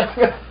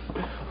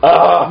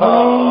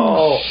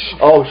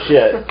 Oh,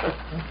 shit.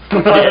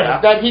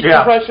 That heat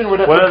compression would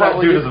have What does that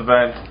probably do to the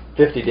vent?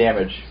 50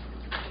 damage.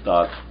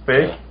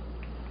 Big?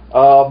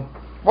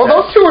 Well,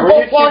 those two were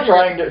both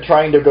flogging.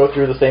 trying to go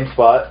through the same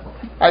spot?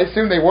 I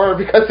assume they were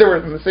because they were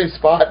in the same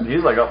spot.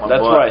 He's like up my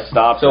That's butt. where I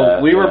stopped. So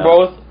we were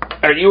both,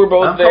 or you were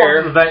both I'm calling to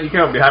there. the vent. You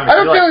can't behind me. I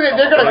have a feeling that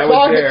they're going to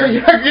clog it, so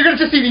you're going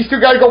to just see these two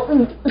guys go...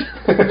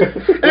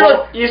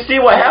 Well, you see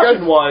what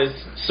happened was,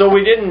 so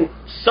we didn't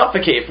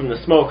suffocate from the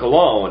smoke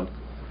alone.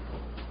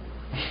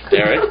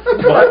 Derek.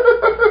 What?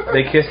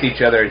 They kissed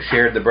each other and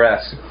shared the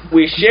breasts.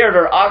 We shared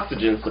our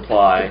oxygen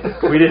supply.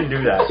 We didn't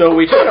do that. So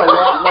we took a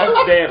lot less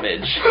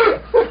damage.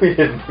 We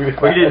didn't do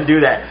that. We didn't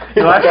do that.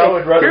 No,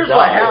 here's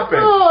what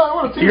happened.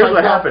 Here's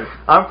what happened.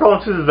 I'm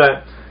crawling through the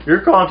vent.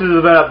 You're crawling through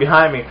the vent up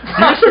behind me.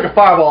 You just took a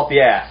fireball at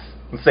the ass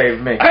and saved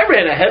me. I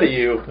ran ahead of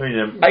you. No, you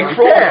didn't. I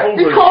crawled over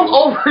He crawled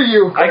over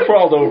you. I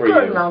crawled over you.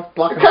 It kind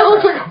of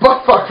looks like a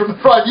butt fuck from the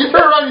front. You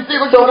turn around and you see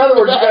it looks So in like other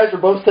words, you guys are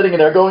both sitting in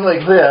there going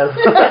like this.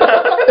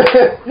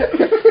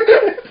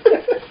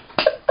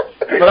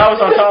 But I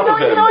was on top of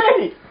him.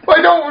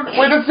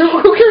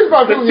 Who cares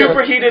about The who here?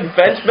 superheated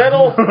vent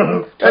metal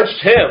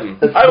touched him.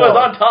 I was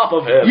on top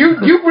of him.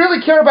 You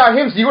really care about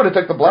him, so you would have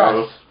took the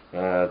blast.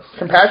 That's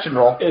Compassion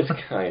roll. it's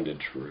kind of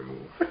true.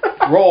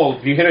 Roll.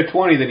 If you hit a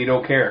 20, then you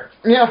don't care.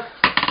 Yeah.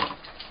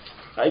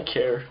 I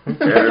care. So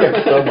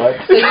much.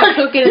 So you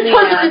took it in the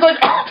ass. He's like,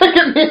 I'll take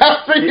it in the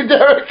ass for you,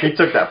 Derek. He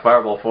took that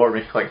fireball for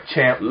me like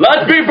champ.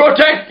 Let me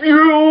protect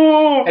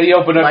you! And he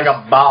opened up Like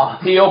a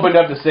boss. He opened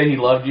up to say he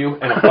loved you,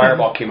 and a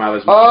fireball came out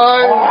of his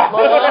mouth.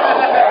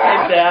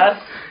 Hey, Dad,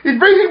 He's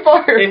breathing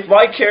fire. if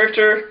my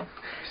character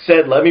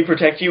said, let me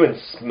protect you and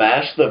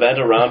smash the vent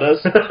around us,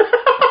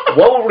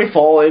 what would we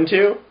fall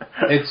into?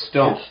 It's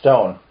stone. It's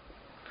stone.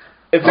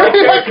 If my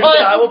character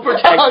said, I will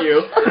protect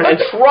you, and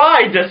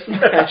tried to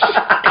smash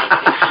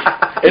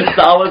it's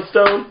solid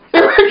stone? It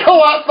would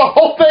collapse the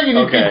whole thing and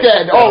you'd be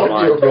dead. All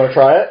of you. You want to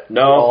try it?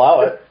 No. I'll allow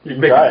it. You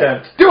can Big try it.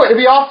 attempt. Do it.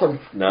 It'd be awesome.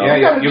 No.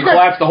 Yeah, you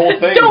collapsed the whole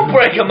thing. Don't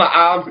break my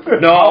arm. How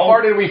No.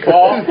 far did we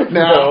fall?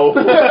 No.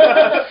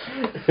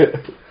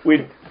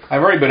 We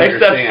I've already been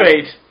accept understand.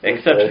 fate.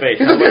 Accept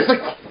fate.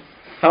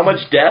 How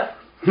much death?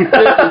 He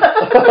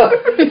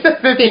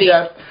said 50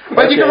 death.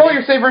 But you can roll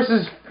your save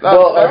versus...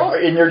 Well,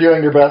 and you're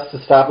doing your best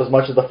to stop as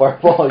much of the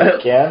fireball as you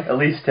can. At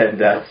least 10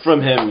 deaths.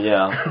 From him,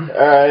 yeah.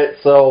 Alright,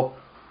 so...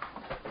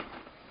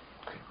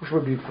 which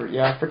would be,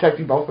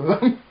 protecting both of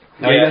them.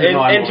 No, he doesn't know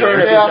I'm in over turn,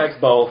 it there. protects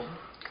both.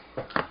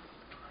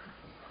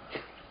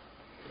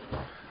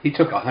 He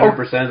took 100%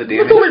 of the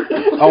damage.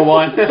 Oh,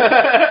 one.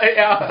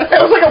 Yeah. It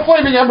was like a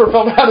flaming ember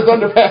fell out his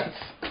underpants.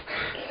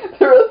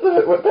 The rest of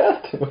it went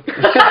past him.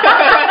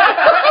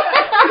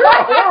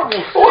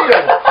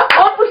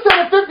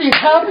 1% of 50 is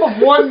half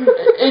of 1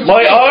 HP.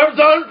 My arms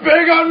aren't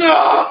big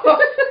enough! I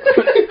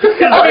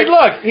mean,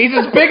 look, he's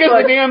as big as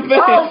the damn thing.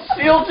 I'll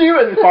shield you,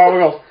 and the farmer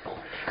goes,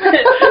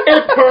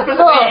 it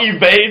purposely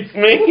evades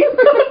me.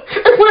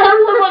 When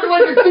everyone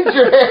like to see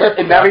your hair.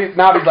 And now he's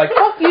like,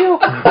 fuck you.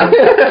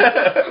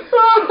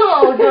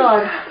 Oh,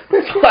 God.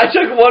 I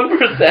took 1%.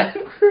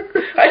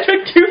 I took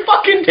 2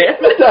 fucking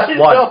damage. That's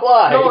One. no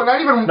lie. No,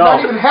 not even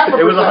half a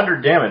percent. It was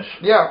 100 damage.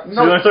 Yeah. So you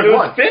only took It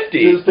one. was 50.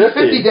 It was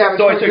 50 damage.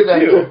 So I took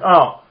 2.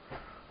 Oh.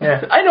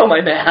 Yeah. I know my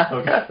math.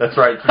 Okay, that's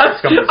right. I'm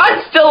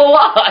still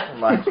alive.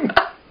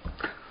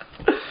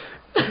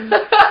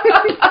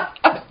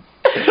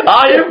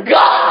 I am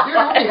God. Dude,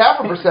 only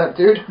half a percent,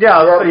 dude.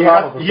 Yeah, You're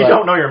you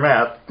don't know your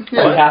math.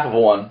 Only half of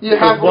one. You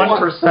have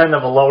 1%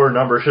 of a lower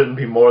number shouldn't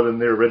be more than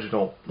the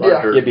original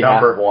larger You'd be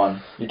half number. of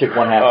one. You took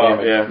one half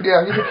damage. yeah.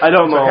 Yeah, you I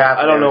don't know. half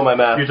I don't know damage.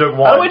 my math. You took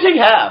How do one. I take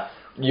half?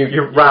 You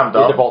round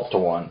It up. defaults to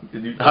one.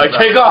 I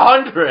take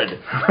 100.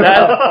 That's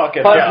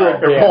fucking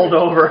 100. You're pulled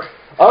over.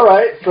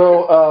 Alright,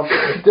 so,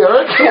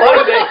 Derek? What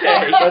do they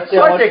take? let's see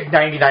So how I much, take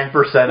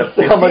 99% of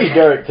 50. how much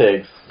Derek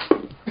takes.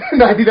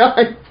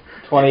 99.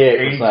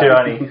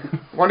 28%.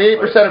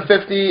 28% of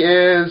 50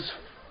 is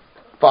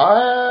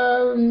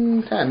 5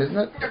 and 10, isn't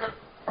it?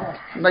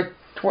 Like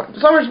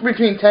somewhere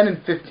between 10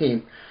 and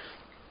 15.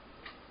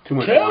 Too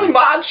much Tell wine.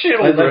 my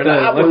children Let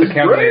I the was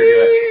calculator do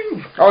brave.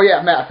 Oh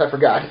yeah, math. I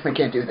forgot. I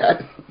can't do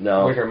that.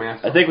 No. Where's our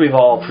math? I think we've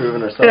all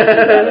proven ourselves to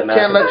that.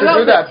 Can't let you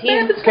do that.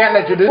 Can't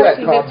let you do that,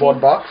 14,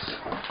 cardboard box.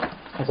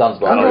 That sounds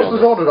about I'm right. just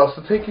as old as us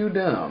to take you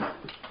down.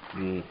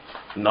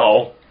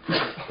 No.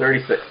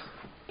 36.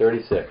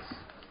 36.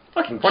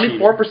 Fucking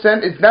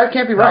 24% is that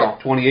can't be right.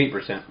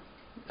 28%.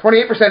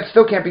 28%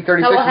 still can't be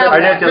 36. How- I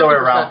did it the other way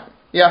around.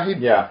 Yeah,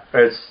 Yeah.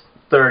 It's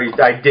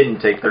 30. I didn't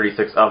take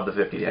 36 of the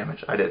 50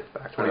 damage. I did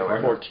back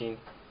 14.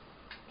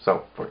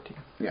 So 14.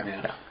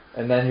 Yeah.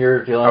 And then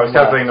you're dealing. I was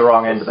calculating the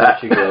wrong end of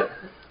that. You get.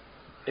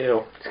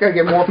 Ew. He's got to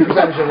get more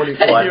percentage than what he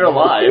Hey, you're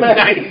alive.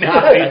 99. 14.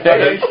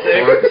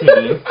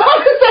 How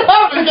does that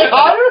happen to get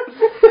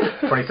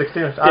higher? 26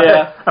 damage.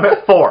 Yeah. I'm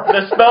at 4.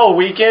 The spell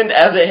weakened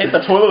as it hit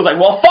the toilet. It was like,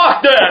 well,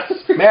 fuck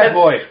this! Mad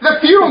boy. The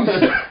fumes!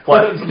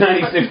 What? It's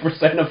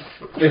 96% of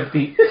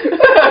 50.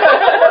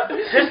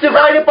 Just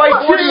divide it by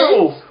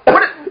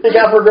 2! It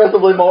got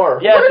progressively more.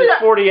 Yes, it's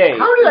 48.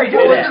 How did I do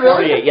It it? is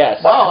 48, yes.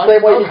 Wow,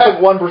 Same way you okay.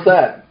 took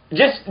 1%.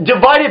 Just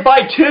divide it by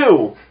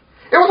 2!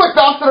 It was like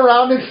bouncing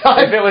around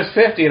inside. If it was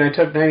 50 and I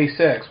took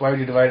 96, why would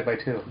you divide it by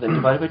 2? Then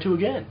divide it by 2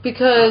 again.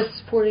 Because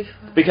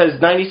 45. Because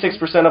 96%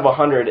 of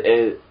 100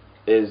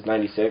 is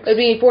 96. It'd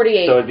be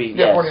 48. So it'd be,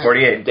 Yeah, yes.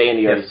 48.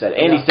 Andy already said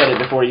it. Andy said it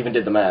before he even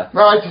did the math.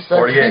 No, I just said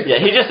 48. Yeah,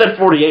 he just said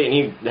 48 and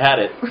he had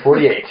it.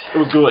 48. It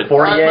was good.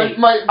 48.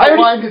 My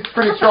mind is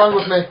pretty strong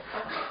with me.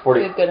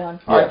 40. Good, hon.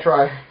 I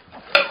try.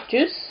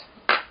 Juice?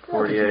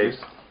 48.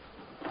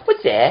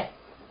 What's that?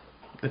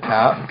 The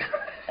top.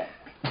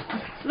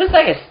 It looks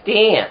like a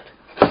stamp.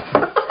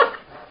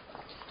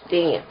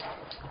 Stamp.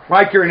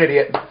 Mike, you're an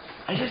idiot.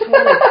 I just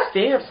wanted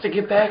stamps to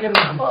get back in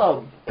the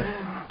club.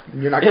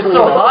 You're not It's cool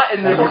so enough. hot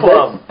in this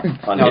club.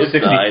 On No, his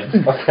 60. side.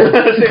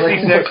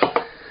 66.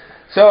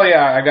 So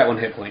yeah, I got 1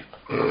 hit point.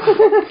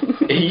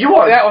 You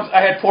are.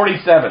 I had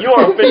 47. You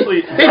are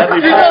officially. You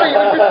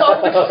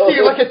know,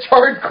 you like a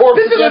charred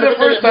corpse. This isn't the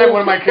first time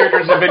one of my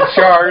characters have been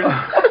charred.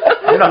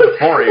 You're not the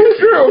 4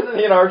 True.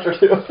 He an archer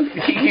too.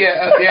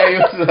 yeah, he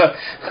was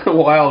a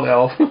wild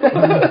elf.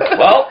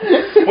 Well,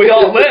 we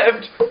all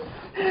lived.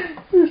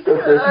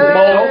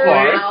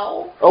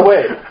 Oh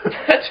wait.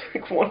 That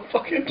took one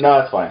fucking. No,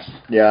 it's fine.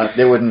 Yeah,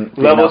 they wouldn't.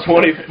 be Level enough.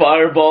 20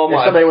 fireball. Yeah,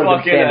 My somebody would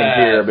have been fucking standing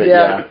ass. here, but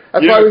Yeah,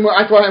 yeah.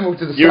 that's why I moved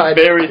to the You're side.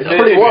 very. It's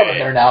pretty warm in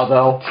there now,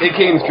 though. It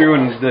came through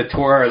and the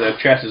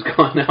chest is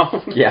gone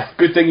now. Yeah.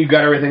 Good thing you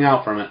got everything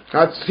out from it.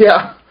 That's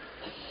yeah.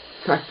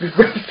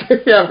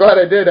 Yeah, I'm glad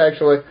I did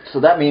actually. So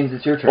that means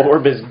it's your turn.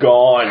 Orb is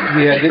gone.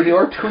 Yeah, did the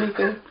orb do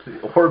anything?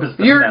 Orb is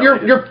Your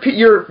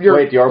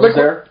Wait, the orb was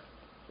there?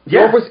 The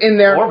orb was in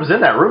there. Orb was in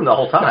that room the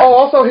whole time. Oh,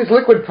 also his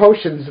liquid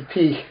potions of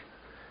pee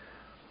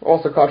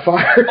also caught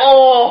fire.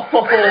 Oh.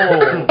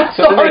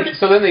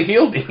 So then they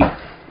healed me.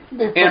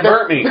 And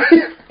burnt me.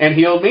 And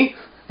healed me.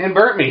 And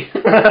burnt me.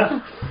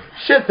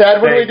 Shit,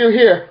 Dad, what do we do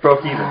here? Broke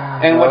even.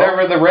 And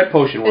whatever the red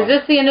potion was. Is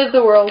this the end of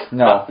the world?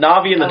 No.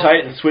 Navi and the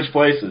Titan switch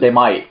places. They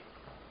might.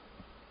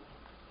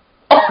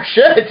 Oh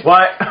shit!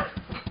 What?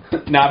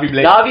 Navi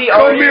Blade. Navi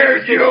already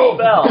used his you!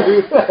 spell.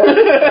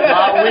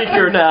 Not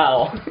weaker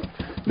now.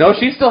 No,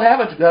 she still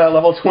have a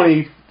level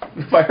 20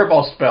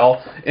 fireball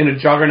spell in a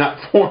juggernaut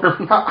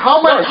form.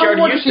 How much already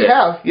more does used she it.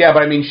 have? Yeah,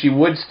 but I mean, she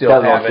would still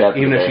Doesn't have look it,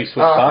 even if today. she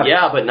switched bodies.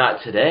 Yeah, but not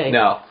today.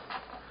 No.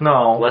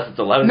 No. Unless it's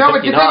 11:59. No,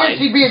 but the thing is,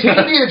 she'd be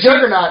a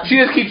juggernaut. She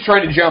just keeps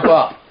trying to jump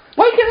up.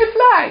 Why can't I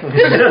fly?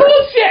 This is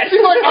bullshit! She's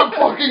like, I'm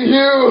fucking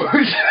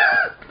huge.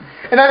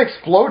 And that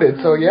exploded,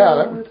 so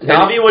yeah.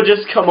 Navi would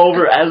just come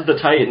over as the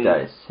Titan,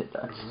 Hit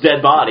dice. dead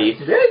body,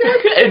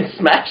 and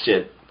smash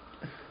it.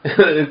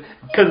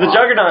 Because the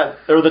Juggernaut,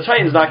 or the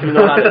Titan's not going to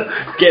know how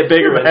to get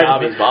bigger than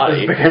Navi's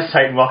body. Big ass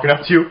Titan walking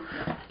up to you.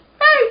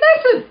 Hey,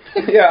 listen!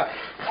 Yeah.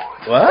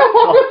 What?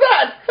 What was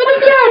that?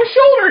 That's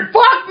down-shouldered!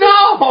 Fuck no!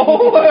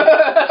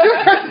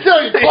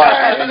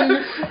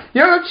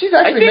 You know, she's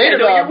actually made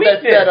it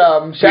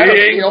that shadow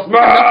steel.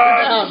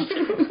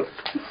 Down.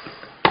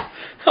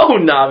 Oh,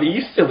 Navi,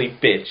 you silly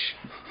bitch.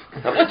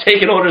 I'm not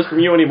taking orders from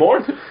you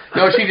anymore.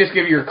 No, she just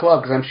give you your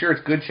club, because I'm sure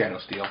it's good shadow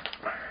steel.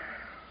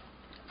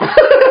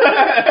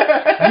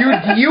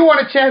 You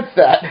want to chance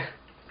that?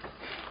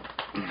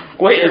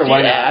 Wait, Sure, is he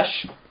why not?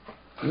 Ash?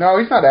 No,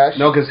 he's not Ash.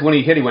 No, because when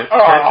he hit, he went,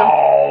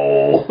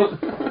 oh! He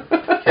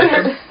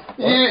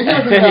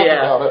wasn't happy Yeah.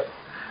 about it.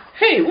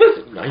 Hey,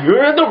 listen, now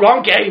you're in the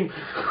wrong game.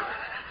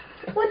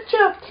 What's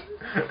up?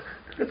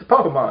 It's a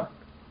Pokemon.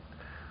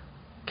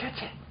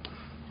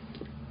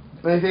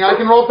 Anything I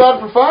can roll out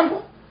for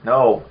fun?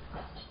 No.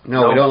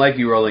 No, we don't like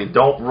you rolling.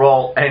 Don't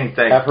roll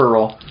anything. Have her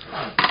roll.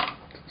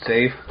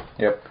 Save.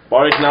 Yep.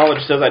 Bardic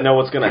knowledge says I know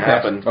what's going to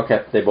happen. Okay,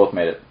 they both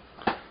made it.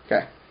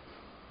 Okay.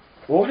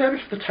 Well, what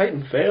happens if the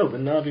Titan failed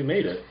and Navi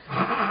made it?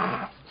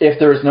 If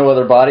there's no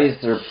other bodies,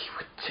 there.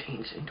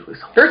 Change into his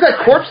There's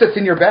that corpse that's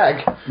in your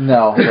bag.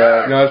 No,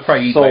 the No, it's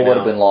probably eaten soul by would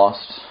now. have been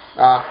lost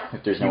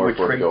if there's He nowhere would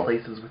for it to trade go.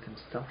 places with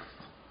himself.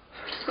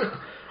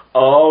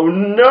 Oh,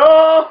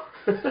 no!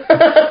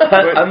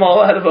 I'm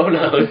all out of oh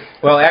no's.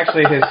 Well,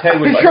 actually, his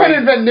head would He's trying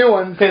to trade, invent new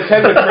ones. his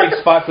head would trade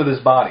spots with his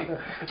body.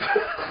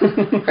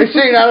 He's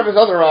seeing out of his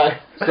other eye.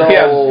 So,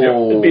 Yeah,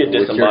 It'd be a it's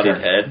your disembodied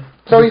turn. head.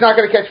 So he's not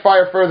going to catch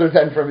fire further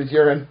than from his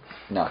urine.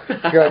 No.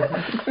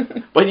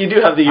 Good. But you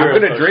do have the urine.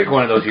 I'm going to drink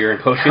one of those urine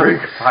potions.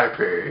 Drink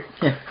pipey.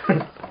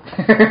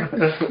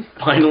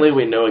 Finally,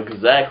 we know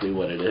exactly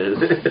what it is.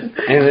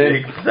 And then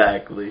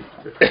Exactly.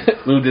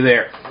 move to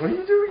there. What are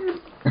you doing?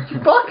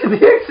 You're blocking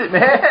the exit,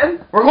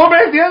 man. We're going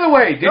back the other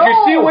way. Did you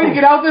see a way to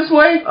get out this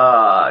way?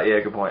 Yeah,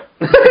 good point.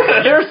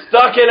 You're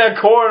stuck in a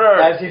corner.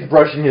 As he's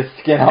brushing his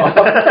skin off.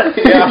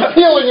 He's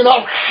healing it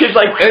up. He's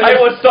like, I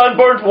was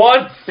sunburned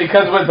once.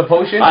 Because with the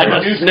potion, I'm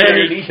a reduced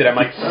snake. it. I'm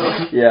like,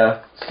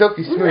 Yeah.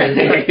 Silky smooth.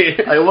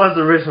 It was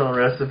the original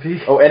recipe.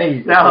 Oh,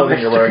 any Now clothing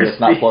you're Mr. wearing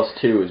that's not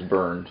Crispy. +2 is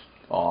burned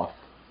off.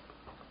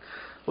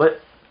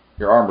 What?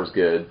 Your armor's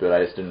good, but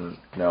I just didn't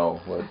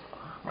know what.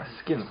 My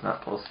skin's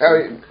not close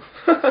to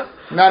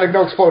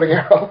No exploding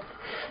arrow.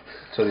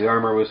 so the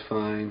armor was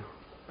fine.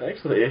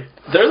 Actually,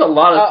 there's a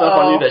lot of stuff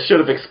on you that should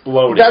have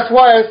exploded. That's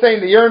why I was saying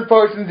the urine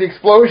potions, the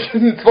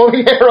explosion,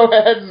 exploding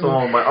arrowheads.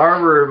 So my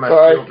armor and my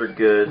Sorry. shield are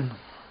good.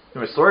 Do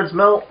my swords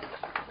melt?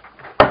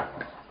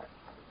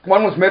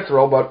 One was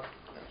mithril, but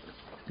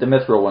The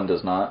mithril one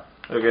does not.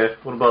 Okay,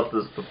 what about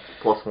the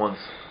plus ones?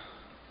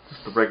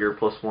 Just the regular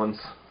plus ones.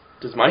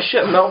 Does my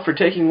shit melt for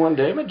taking 1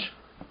 damage?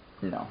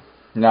 No.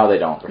 No, they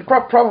don't. They're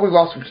fine. probably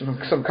lost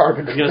some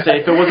carbon. I was gonna say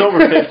if it was over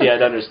 50,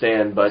 I'd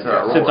understand, but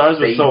since ours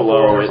was so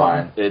low,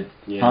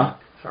 Huh?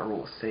 Should I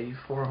roll a save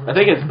for them? I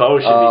think its bow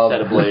should be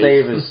set The ablaze.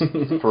 save is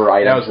for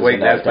items.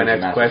 That's my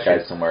next Master's question.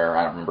 Guide somewhere.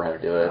 I don't remember how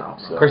to do it.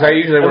 So. Of course, I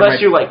usually wear Unless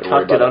my... you like don't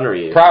worry tucked it about under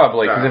you.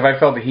 Probably, because if I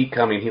felt the heat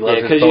coming, he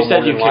loves Yeah, his because bow you said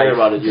more you than care life.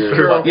 about it.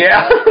 You're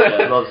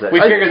Yeah. Loves that. We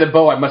figured the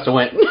bow, I must have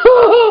went,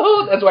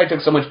 that's why I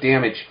took so much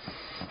damage.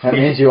 That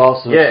means you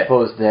also Yeah.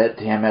 exposed that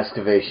damn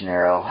excavation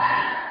arrow.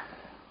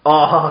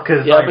 Oh,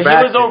 because Yeah, but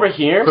he was over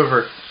here.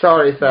 Quiver.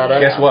 Sorry, Thad.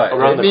 Guess what?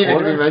 Around the Needed to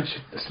corner? be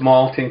mentioned. A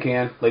small tin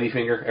can,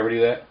 ladyfinger, ever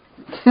do that?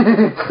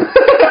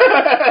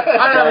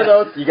 I remember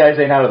those. You guys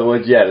ain't out of the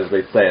woods yet, as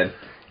they saying.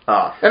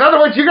 In other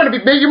words, you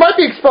might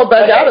be expelled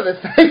back out of this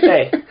thing.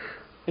 Hey,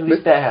 at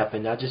least that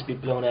happened. I'll just be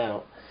blown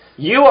out.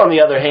 You, on the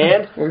other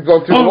hand, We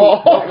go through the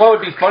wall. What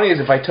would be funny is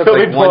if I took He'll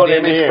like be 1 blown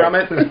in damage here. from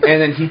it,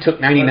 and then he took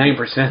 99%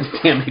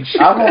 damage.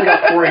 I've only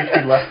got 4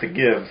 HP left to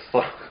give.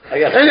 So I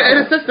got. And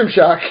a system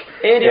shock.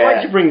 Andy,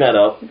 why'd you bring that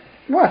up?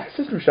 What?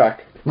 System shock.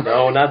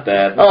 No, not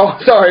that. Oh,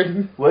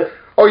 sorry. what?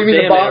 Oh, you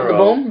mean Damn the arrow.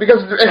 boom?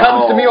 Because it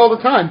happens to me all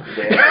the time.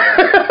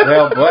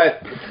 Well,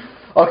 but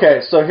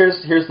Okay, so here's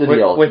the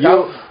deal.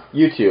 without-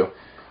 You two,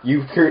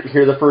 you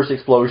hear the first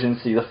explosion,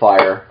 see the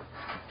fire.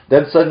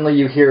 Then suddenly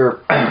you hear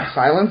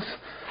Silence.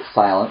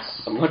 silence.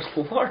 A much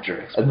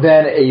larger. And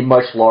then a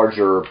much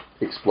larger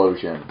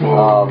explosion.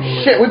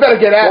 Shit, we better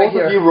get out of Both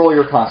here. of you roll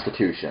your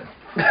constitution.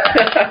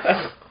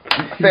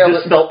 Failed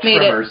Just it. felt Made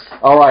it. tremors.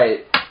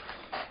 Alright.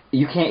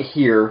 You can't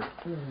hear,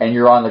 and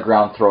you're on the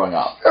ground throwing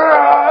up.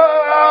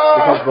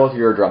 Because both of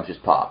your drums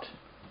just popped.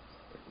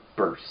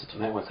 Burst.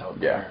 that was out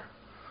Yeah.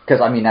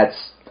 Because, I mean, that's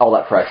all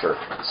that pressure.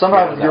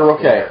 Somehow Yeah, you're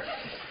okay.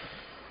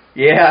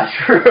 Yeah,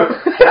 true.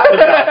 That was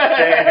not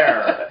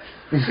fair.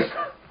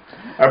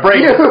 I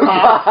break You the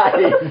top.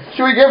 guys!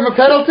 Should we give him a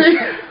penalty?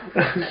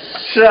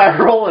 Should I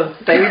roll a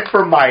save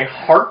for my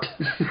heart?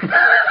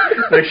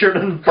 Make sure it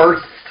doesn't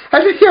burst. I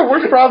think you have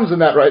worse problems than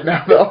that right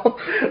now, though.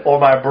 Or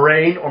my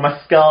brain, or my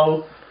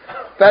skull.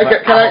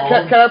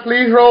 Can I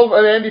please roll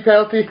an Andy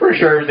penalty? Pretty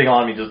sure everything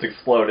on me just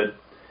exploded.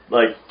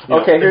 Like,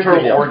 Okay, here's the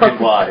deal.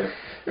 organ-wise.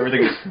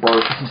 Everything just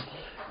burst.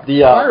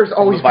 The Fire's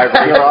always bad.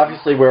 you're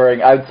obviously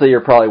wearing. I would say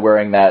you're probably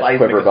wearing that Seismic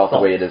quiver belt the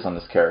assault. way it is on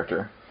this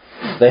character.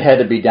 They had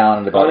to be down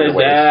and about On your his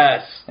waist,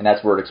 ass. and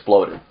that's where it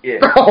exploded. Yeah.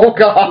 Oh,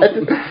 God.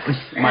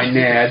 My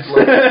nads. You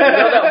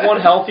know that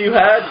 1 health you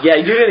had? Yeah,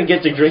 you didn't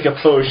get to drink a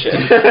potion.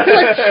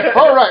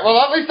 All right, well,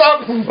 at least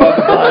I'm...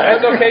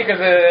 That's okay, because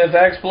if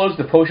that explodes,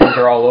 the potions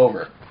are all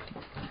over.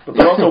 But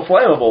they're also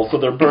flammable, so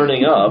they're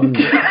burning up.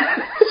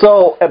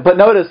 So, but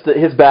notice that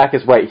his back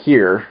is right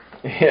here.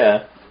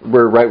 Yeah.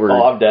 We're right where.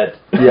 Oh, I'm dead.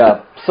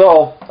 Yeah.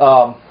 So,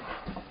 how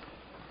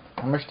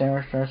much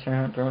damage did I say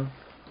I had done?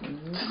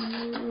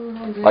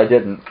 I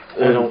didn't.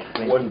 I don't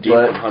think.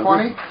 1d100.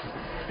 20?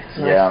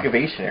 Yeah.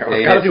 Excavation arrow. Yeah,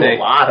 It's gotta you do say. a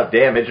lot of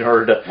damage in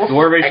order to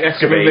Dwarvish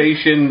excavate.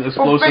 excavation, Well,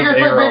 explosive figure it's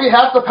like arrow. maybe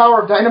half the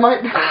power of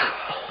dynamite.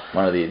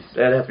 One of these.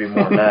 That'd have to be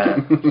more than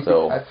that.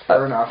 So That's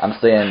fair enough. I'm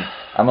saying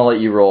I'm gonna let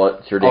you roll it.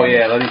 It's your Oh damage.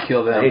 yeah, let me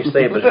kill I hate them. to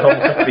say it, but it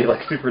almost has to be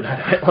like super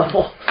dynamite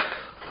level.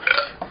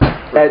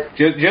 At,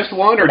 Just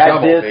one or at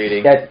double?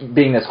 this, at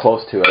being this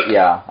close to it,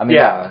 yeah. I mean,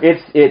 Yeah.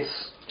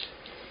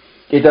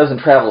 it doesn't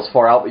travel as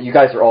far out, but you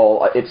guys are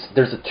all.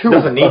 There's a tube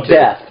Doesn't need of to.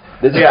 death.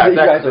 This is Yeah, you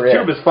guys exactly. are The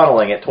in. tube is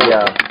funneling it towards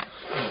Yeah.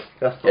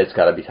 That's It's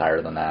got to be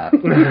higher than that.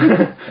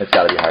 It's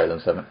got to be higher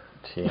than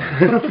 17.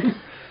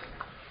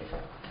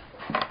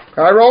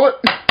 Can I roll it?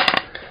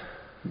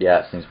 Yeah,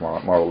 it seems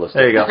more realistic.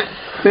 There you go.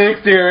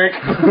 Thanks, Derek.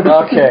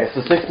 Okay,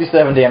 so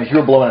 67 damage. You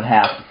were blown in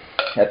half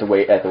at the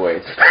waist.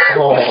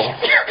 Oh,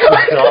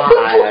 God.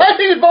 I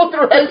needed both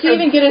Does he directions.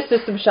 even get a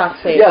system shock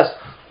save? Yes.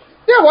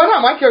 Yeah, why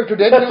not? My character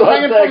did. He That's was what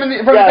hanging I'm from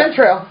saying. the Yeah. vent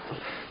trail.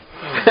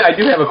 I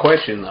do have a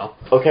question though.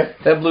 Okay.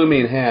 That blew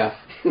me in half,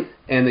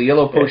 and the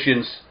yellow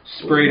potions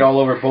sprayed all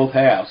over both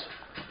halves.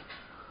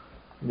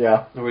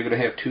 Yeah. Are we going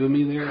to have two of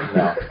me there?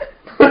 No.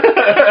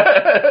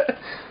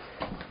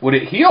 Would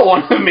it heal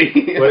one of me?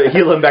 Would it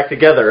heal them back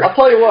together? I'll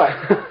tell you what.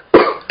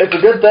 It's a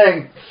good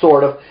thing,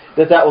 sort of,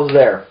 that was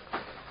there.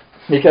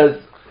 Because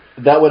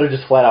that would have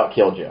just flat out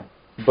killed you.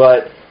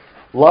 But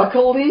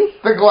luckily...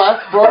 The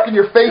glass broke in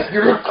your face.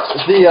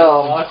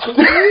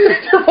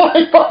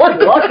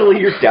 Luckily,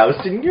 you're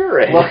doused in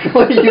urine.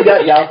 Luckily, you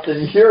got doused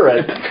in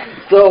urine.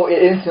 So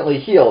it instantly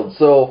healed.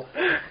 So...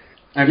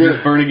 I'm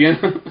just burn again?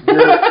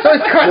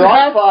 You're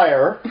on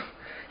fire.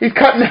 He's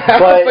cut in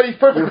half, but he's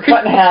perfectly... You're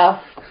cut in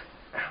half.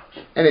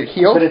 And it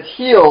healed? But it's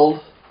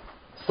healed.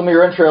 Some of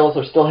your entrails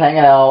are still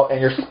hanging out, and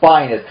your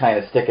spine is kind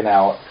of sticking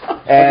out.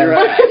 And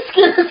his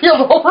skin is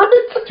healed over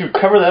it? Dude,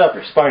 cover that up.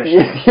 Your spine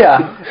is... Yeah,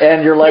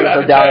 and your legs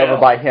are down over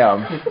by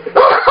him.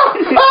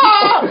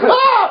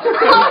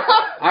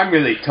 I'm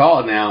really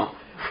tall now.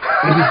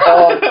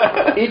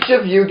 Each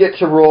of you get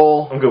to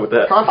roll... I'm good with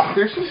that.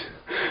 Constitution.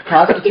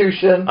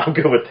 I'm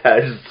good with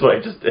that. That's what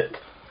I just did.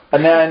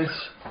 And then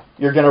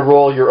you're going to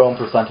roll your own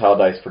percentile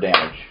dice for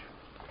damage.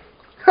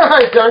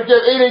 Alright, Derek, you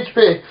have 8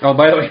 HP. Oh,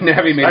 by the way,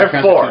 Navi made a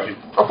Constitution.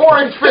 4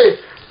 HP.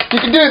 You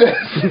can do this.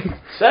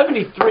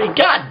 73,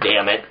 god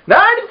damn it.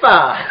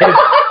 95!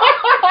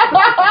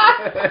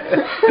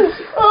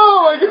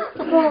 Oh my god.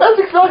 That's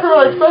exactly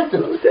what I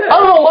expected. I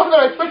don't know why, but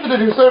I expected to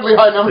do certainly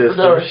high numbers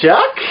for Derek.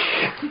 Shock?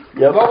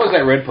 Yep. What was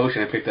that red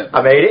potion I picked up?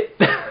 I made it.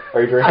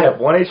 Are you drinking? I have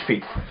 1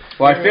 HP.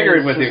 Well, I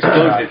figured with the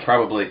explosion, it's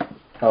probably...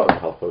 Oh, it's a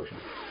health potion.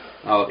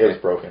 Oh, okay. It was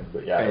broken,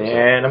 but yeah.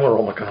 And I'm going to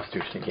roll my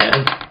Constitution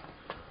again.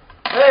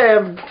 Hey,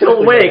 I'm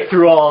still awake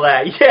through all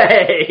that.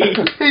 Yay! He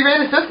made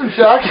a system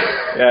shock.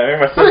 Yeah, I made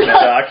my system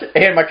shock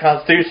and my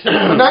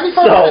Constitution.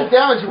 95%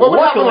 damage. What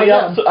would happen with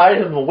him? I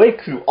am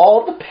awake through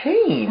all the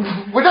pain.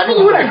 Would that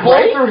mean you would have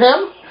blown through him?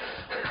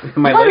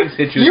 My legs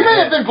hit you. You may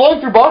have been blown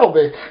through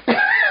Bartleby.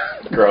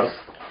 Gross.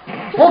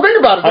 Well,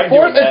 think about it. The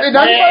force,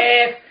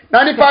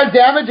 95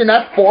 damage and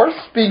that force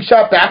being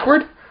shot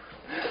backward.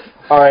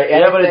 Alright,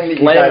 anything that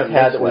you guys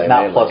had that was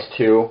not plus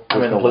 2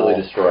 was completely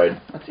destroyed.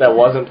 That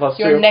wasn't plus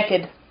 2? You're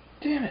naked.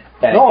 Damn it.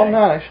 Anything. No, I'm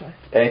not actually.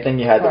 Anything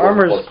you had that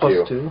armor was is plus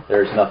 +2.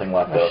 There's nothing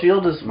left My of.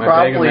 shield is My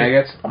bag of probably...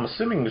 maggots? I'm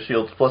assuming the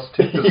shield's +2. 'Cause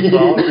it's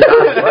all...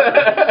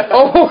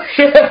 Oh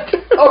shit!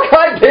 Oh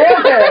god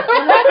damn it!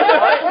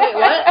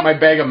 What? My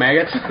bag of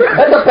maggots?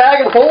 That's a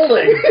bag of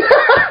holding!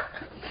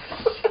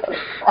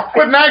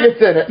 With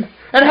maggots in it.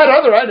 And had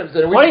other items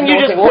in it. Why didn't you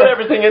just put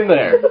everything in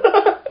there?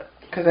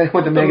 Because I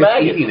want the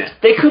maggots eating it.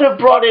 They could have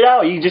brought it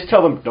out. You just tell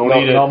them, don't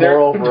eat it. No more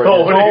over it.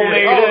 Don't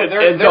eat it.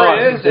 There is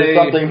There's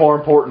something more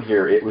important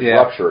here. It was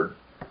ruptured.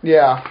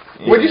 Yeah.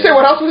 Would you say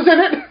what else was in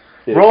it?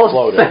 It Roll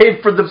exploded.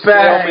 save for the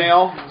bag.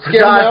 Mail.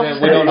 Scale mail?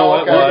 We don't know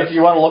what it was. If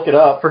you want to look it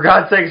up. For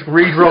God's sakes,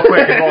 read real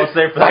quick and roll a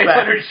save for the bag.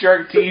 500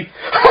 shark teeth.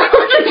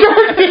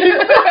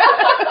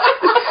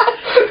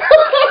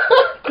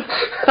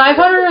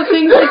 500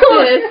 things like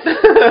this.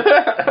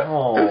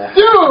 Oh.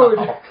 Dude!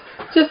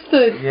 Just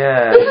to...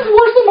 Yeah. This is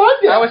worse than mine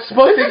did. I was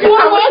supposed to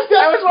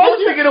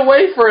get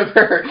away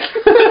further.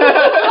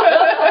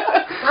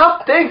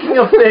 Stop thinking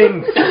of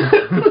things.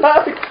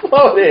 Stop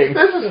exploding.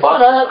 This is fun.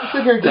 I have to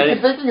sit here and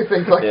keep thinking of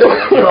things like this.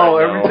 No,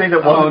 everything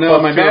that wasn't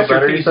my plus 2 or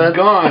better, masterpiece you said, is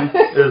gone.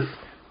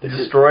 is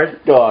destroyed.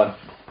 Gone.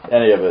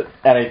 Any of it.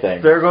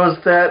 Anything. There goes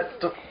that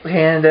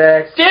hand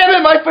axe. Damn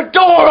it, my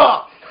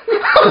fedora!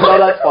 No,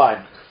 that's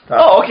fine.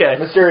 Oh, okay.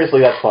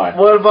 Mysteriously, that's fine.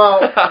 What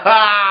about...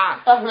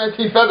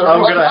 Feather.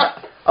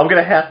 I'm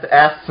gonna have to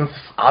ask, since this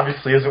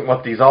obviously isn't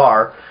what these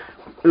are.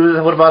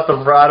 What about the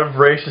rod of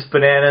voracious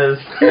bananas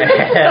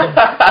and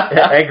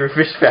angry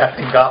fish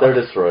fasting goblins?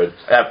 They're destroyed.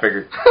 I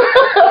figured.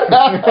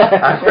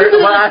 I have to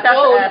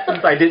ask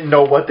since I didn't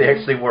know what they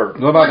actually were.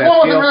 What about One that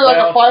wasn't scale really like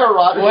a fire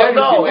rod. Well,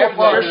 no, Well, your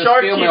the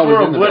shark scale teeth mail was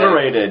were in the bag.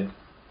 obliterated.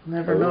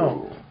 Never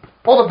know.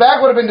 Well, the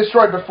bag would have been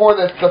destroyed before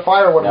the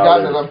fire would have No,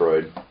 gotten to they're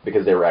them. destroyed.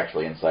 Because they were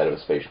actually inside of a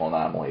spatial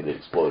anomaly that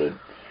exploded.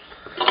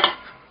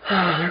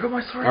 There go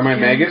my sword. Are my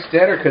maggots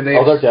dead, or could they?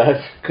 Oh, they're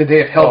dead. Could they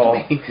have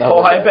helped me? No,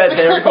 Oh, I bet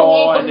they're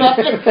gone.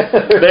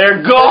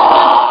 They're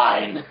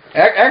gone!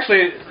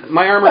 Actually,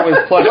 my armor was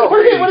plus What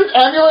 3. is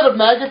amulet of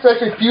maggots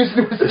actually fused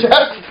into his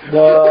chest?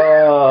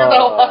 No.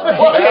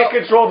 You can't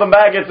control the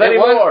maggots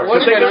anymore.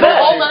 What's They it could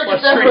all have-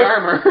 maggots plus 3 everywhere.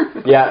 armor?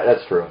 Yeah,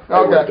 that's true. It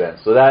Okay. would have been.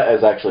 So that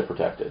is actually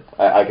protected.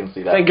 I can see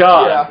that. Thank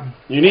God. Yeah.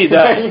 You need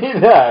that. You need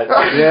that.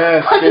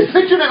 Yes. I just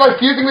pictured it like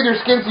fusing with your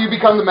skin so you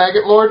become the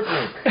maggot lord.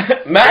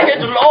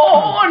 Maggot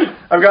Lord!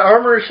 I've got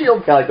armor and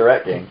shield. Kind of like the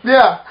Rat King.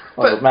 Yeah.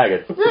 One of those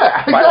maggots.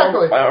 Yeah, My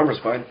exactly. armor's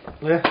fine.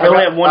 Yeah, I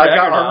only have one I dagger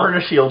got armor now.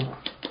 and a shield.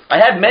 I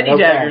had many No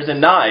daggers pants.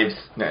 and knives.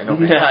 No,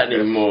 Not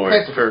anymore.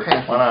 Pants, Sure.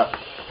 pants, Why not?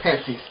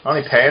 pantsies. I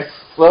don't need pants.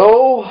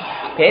 So,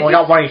 I only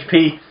got 1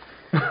 HP.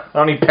 I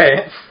don't need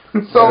pants.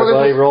 So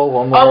everybody this is, roll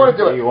one I more wanna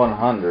do it.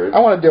 D100. I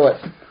want to do it.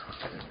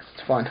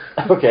 It's fun.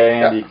 Okay,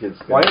 Andy. Kids.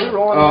 Why are you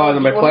rolling? Oh, and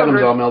then my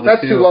platinum's all melted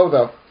That's too. too low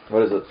though.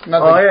 What is it?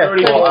 Nothing. Oh, yeah.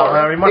 34. Well, I don't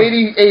have any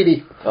money.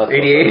 80. Oh, that's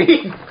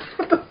 80.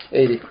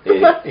 80.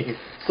 80.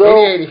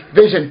 So, 80.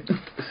 Vision.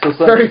 so,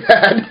 Very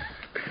bad.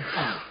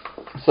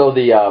 so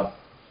the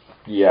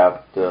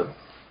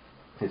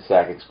His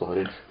sack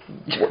exploded.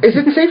 Is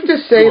it safe to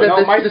say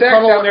that my this sack's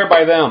tunnel... down there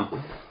by them.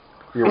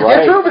 You're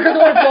right. Yeah, true, because it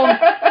would have blown...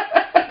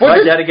 Am I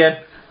dead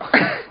again?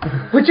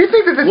 Would you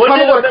think that this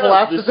tunnel would have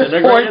collapsed at this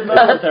point?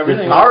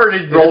 I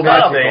already rolled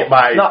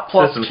my not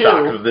plus system 2.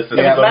 shock because this is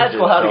If it's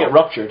magical, how to get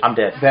ruptured? I'm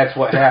dead. That's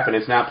what happened.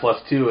 It's not +2.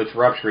 It's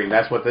rupturing.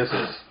 That's what this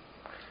is.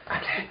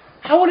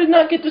 How would it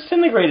not get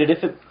disintegrated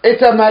if it?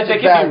 It's a If magic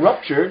it can bag. be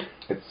ruptured.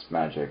 It's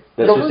magic.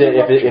 That's just it.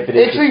 If it It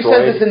is actually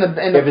destroyed, says this in the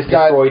if it's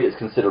destroyed, it's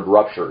considered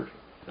ruptured.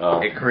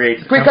 It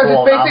creates a Because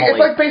temporal it's anomaly.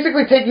 like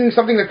basically taking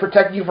something that's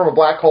protecting you from a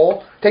black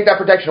hole, take that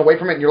protection away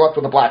from it, and you're left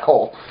with a black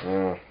hole.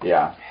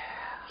 Yeah.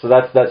 So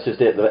that's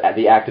just it.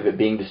 The act of it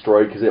being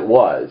destroyed, because it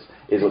was,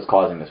 is what's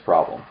causing this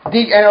problem. And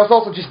it was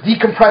also just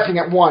decompressing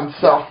at once,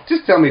 so...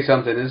 Just tell me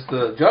something. Is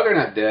the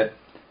Juggernaut dead?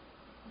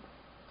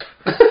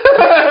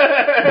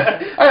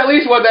 I at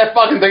least want that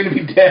fucking thing to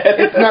be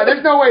dead. No,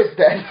 there's no way it's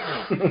dead.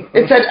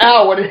 It said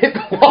ow when it hit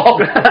the wall.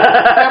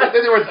 Yeah, but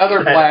then there was other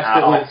blasts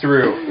that went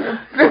through.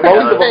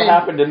 Most of what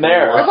happened in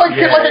there. It's like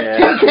a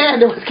tin can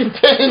that was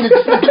contained.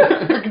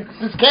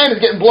 This can is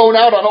getting blown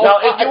out on all Now,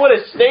 if sides. you would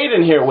have stayed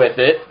in here with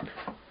it,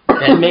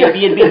 then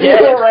maybe it'd be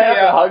dead.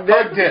 Yeah, hugged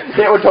it.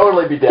 It would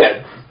totally be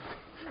dead.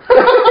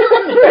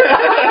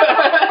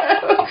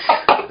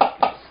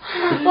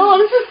 Oh,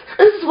 this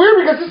is weird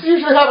because this is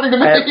usually happening to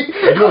me. I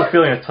do have a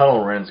feeling the tunnel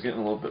we're in is getting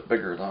a little bit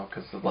bigger though,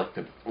 because like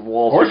the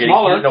walls Or are getting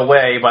smaller. eaten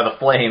away by the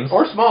flames.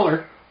 Or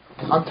smaller.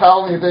 I'm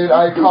telling you, dude,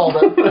 I called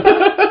it.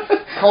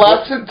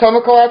 Collapse it,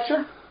 tunnel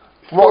collapsure.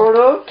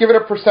 Roll, give it a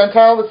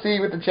percentile to see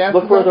what the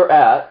chances Look where are. they're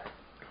at.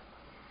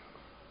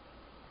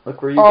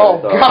 Look where you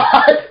Oh, guys are.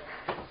 God.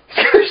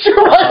 Shoot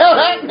right out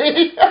at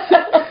me.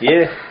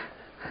 Yeah,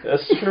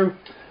 that's true.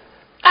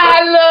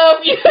 I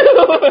love you.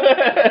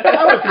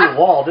 I went through the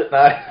wall, didn't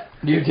I?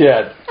 You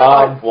did.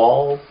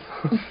 Walls.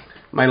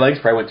 My legs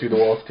probably went through the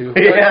walls too.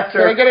 Yeah,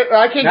 Can I get it?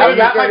 I can't Now get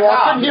you got it. my I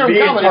top. can hear him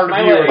Being coming. part of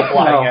my you legs.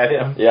 flying No. at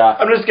him. Yeah.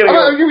 I'm just gonna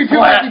You'd be too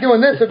flat. happy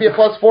doing this. It'd be a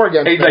 +4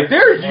 against He's me. like,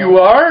 there you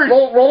are.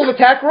 Roll an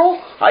attack roll.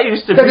 I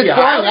used to Because be it's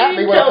flying at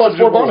me with a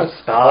 +4 bonus.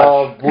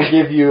 We'll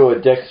give you a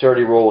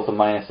dexterity roll with a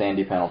minus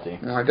Andy penalty.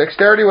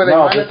 Dexterity with a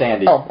No, minus... just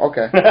Andy. Oh,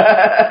 okay.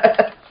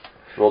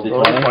 Roll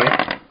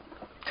d20.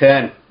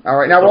 10. All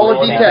right, now roll a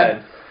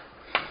d10.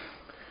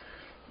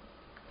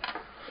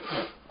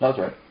 That's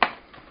right.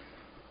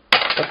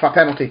 That's my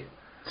penalty.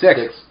 6.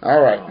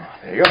 All right.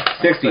 There you go.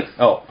 60.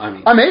 Oh, I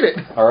mean. I made it.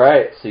 All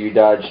right, so you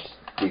dodged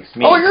the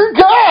extreme. Oh, you're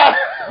God!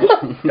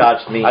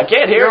 Dodged me. I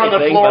can't hear You're on the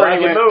anything, floor but I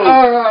and can you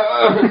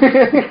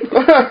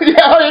move.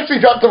 Yeah, I actually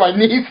dropped to my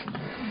knees.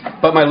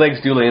 But my legs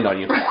do land on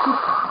you.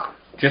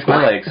 Just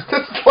my legs.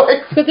 Just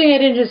like... Good thing I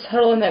didn't just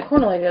huddle in that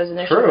corner like I was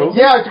initially. True.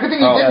 Yeah, it's a good thing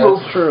you did move.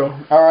 True.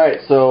 All right,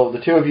 so the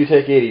two of you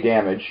take 80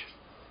 damage.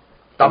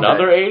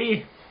 Another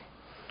 80?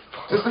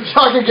 System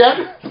shock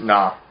again?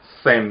 Nah.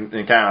 Same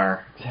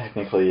encounter.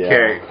 Technically,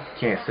 yeah.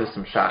 Can't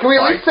system shock. Can we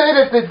at twice. least say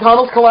that the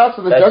tunnels collapse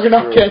and the That's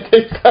Juggernaut true. can't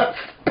take stuff?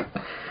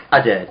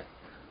 I did.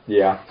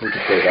 Yeah, we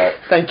can say that.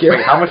 Thank you.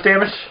 Wait, how much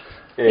damage?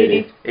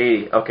 80.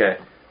 80. Okay.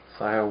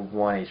 So I have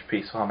 1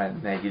 HP, so I'm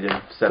at negative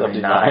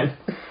 79.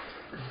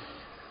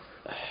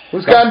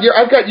 Who's got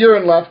I've got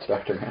urine left.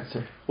 Dr.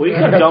 Manson. Will you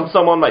come dump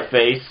some on my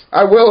face?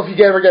 I will if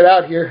you ever get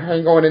out here. I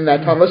ain't going in that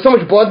tunnel. There's so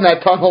much blood in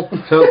that tunnel.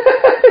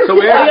 So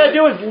we All you have, gotta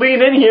do is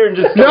lean in here and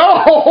just...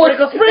 No! It's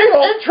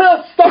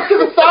entrails stuck to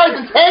the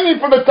sides. It's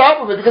hanging from the top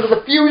of it because of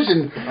the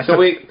fusion. so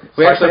we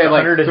actually had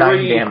like 109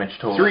 three damage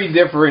total. 3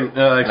 different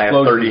I have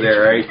 30 explosions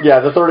there, right? Yeah,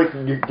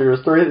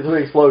 there's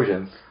three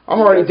explosions. I'm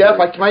already deaf.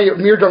 My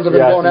eardrums have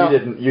been blown so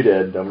out. you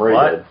did. Marie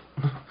What?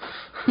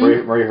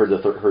 did. Marie heard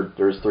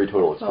there's 3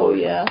 total explosions. Oh,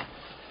 yeah.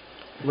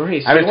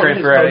 Maurice, I was you want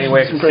transfer out these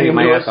anyway. I can potions save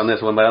my to ass on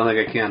this one, but I don't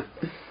think I can.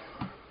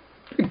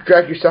 You can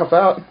drag yourself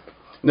out.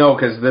 No,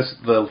 because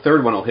the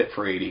third one will hit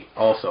for 80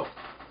 also.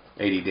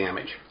 80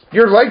 damage.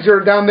 Your legs are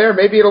down there.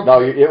 Maybe it'll...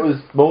 No, it was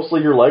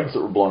mostly your legs that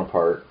were blown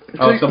apart.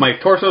 Oh, so my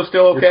torso's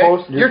still okay?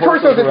 Your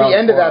torso's at the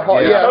end of that hall.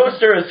 Yeah. Yeah.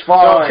 Toaster is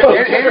fine.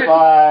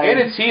 And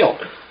it's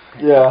healed.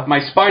 Yeah. My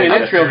spine and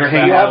entrails are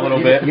hanging out a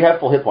little bit. You have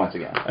full hit points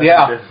again.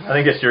 Yeah. I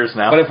think it's yours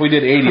now. But if we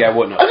did 80, I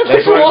wouldn't have. I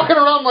just picture walking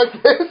around like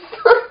this.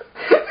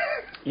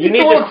 You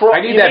need to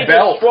I need that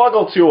belt.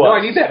 struggle to us. No,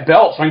 I need that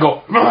belt so I can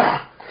go.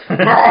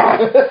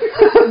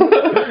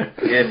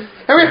 Yes.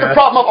 And we have to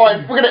prop him up. All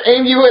right, we're going to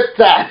aim you at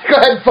that. Go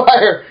ahead and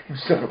fire. You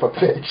son of a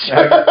bitch.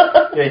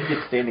 Yeah, you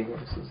get standing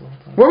bonuses.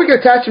 Well, we can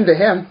attach him to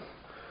him.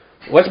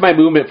 What's my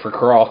movement for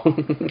crawl?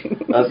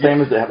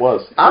 Same as it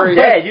was. I'm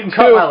dead. You can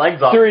cut my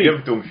legs off. 3. Give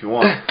them to him if you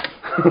want.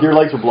 Your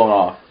legs were blown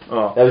off.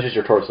 Oh. That was just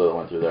your torso that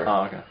went through there.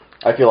 Oh, okay.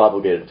 I feel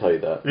obligated to tell you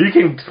that. You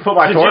can put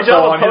my Did you torso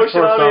double on his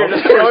potion on torso. me or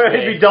just torso?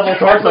 He'd be double I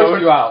torso.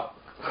 pushed you out.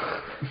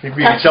 He'd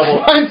be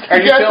double. Are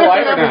you still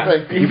alive or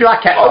not? He'd be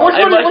like cat. Oh, which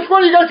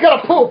one of you guys got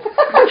to poop?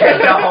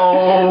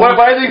 No. What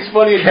I think's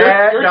funny is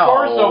Cat, your no.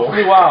 torso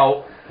flew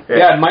out.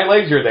 Yeah, and my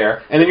legs are there,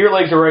 and then your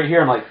legs are right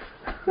here. I'm like,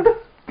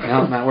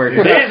 no, not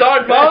working. These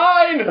aren't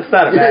mine! That's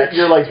not a match.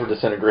 Your legs were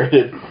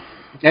disintegrated.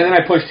 And then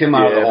I pushed him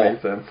out of the hole.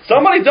 Makes sense.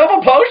 Somebody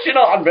double potion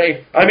on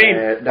me. I mean,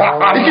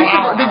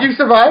 Did you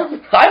survive?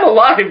 I'm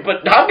alive,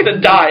 but I'm gonna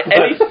die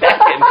any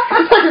second.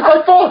 It's like if I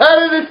fall out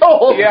of this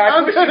hole. Yeah,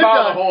 I I'm pushed him gonna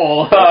out of the die.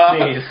 hole.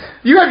 Sneeze.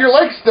 You have your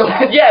legs still.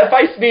 Yeah, if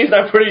I sneezed,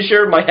 I'm pretty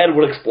sure my head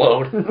would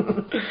explode.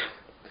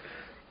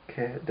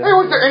 Hey,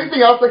 was there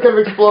anything else that could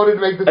have exploded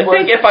to make this I work?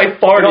 think if I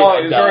farted, No,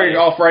 I'd it's already die.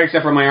 off right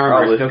except for my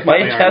armor. Probably. Still keep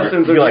My armor.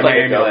 intestines are Like like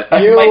my amulet.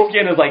 my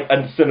skin is like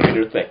a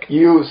centimeter thick.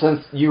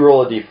 Since you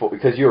roll a d4,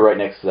 because you were right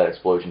next to that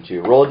explosion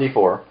too, roll a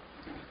d4.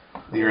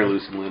 You're gonna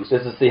lose some limbs.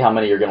 Just to see how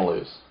many you're going to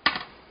lose.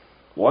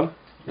 One?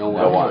 No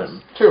No one.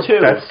 one. Two.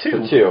 That's So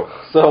 2.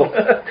 So,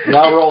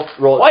 now roll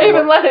Why 2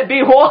 even more. let it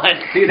be one?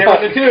 See, there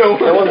was a 2.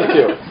 There was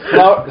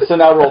a 2. So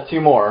now roll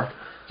 2 more.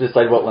 To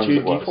decide what limbs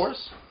Two it was.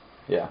 d4s?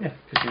 Yeah.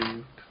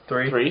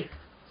 Three. 3.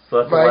 So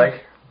that's a Leg.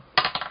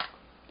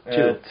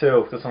 leg.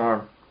 2. That's an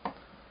arm.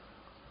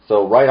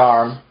 So right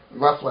arm,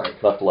 Left leg.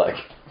 left leg.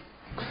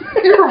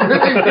 You're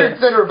really weird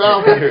center of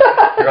balance.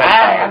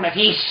 I am a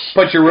fish.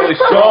 But you're really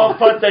strong. Don't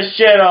put the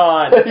shit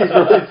on. He's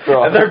really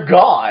strong. And they're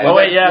gone. Oh,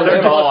 wait, yeah,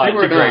 they're gone.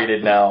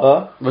 disintegrated now.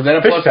 Huh? Was that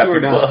a Fish plus 2 pepper or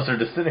not? gloves are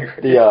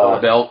disintegrated. The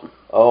Belt.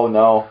 oh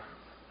no,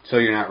 So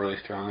you're not really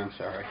strong. I'm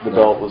sorry. the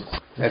belt was.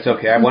 That's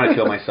okay. I want to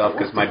kill myself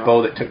because my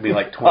bow that took me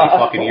like 20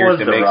 fucking years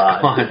to make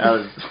rod? gone.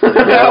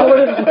 That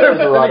was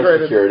a rod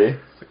of security.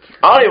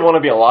 I don't even want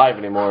to be alive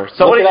anymore. Look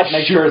Somebody it up, just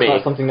make shoot sure it's me.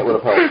 not something that would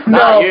have helped.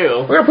 Not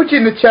you. We're gonna put you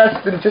in the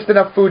chest and just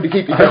enough food to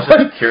keep you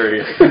going.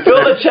 Curious.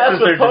 Fill the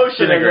chest with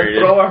potion and then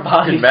throw our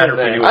bodies in matter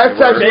if we there. knew I've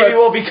what they were. Maybe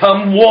we'll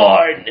become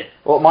one.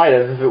 Well, it might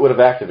have if it would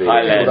have activated.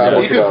 I had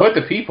Look You it could up. put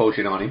the pea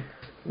potion on him.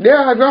 Yeah,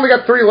 I've only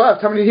got 3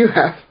 left. How many do you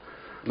have?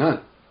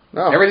 None.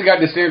 No. Everything got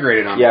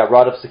disintegrated on me. Yeah,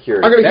 rod of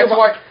security. I'm gonna heal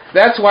my...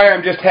 That's why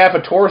I'm just half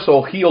a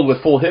torso healed with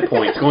full hit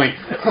points going.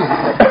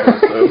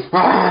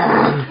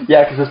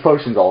 Yeah, because his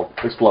potion's all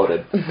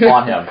exploded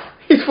on him.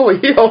 He's fully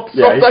healed. So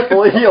Yeah, he's like-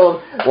 fully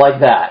healed like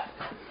that,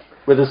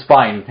 with his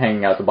spine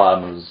hanging out the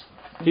bottom of his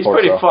He's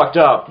torso. pretty fucked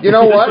up. You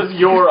know what? This was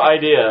your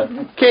idea.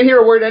 Can't hear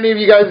a word any of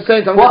you guys are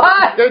saying. So I'm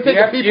What? gonna take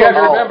a peep You have to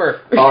over.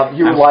 remember. You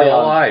I'm rely still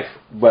on. alive.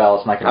 Well,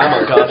 it's not going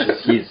I'm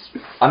unconscious.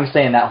 I'm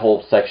saying that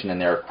whole section in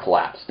there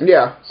collapsed.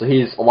 Yeah. So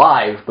he's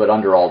alive, but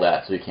under all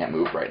that, so he can't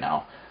move right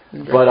now.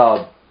 But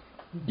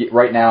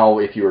right now,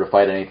 if you were to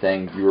fight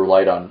anything, you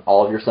relied on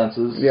all of your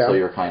senses. Yeah. So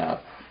you're kind of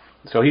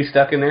So he's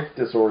stuck in there?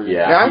 Disoriented.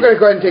 yeah. Now I'm going to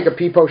go ahead and take a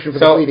pea potion for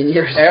the bleeding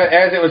ears.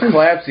 As it was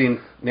collapsing,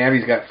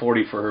 Navi's got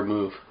 40 for her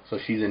move, so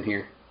she's in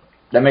here.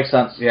 That makes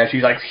sense. Yeah,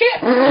 she's like,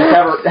 shit!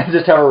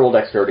 Just have her roll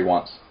dexterity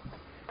once.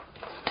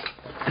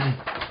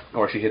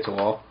 Or she hits a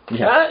wall.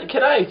 Yeah.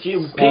 Can I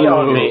you pee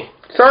on me?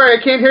 Sorry,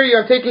 I can't hear you.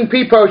 I'm taking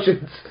pea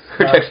potions.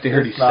 Her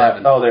dexterity's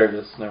 7. Oh, there it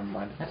is. Never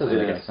mind. That doesn't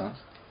make any sense.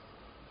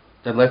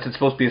 Unless it's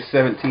supposed to be a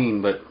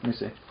 17, but... Let me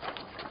see.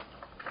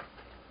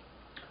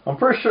 I'm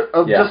pretty sure.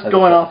 Yeah, just that's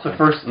going a off the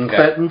first Okay.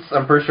 sentence,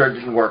 I'm pretty sure it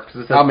didn't work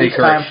because it says I'll make each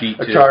her a time sheet,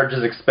 a too. charge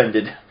is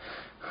expended,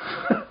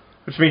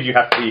 which means you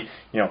have to be,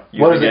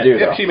 What does it do? Yep,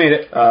 though? she made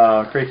it.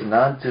 Creates a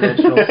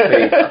non-dimensional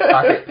space, a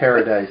pocket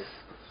paradise.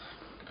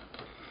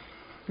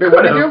 Wait,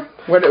 what did you do?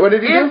 What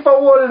did you do? If I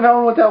would have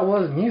known what that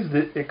was and used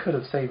it, it could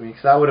have saved me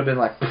because I would have been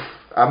like,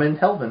 I'm in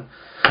Helvin.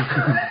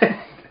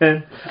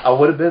 And I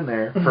would have been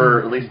there for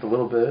at least a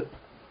little bit,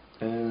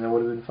 and I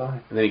would have been fine.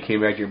 And then he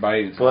came back to your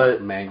body and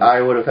But magnet. I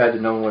would have had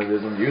to know what it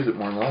is and use it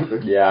more than likely.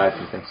 Yeah,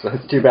 I think so.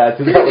 It's too bad.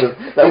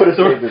 That would have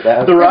saved his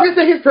ass. The I rod, was going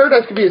to say his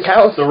paradise could be his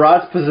house. the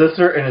rod's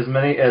possessor and as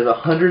many as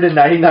 199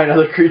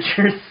 other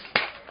creatures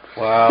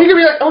Wow. He could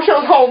be like, I wish I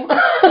was home.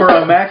 for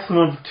a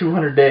maximum of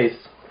 200 days.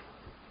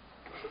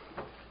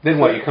 Then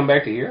what, you come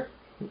back to here?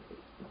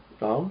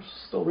 I'm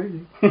still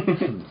reading.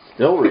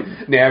 Still reading.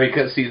 Navi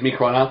sees me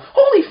crawling out.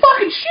 Holy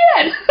fucking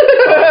shit!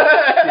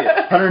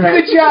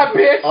 190 Good job,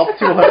 bitch! Up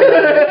to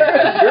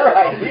 100 Your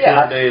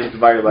idea. days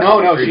divided by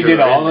No, she did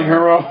all on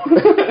her own.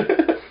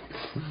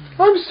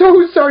 I'm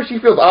so sorry she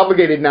feels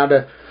obligated now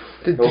to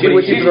do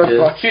what she's supposed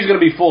to. She's going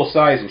to be full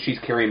size and she's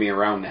carrying me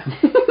around now.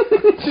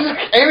 She's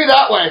like, aim me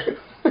that way.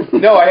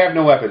 No, I have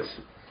no weapons.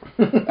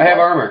 I have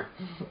armor.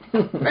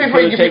 Maybe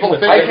we can get people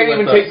to I can't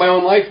even take my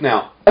own life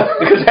now.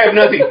 Because I have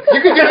nothing. You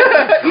can get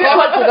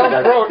caught without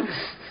the throat.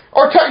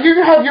 Or you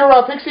can have your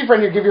pixie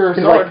friend who give you her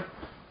sword.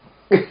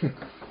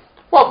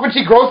 Well, when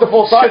she grows to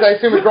full size, I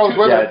assume it grows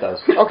with her. Yeah, it does.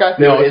 Okay.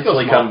 They'll it's still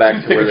instantly small. come back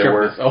to where they Take a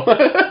were. picture of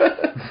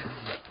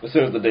myself. As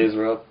soon as the days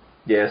were up.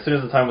 Yeah, as soon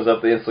as the time was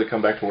up, they instantly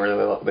come back to where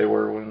they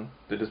were when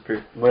they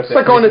disappeared. It's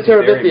like going to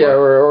Terabithia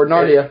or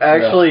Narnia.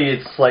 Actually,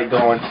 it's like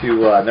going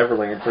to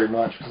Neverland pretty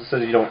much. Because it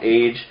says you don't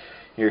age,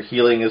 your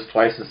healing is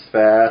twice as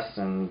fast,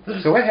 and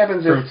there's So what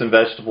happens fruits and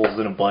vegetables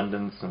in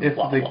abundance, and if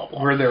blah, blah,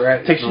 blah. where they're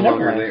at Takes is you no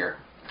longer Neverland. there?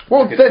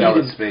 Well, It's then, now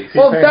in space.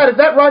 well, Dad, if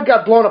that rod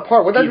got blown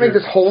apart, would that make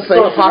this whole thing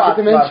a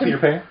pocket dimension? Peter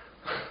Pan?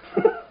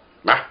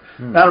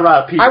 Not a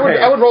rod of Peter Pan.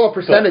 I would roll a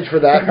percentage for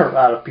that. A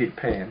rod of Peter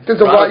Pan.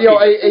 Because a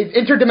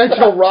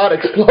interdimensional rod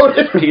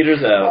exploded.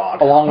 Peter's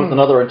out. Along with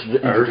another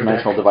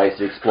interdimensional device,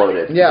 it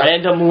exploded. Yeah.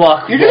 Random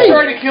luck. You're just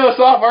trying to kill us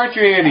off, aren't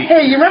you, Andy?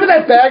 Hey, you remember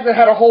that bag that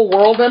had a whole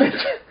world in it?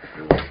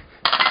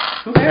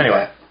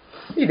 Anyway.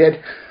 He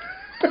did.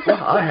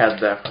 I had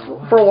that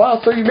For a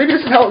while, so maybe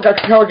this is how it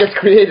gets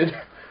created.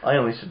 I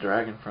unleashed a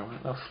dragon from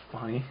it. That was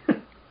funny.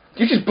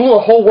 You just blew a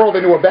whole world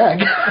into a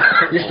bag.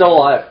 You're still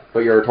alive, but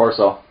you're a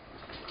torso.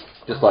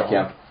 Just like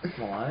him.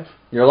 I'm alive?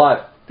 You're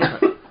alive.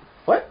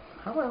 What?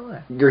 How am I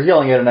alive? You're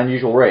healing at an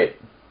unusual rate.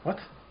 What?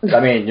 I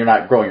mean, you're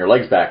not growing your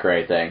legs back or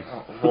anything.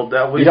 Well,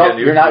 that would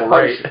you're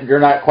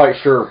not quite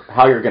sure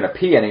how you're going to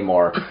pee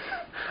anymore.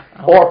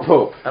 Or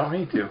poop. I don't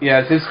need to.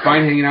 Yeah, is his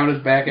spine hanging out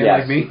his back end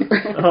like me?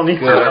 I don't need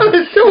to.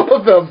 There's two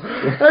of them.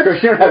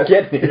 You're not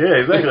getting it.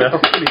 Yeah, exactly.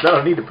 I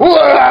don't need to poop.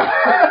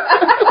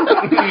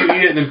 You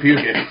eat it and then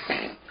puke it.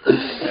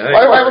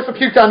 I must have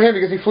puked on him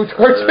because he flew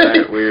towards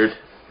me. Weird.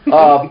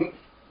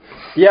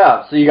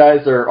 Yeah, so you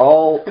guys are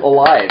all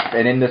alive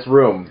and in this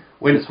room.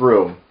 When you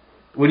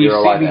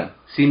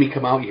see me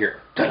come out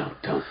here. Dun,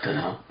 dun, dun,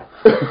 dun.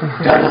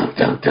 Dun,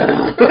 dun,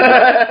 dun, dun.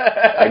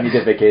 I need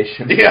a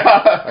vacation. Yeah.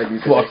 I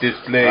need Fuck this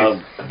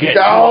place. Get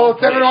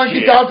out! Everyone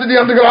get out to the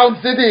underground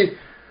city!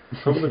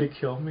 Somebody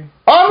kill me.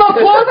 On the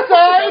plus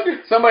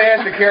side! Somebody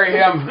has to carry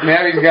him.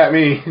 Maddie's got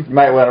me. You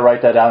might want to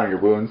write that down on your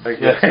wounds. On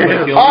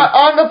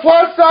the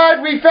plus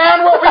side, we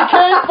found what we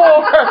came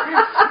for!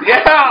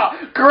 Yeah!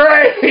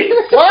 Great!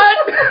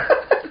 What?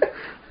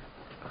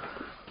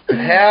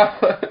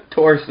 Half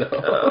torso.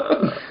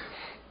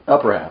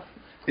 Upper half.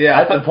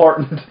 Yeah. That's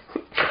important.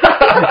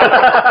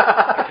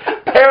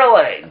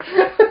 Paralyzed.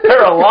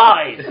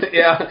 Paralyzed.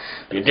 Yeah.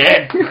 You're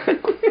dead.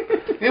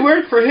 It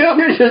worked for him.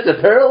 You're just a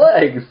pair of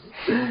legs.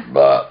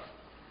 But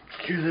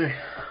Excuse me.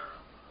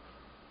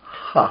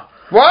 Huh.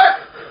 What?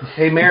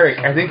 hey, Merrick,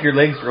 I think your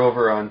legs are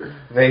over on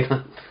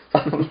Valen.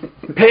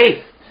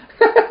 Pete.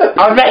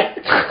 On me.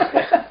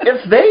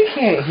 If they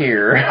can't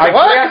hear, I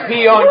can't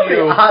pee on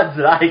you. odds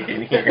that I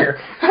can hear.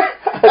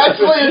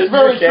 Actually, it's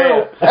very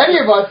true. Any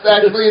of us,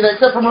 actually,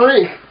 except for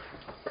Marie.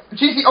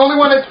 She's the only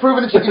one that's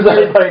proven that she can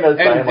hear.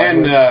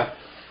 And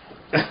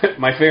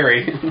my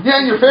fairy. Yeah,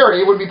 and your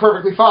fairy would be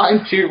perfectly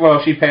fine. She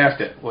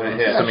passed it when it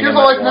hit. Yeah, she was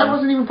like, that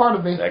wasn't even part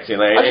of me. Sexy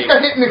lady. I just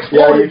got hit and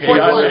exploded.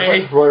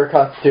 Roll your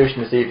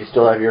constitution to see if you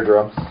still have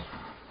eardrums.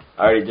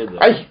 I already did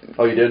that.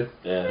 Oh, you did?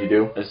 Yeah. You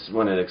do? It's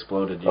when it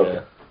exploded, yeah.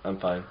 Okay. I'm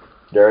fine.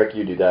 Derek,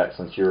 you do that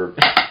since you're...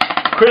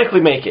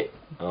 Critically make it.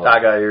 Oh. I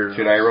got yours.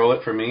 Should I roll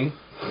it for me?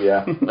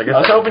 Yeah. I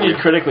was hoping you'd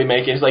critically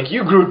make it. It's like,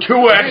 you grew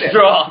 2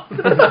 extra.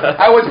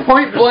 I was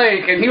point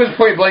blank, and he was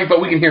point blank, but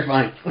we can hear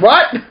fine.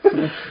 What?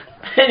 Come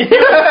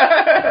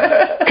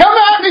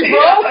at me,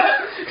 bro!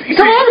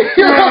 Come on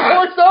here,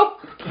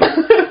 Torso!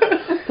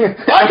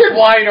 I'm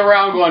flying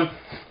around going...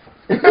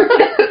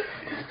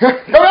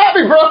 Come at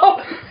me,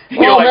 bro!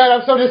 Oh, like, man,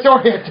 I'm so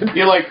disoriented.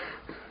 You're like...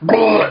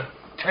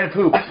 Trying to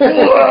poop.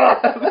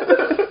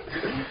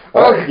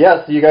 Alright,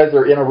 yes, you guys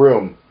are in a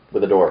room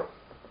with a door.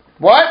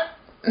 What?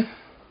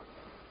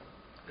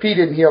 P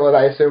didn't heal it,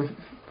 I assume.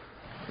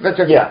 That's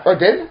okay. Yeah. Oh,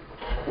 did?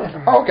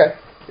 Oh, okay.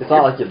 It's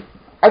not like you...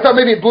 I thought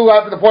maybe it blew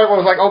out to the point where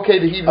it was like, okay,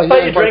 to heal. I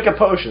thought you drank a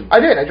potion. I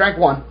did. I drank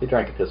one. He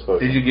drank a piss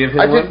potion. Did you give him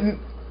I one? didn't.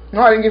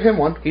 No, I didn't give him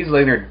one. He's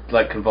laying there,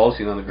 like,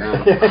 convulsing on the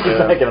ground. He's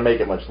not going to make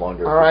it much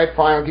longer. All right,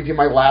 fine. I'll give you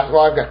my last.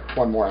 Well, I've got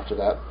one more after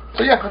that.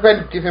 So yeah, go ahead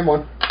and give him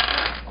one.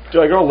 Do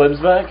I grow limbs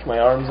back? My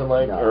arms and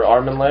leg? No. Or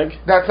arm and leg?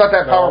 That's not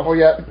that powerful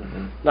yet.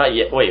 Mm-hmm. Not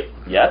yet. Wait,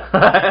 yet?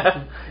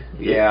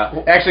 Yeah.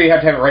 Actually, you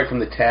have to have it right from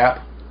the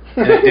tap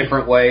in a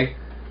different way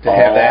to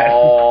have that.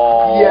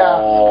 Oh.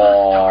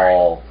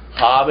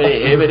 Hobby,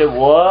 hibbity,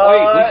 what?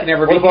 Wait, we can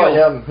never be What about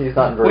healed. him? He's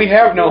not in very We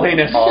have no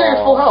anus. He's getting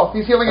his full health.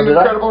 He's healing at an did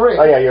I? incredible rate.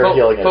 Oh, yeah, you're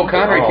healing it. Phil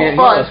Connery can't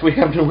heal us. We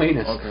have no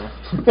anus. Okay.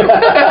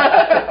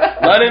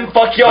 Let him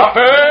fuck your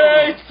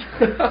face!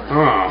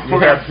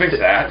 We're going to fix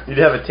that. You'd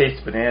have a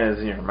taste of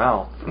bananas in your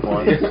mouth.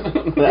 Taste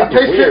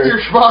it in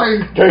your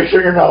spine. Taste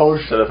your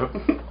nose. Shut up.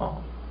 Oh.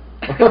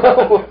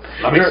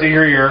 Let me see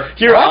your ear.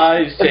 Your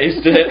eyes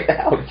taste it.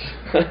 Ouch.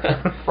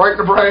 Right in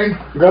the brain.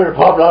 You better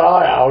pop that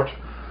eye out.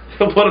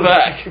 He'll put it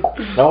back.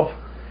 Nope.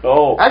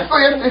 Oh.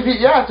 Actually,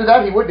 after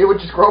that, it would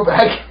just grow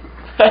back.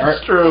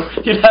 That's true.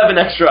 You'd have an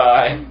extra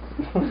eye.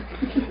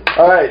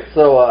 Alright,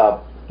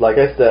 so, like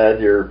I said,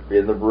 you're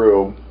in the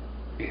room.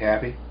 You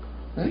happy?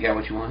 You got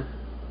what you want?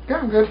 Yeah,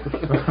 I'm good.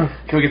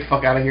 Can we get the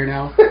fuck out of here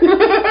now?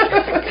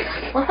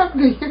 What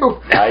happened to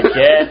you? I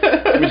can't.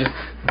 Let me just...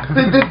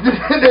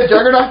 Did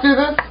Juggernaut do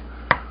this?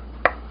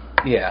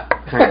 Yeah.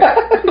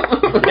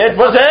 It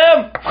was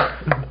him!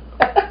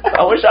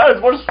 I wish I was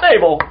more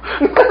stable.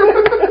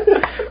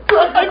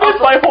 I miss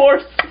my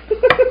horse.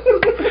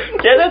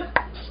 Get it?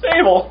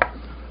 Stable.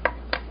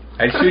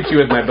 I'd shoot you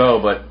with my bow,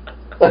 but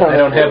I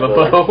don't have a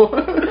bow.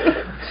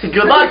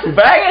 Good luck,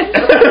 faggot!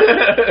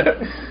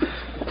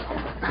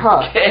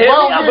 Huh.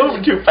 I'm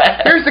moving too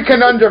fast. Here's the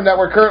conundrum that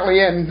we're currently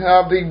in.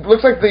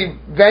 Looks like the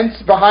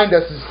vents behind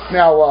us is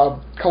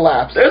now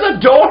collapsed. There's a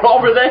door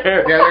over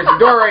there. Yeah, there's a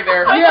door right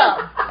there.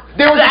 Yeah.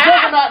 There was a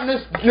juggernaut in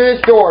this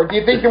door.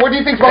 What do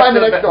you think's behind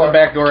the next door? The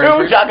back door.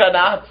 Two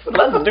juggernauts.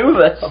 Let's do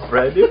this. A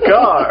brand new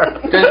car.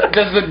 Is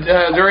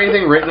there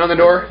anything written on the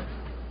door?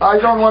 I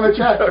don't want to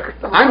check.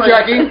 I'm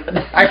checking.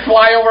 I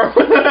fly over.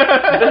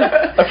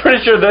 I'm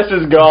pretty sure this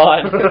is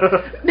gone.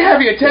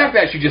 Have you attack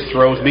that? She just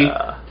throws me.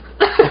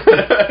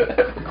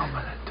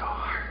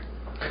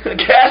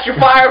 Cast your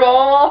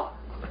fireball!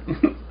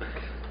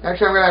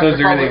 Actually, I'm gonna have So to is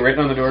there call anything it.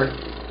 written on the door?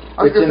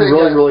 I was It's in gonna say,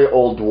 really, yeah. really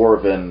old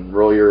Dwarven.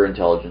 Roll your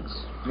intelligence.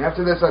 And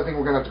after this, I think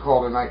we're gonna have to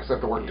call it a night because I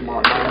have to work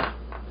tomorrow night.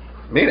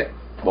 Made it.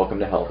 Welcome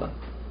to Helven.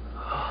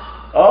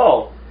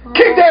 Oh.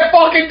 Kick that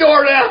fucking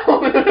door down!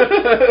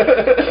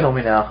 Kill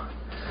me now.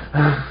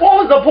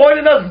 What was the point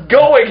in us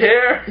going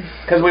here?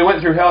 Because we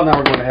went through hell, now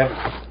we're going to heaven.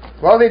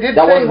 Well, they did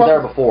That say wasn't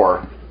there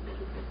before.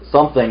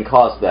 Something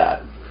caused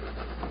that.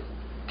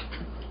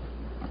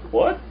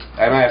 What?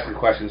 I'm not asking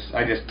questions.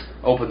 I just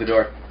opened the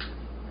door.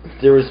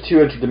 There was 2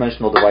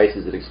 interdimensional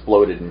devices that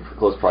exploded in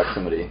close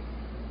proximity.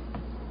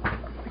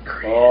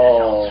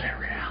 Oh.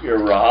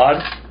 Your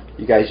rod?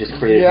 You guys just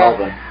created Yeah.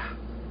 Helven.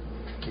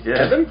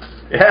 Heaven?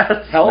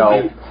 Yes.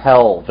 Helven? No,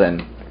 Helven.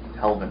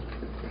 Helven.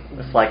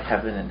 It's like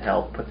heaven and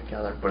hell put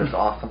together, but it's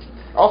awesome.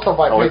 Also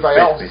by, Oh, made it's by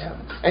elves. basically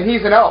heaven. And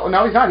he's an elf.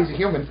 No, he's not. He's a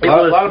human. A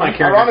lot of my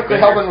characters. Ironically,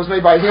 Helven was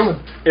made by a human.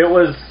 It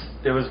was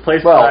a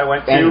place Well, that I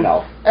went to. and an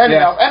elf. And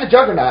Yes. an elf. And a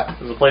juggernaut.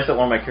 It was a place that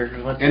one of my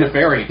characters went to. And a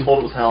fairy. Told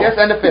it was hell. Yes,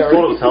 and a fairy.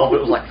 Told it was hell, but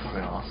it was like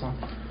fucking awesome.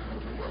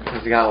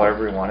 Because he got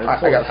whatever he wanted. I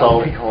got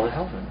so Helven. he called it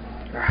Helven.